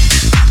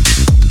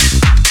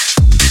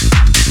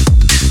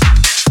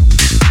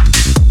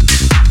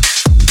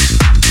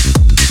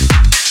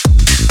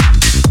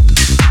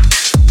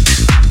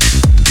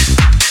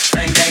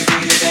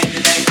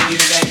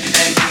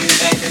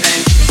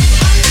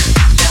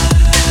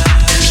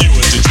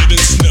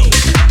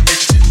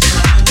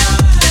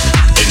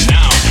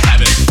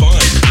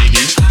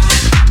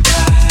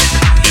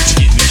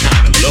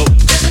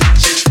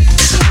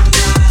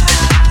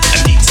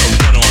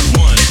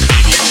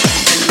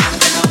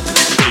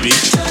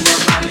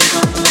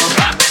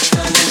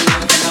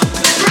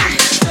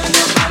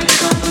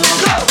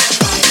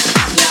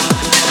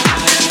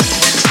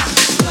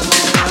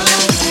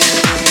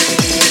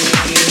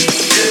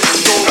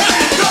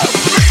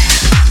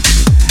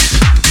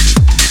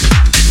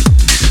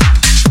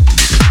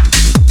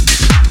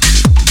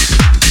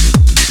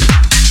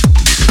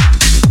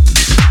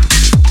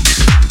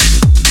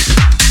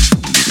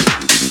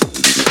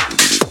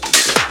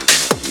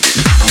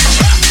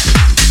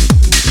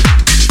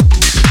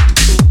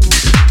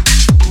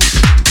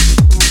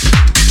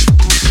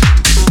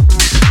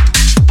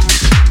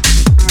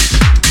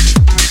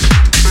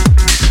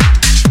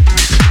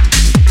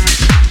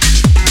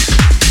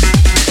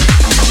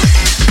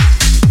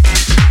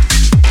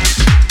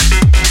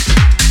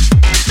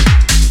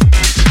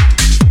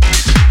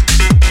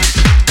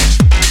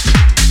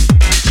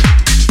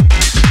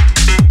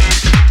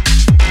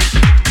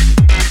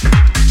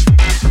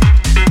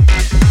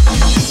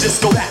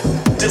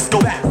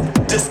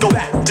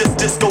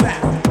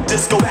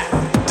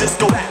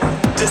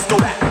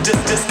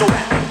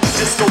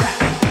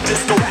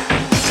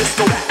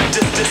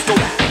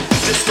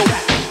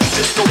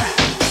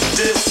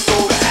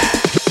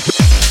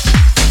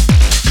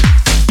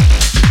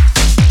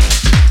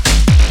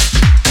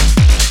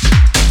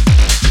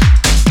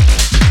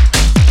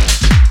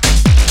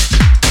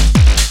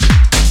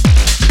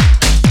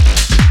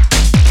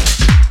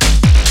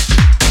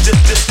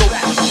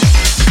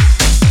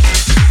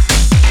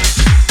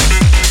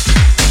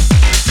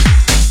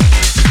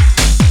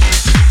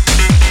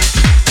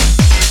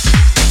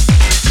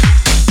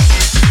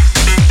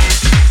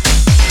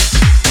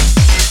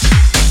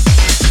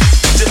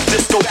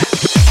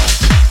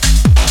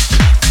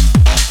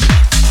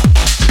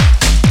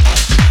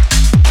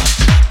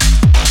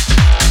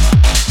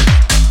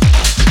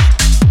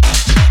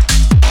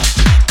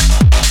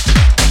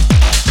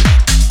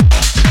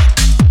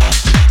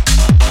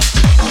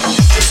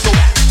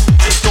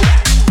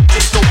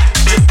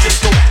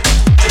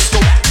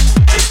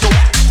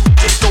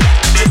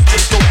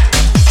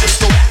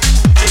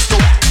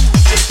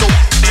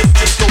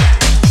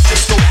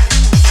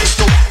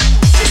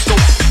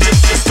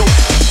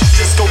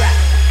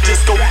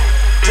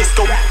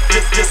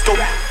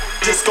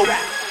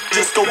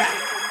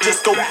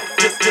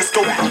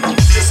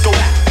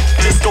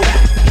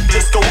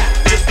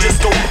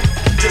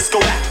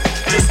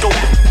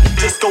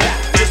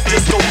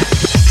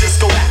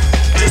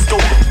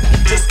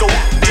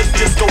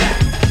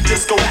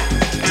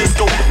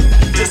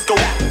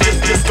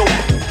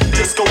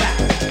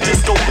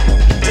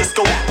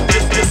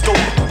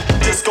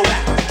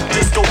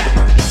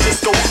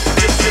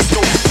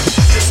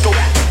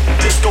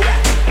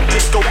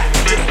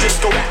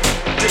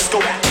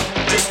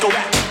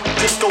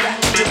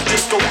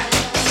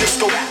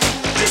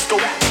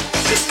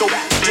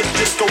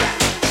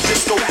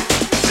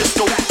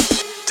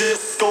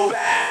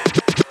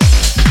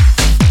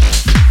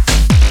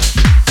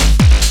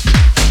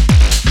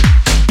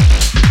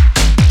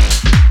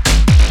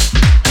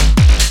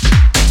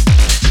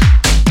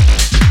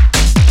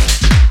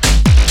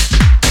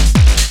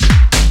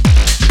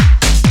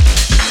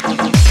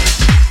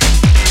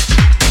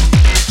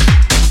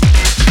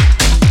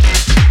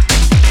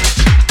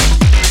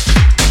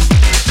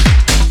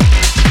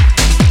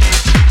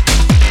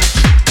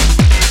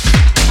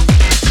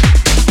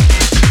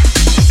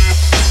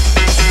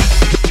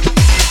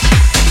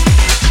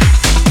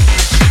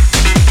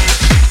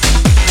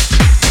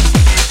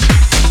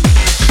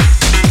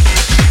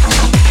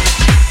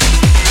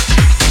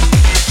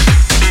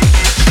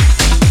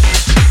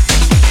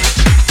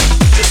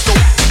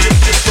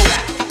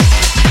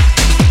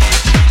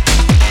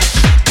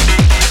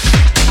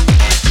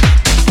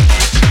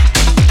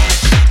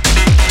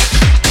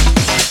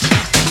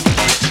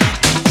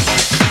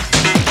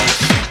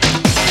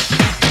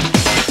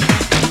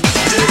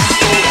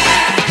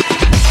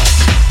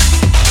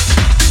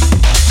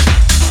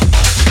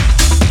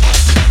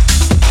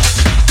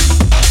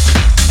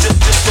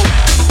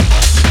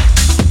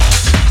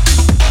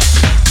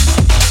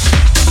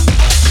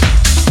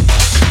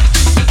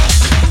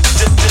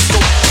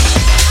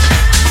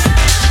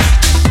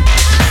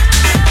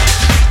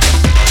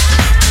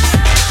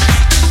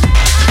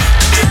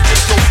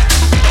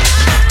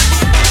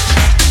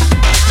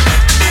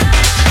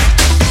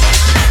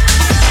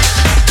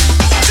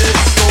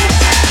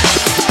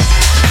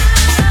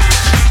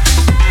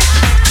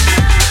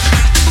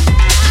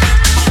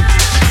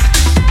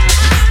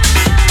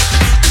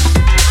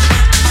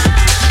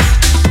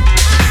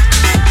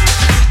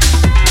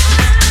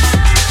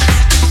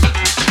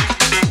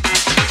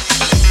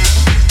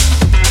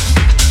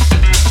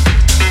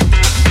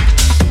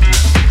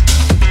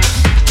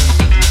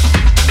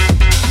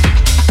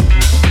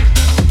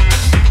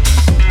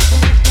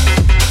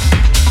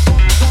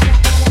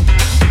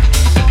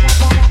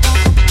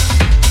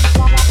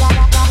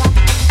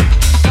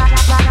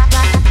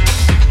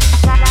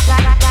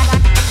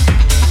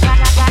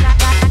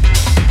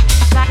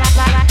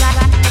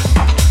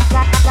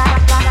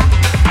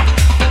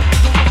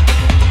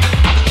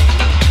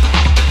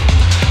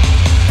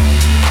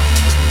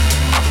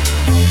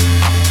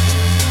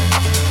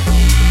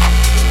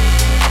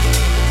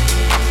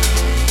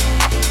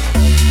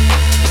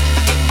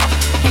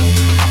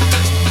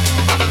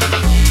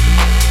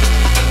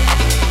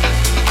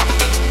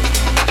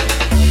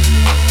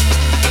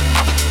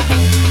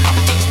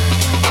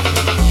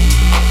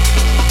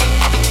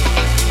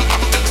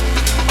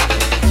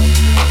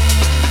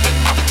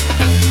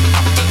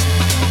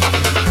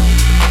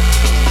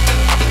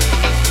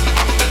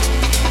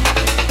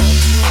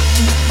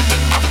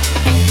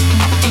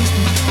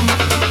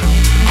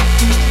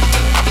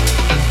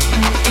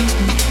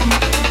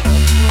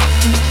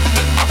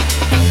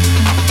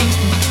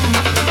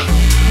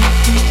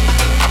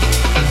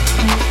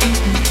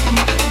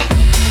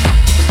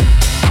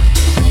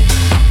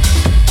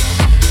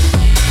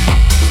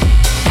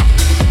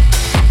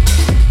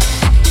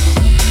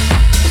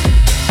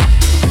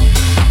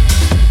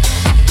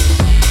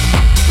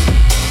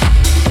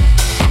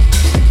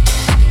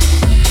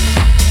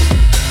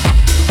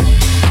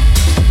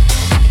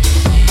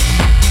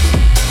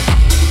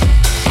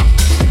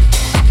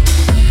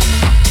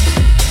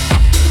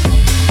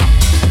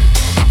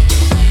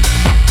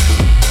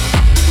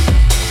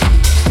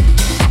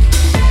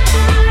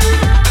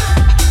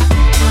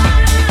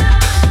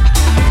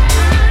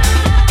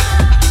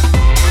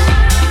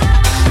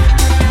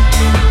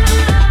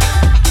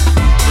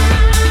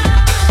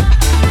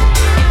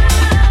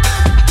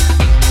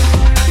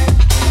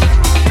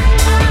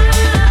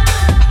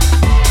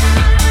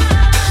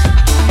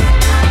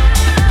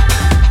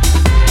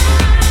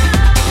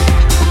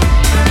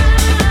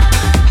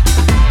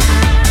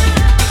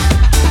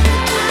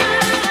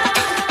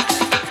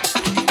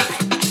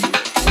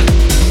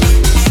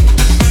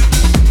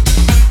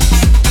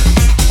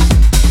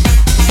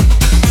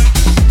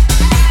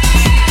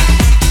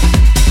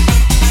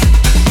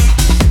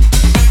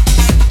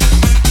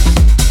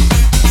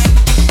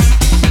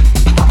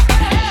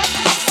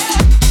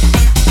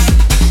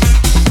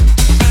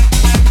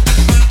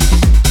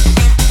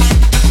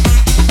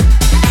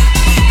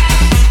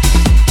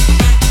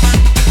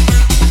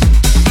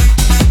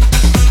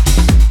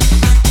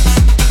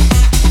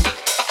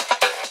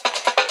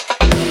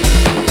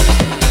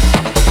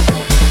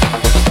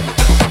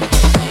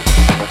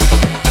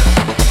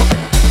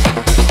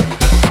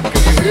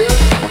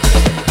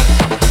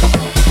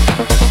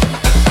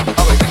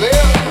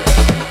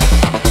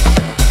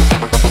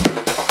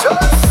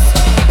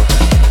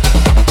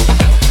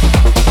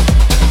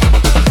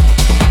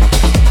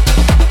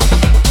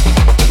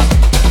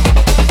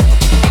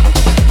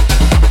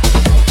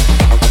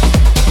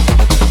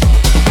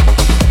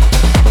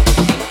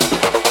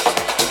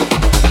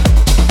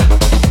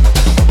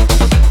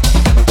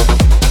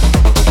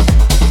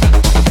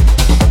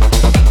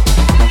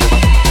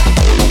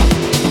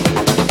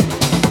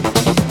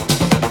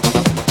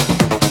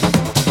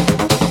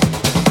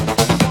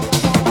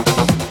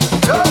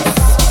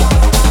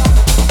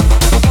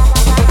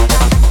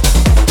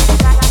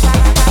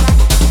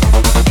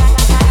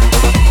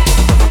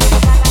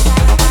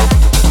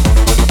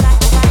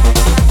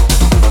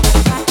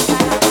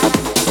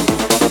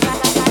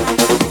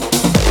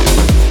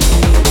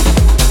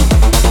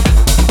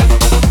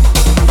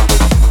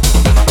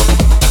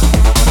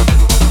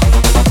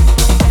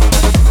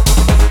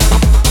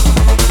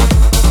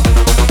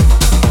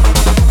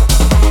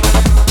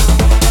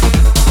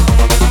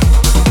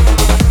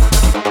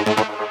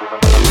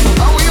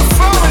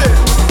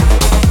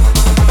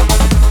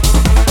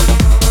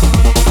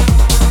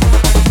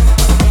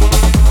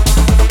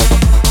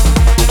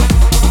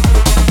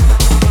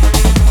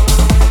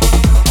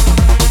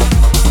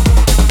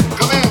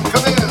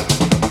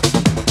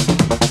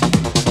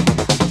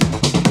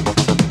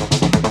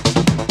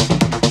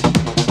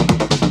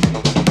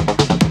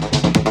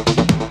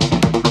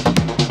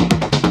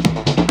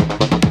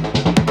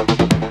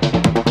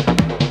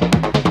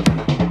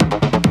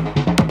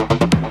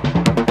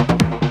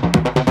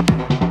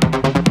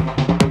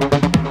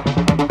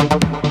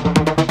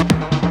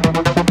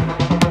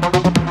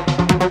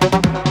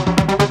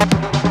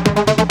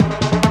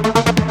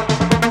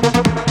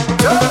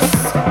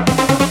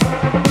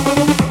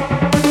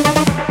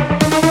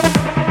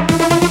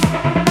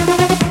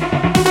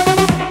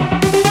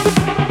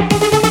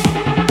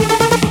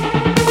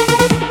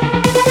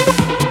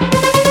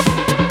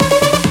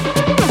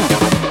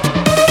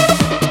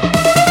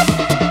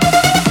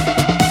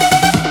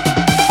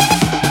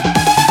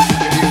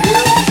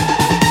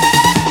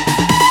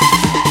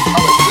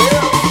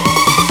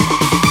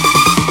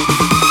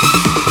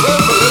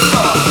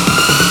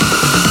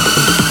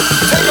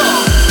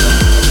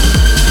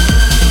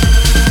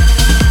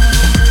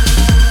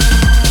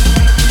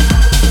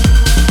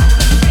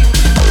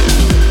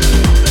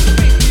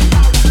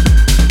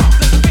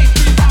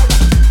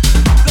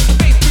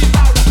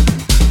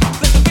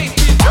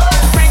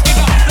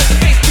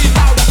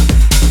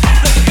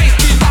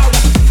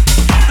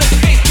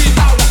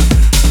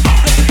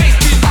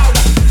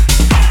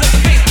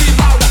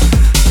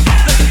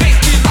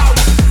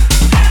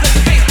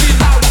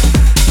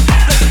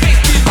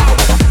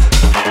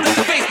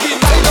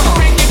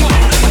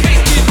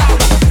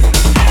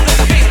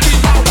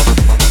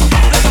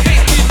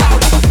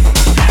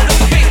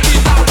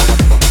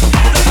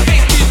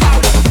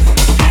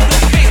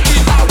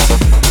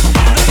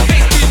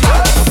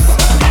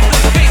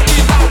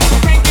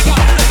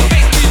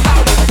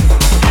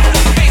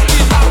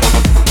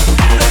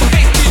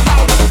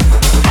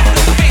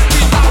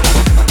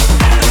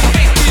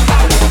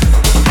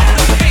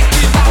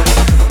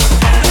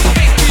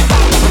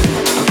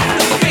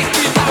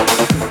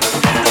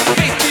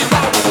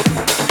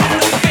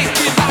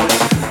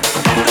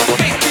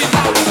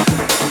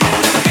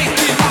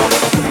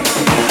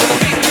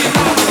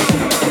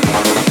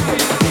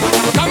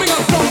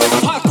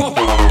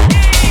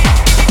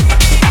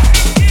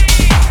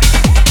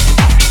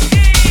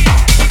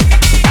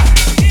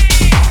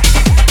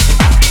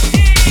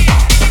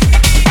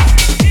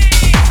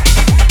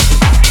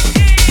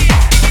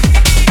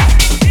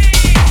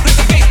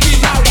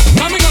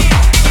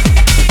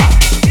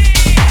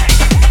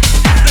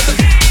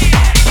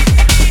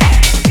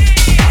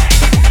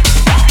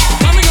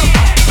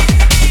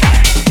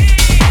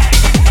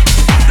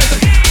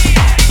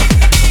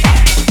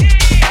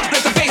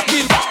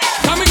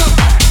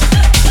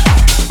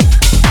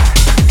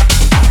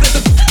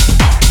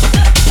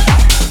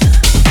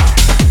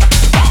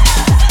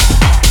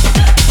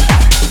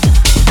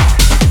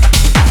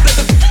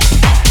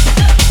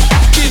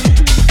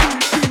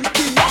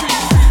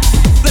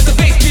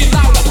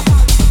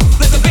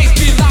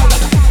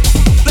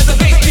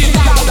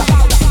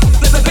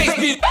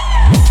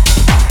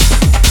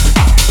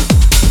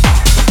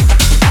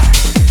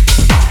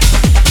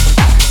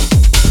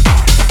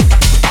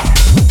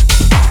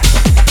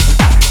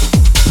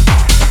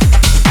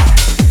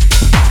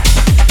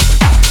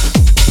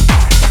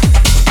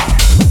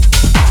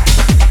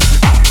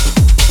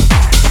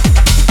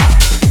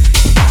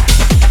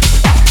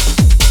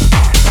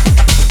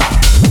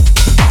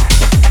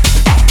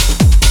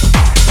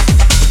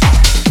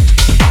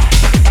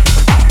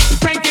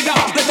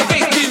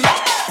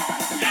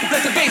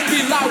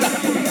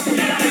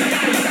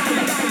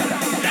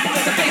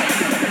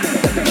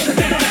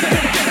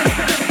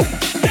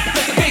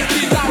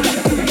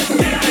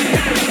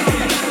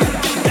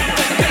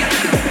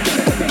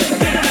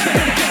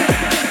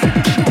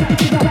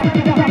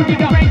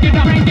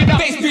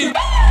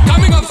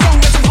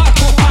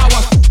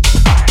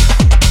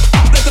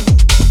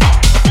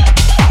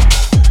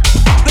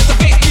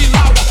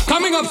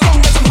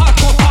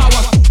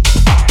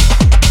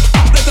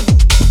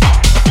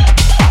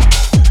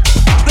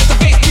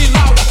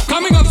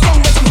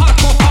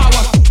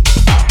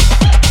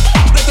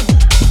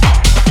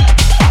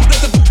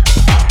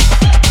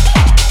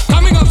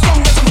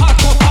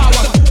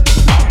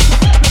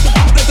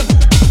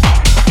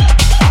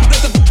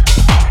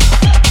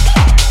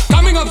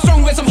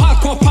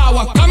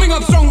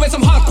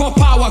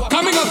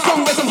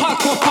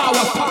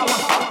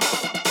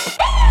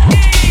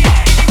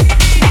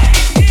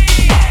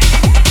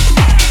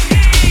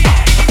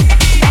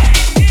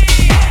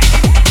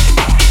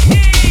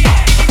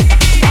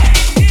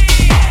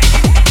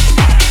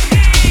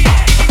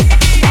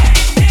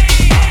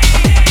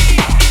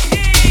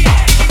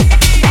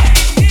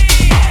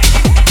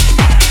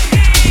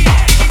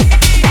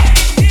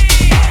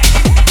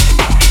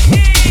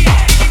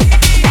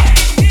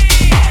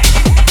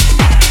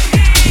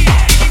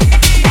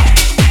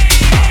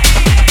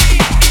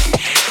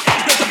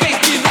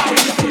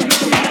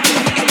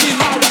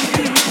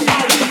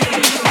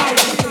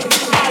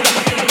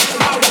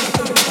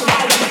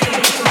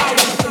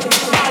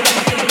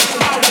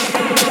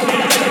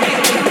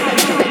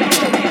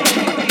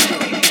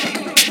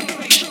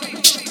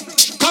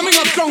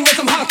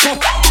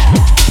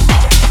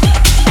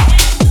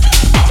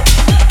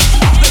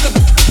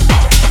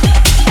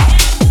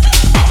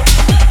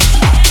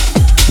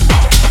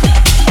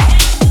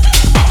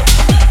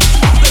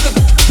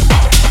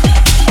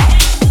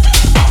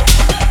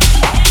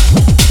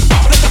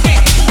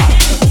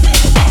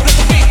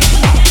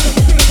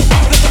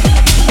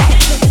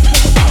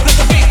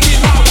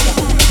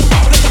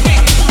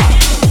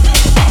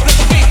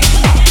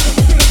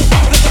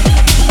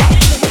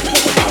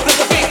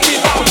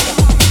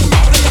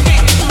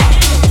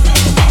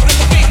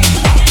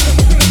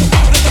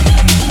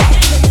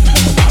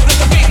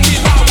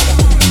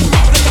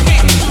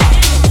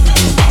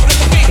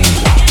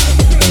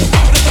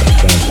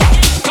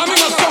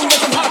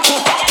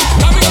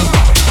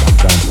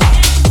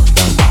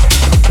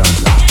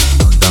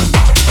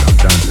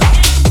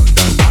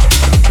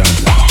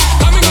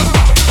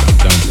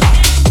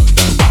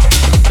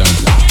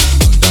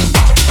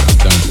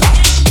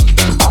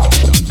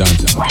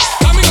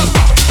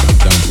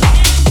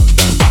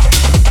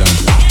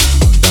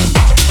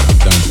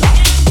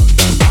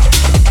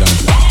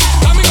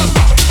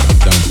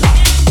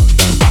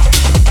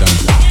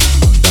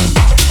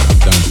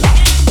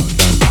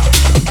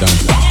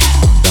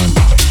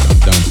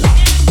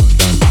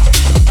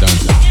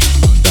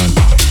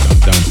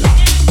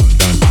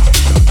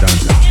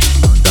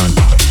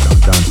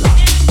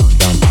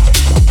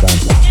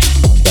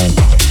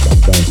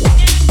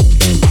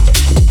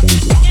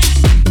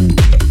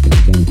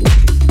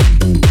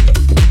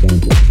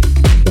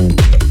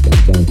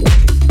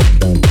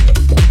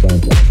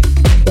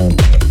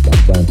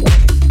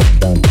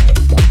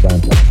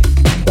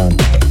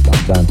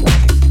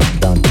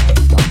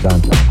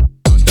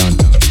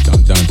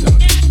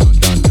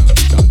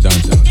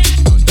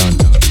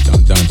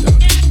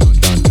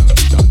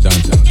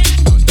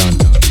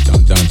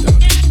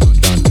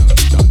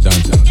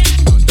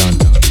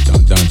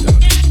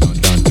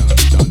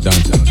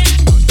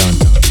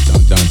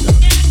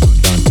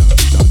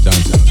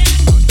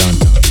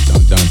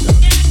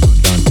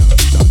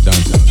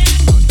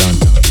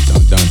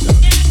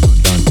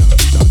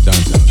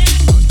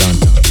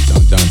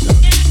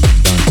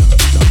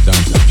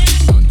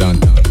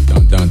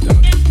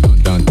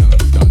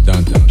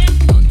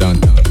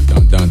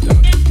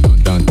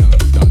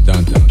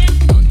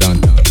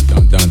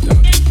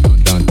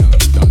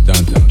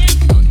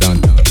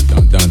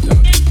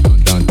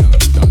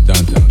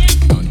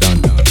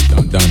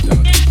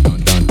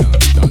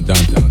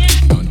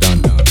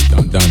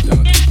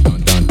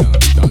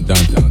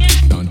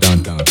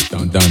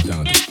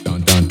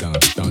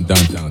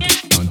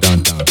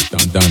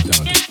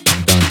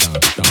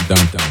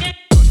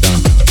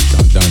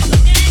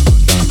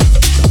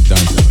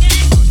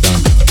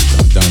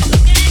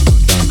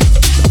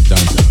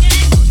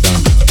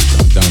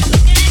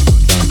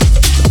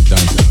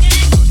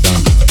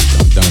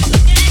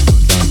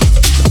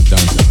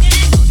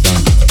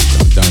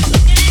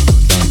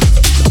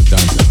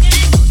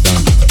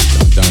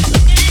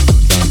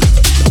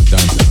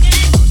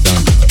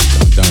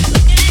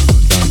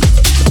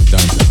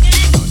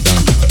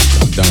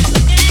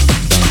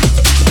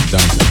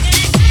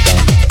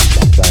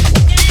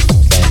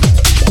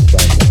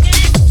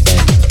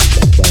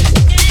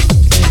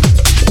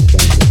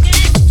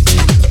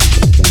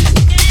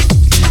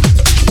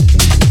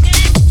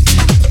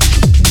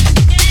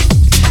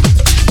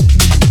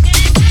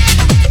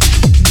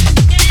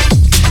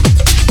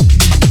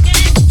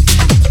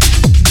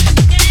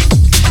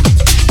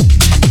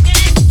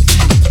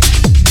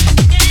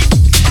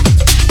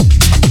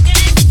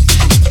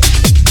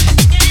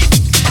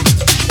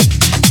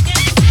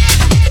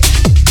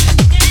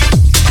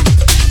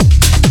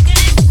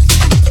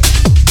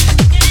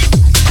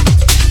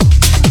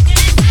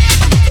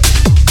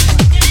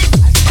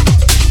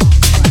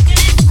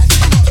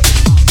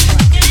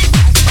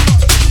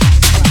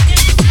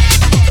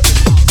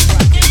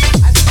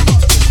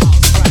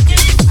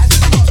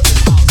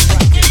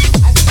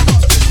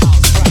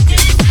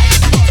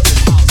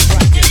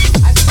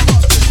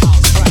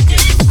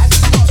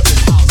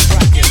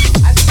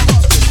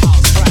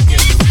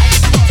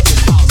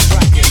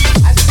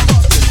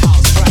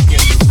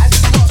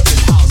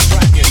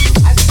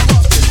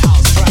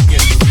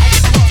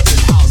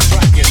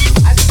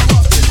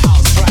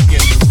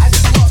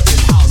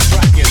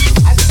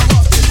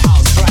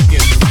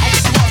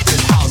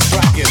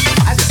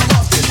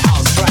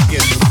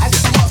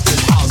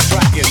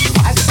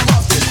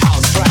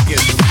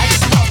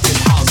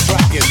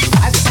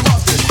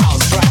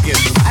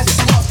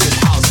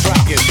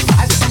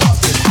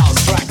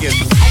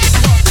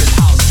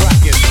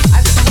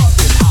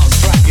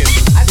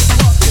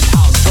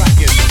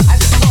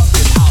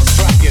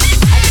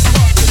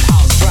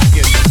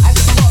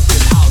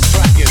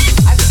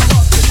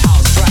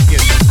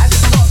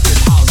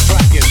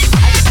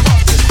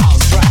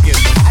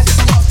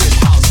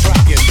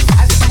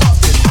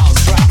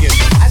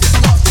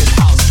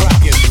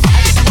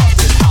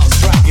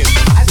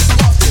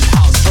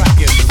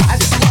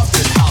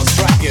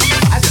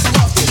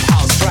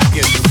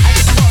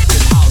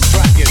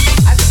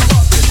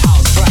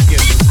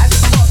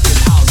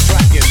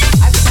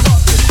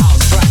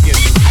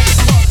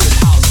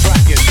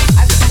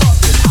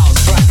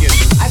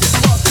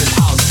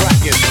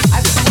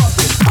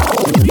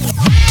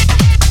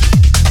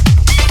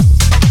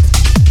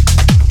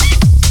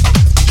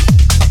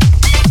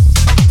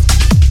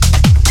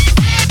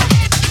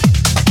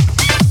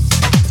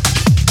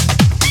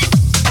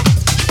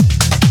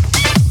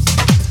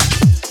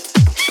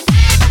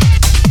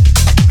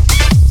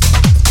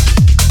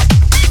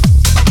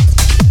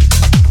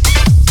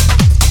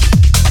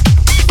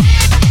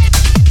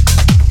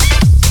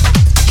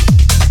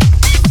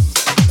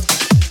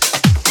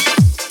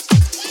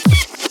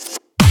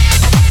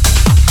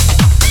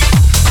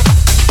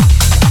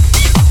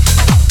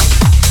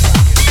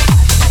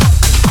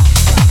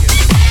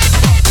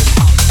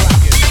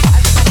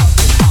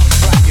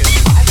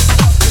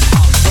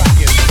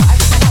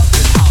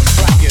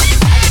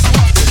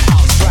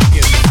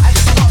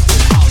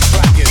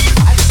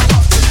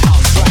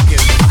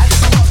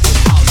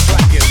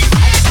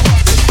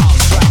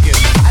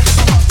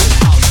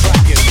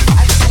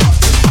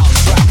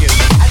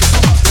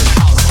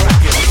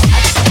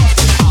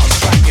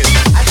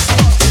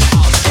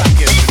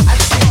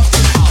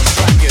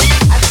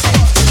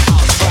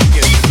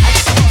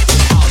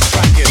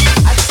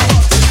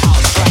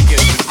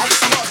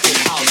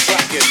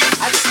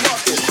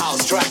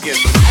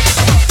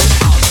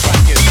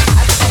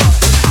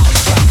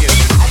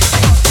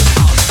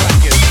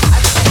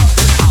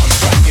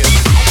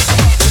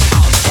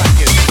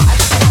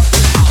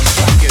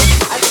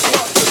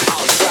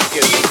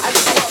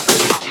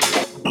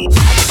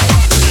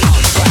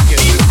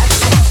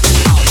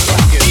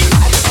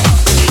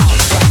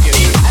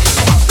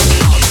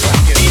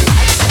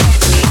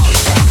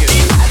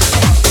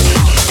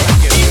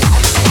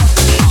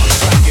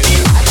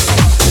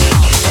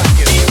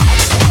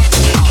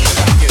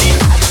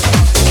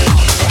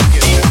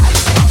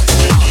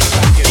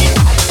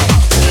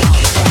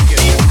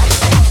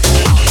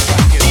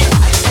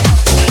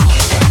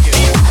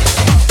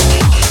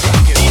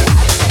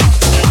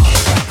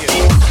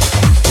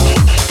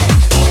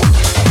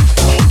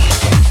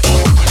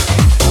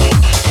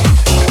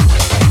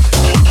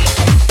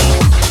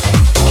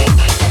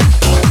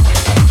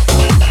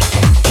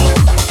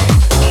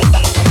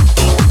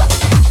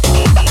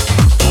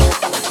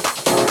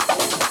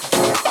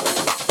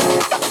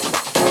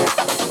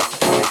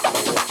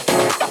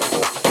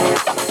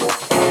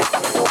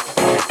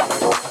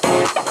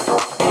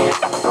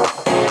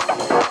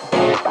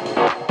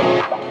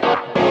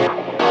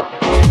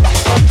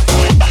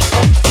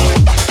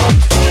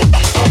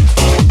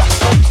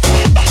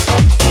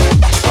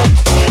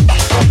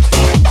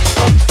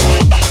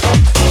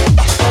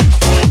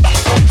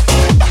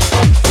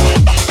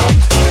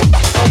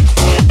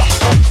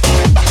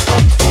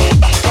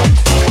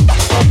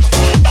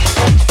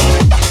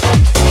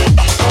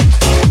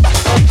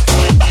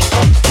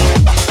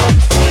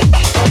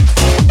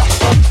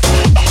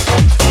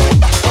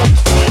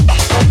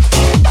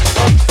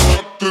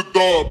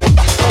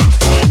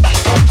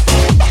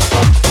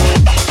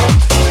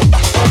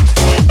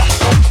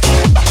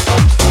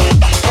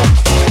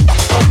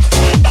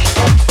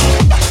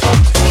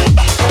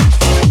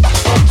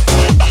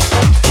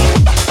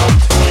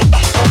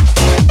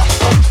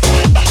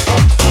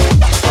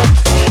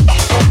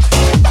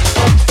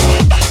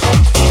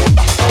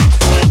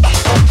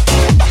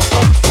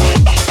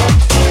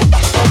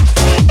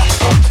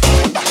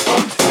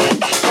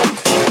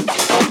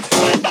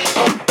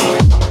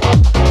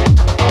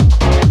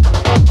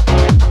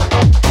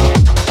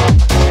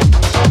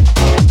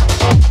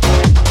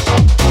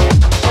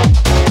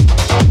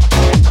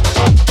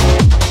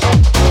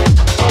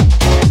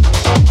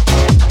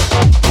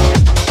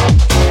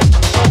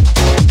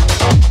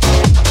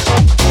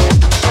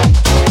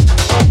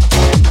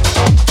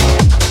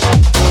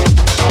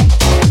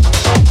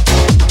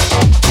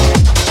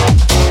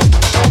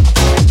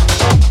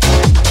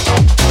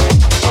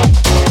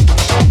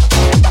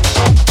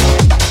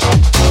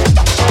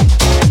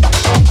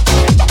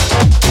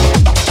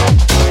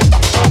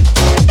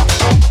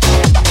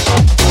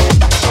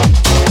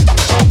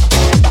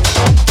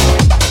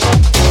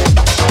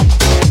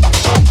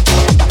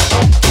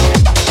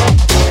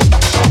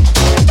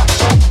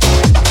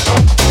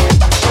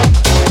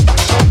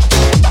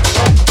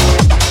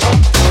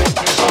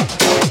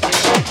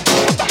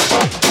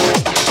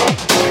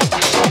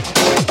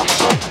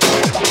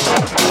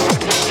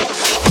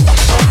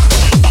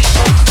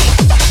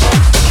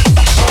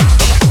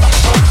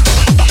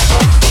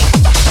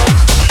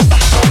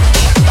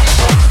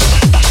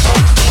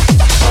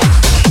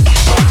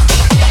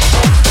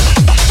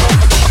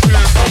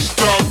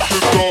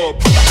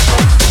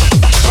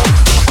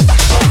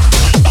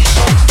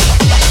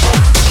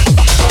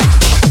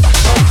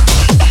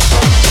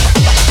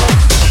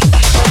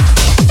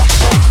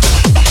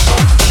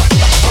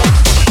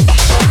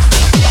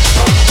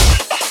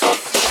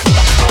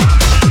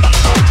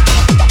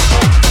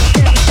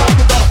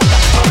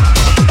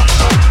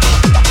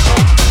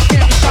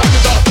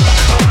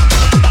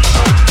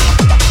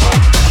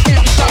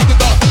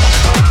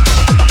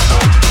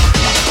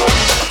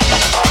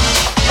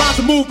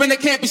 they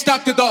can't be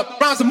stopped. It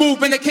up. Rhymes are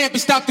moving, they can't be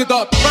stopped. It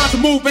up. Rhymes are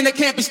moving, they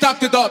can't be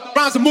stopped. It up.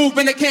 Rhymes are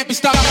moving, they can't be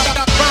stopped.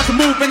 Rhymes are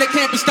moving, they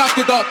can't be stopped.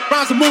 It up.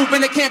 Rhymes are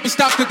moving, they can't be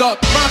stopped. It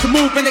up. Rhymes are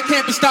moving, they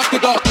can't be stopped.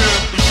 It up.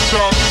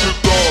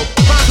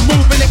 Rhymes are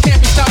moving, they can't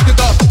be stopped. It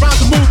up. Rhymes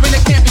are moving,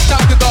 they can't be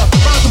stopped. It up.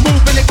 Rhymes are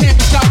moving, they can't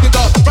be stopped. It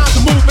up. Rhymes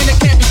are moving, they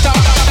can't be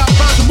stopped.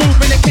 Rhymes are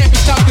moving, they can't be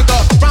stopped. It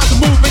up. Rhymes are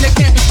moving, they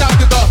can't be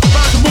stopped. It up.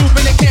 Rhymes are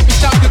moving, they can't be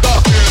stopped. It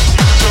up.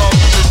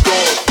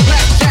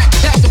 Blackjack,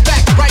 that's a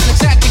fact, right and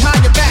exact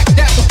behind your back.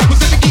 That's a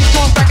Pacific East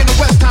going back in the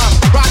West time.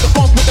 Ride the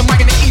funk with the mic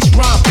in the East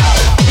rhyme.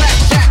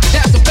 Blackjack,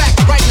 that's a fact,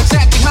 right and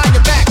exact behind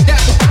your back.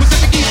 That's a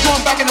Pacific East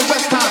going back in the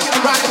West time.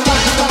 Ride the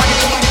funk with the mic in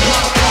the East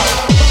rhyme.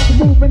 Rhymes are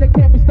moving, they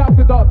can't be stopped.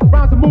 It up.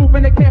 Rhymes are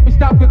moving, they can't be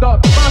stopped. It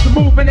up. Rhymes are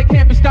moving, they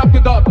can't be stopped.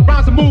 It up.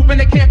 Rhymes are moving,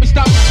 they can't be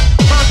stopped.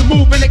 Rhymes are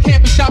moving, they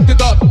can't be stopped.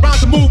 It up.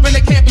 Rhymes are moving,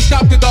 they can't be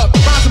stopped. It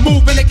up. Rhymes are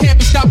moving,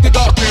 they can't be stopped.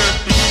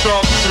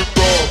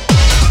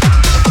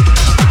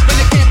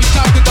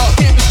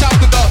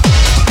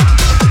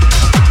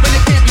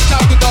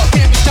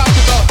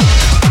 It up.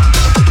 When they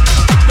can't be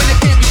stopped. It up.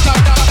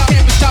 Can't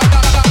be stopped.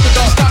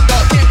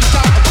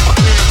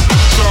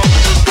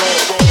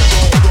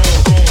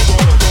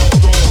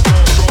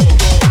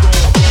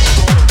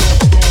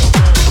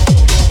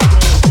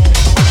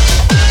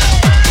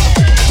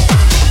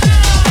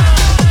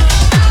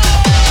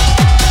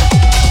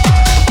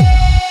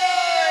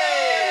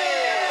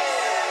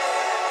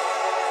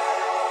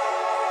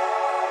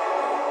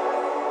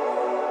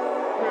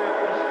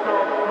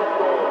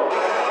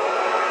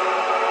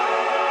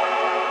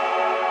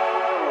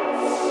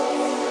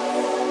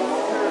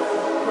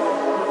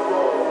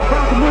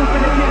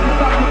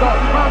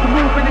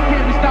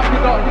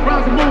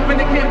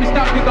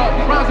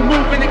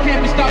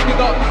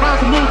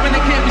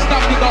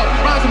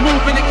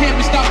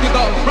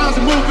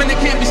 It up. When they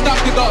can't be stopped. It up. Can't be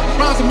stopped. It up.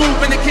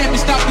 When they can't be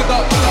stopped. Can't be stopped. It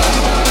up.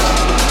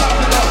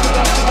 Stopped up. Can't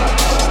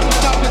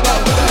be stopped.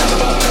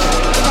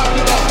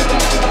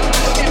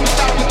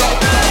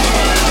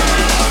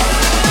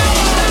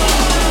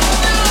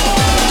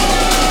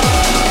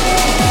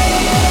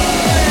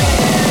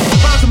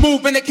 Rhymes are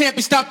moving, they can't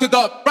be stopped. It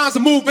up. Rhymes are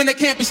moving, they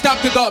can't be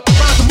stopped. It up.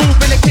 Rhymes are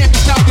moving, they can't be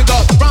stopped. It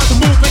up. Rhymes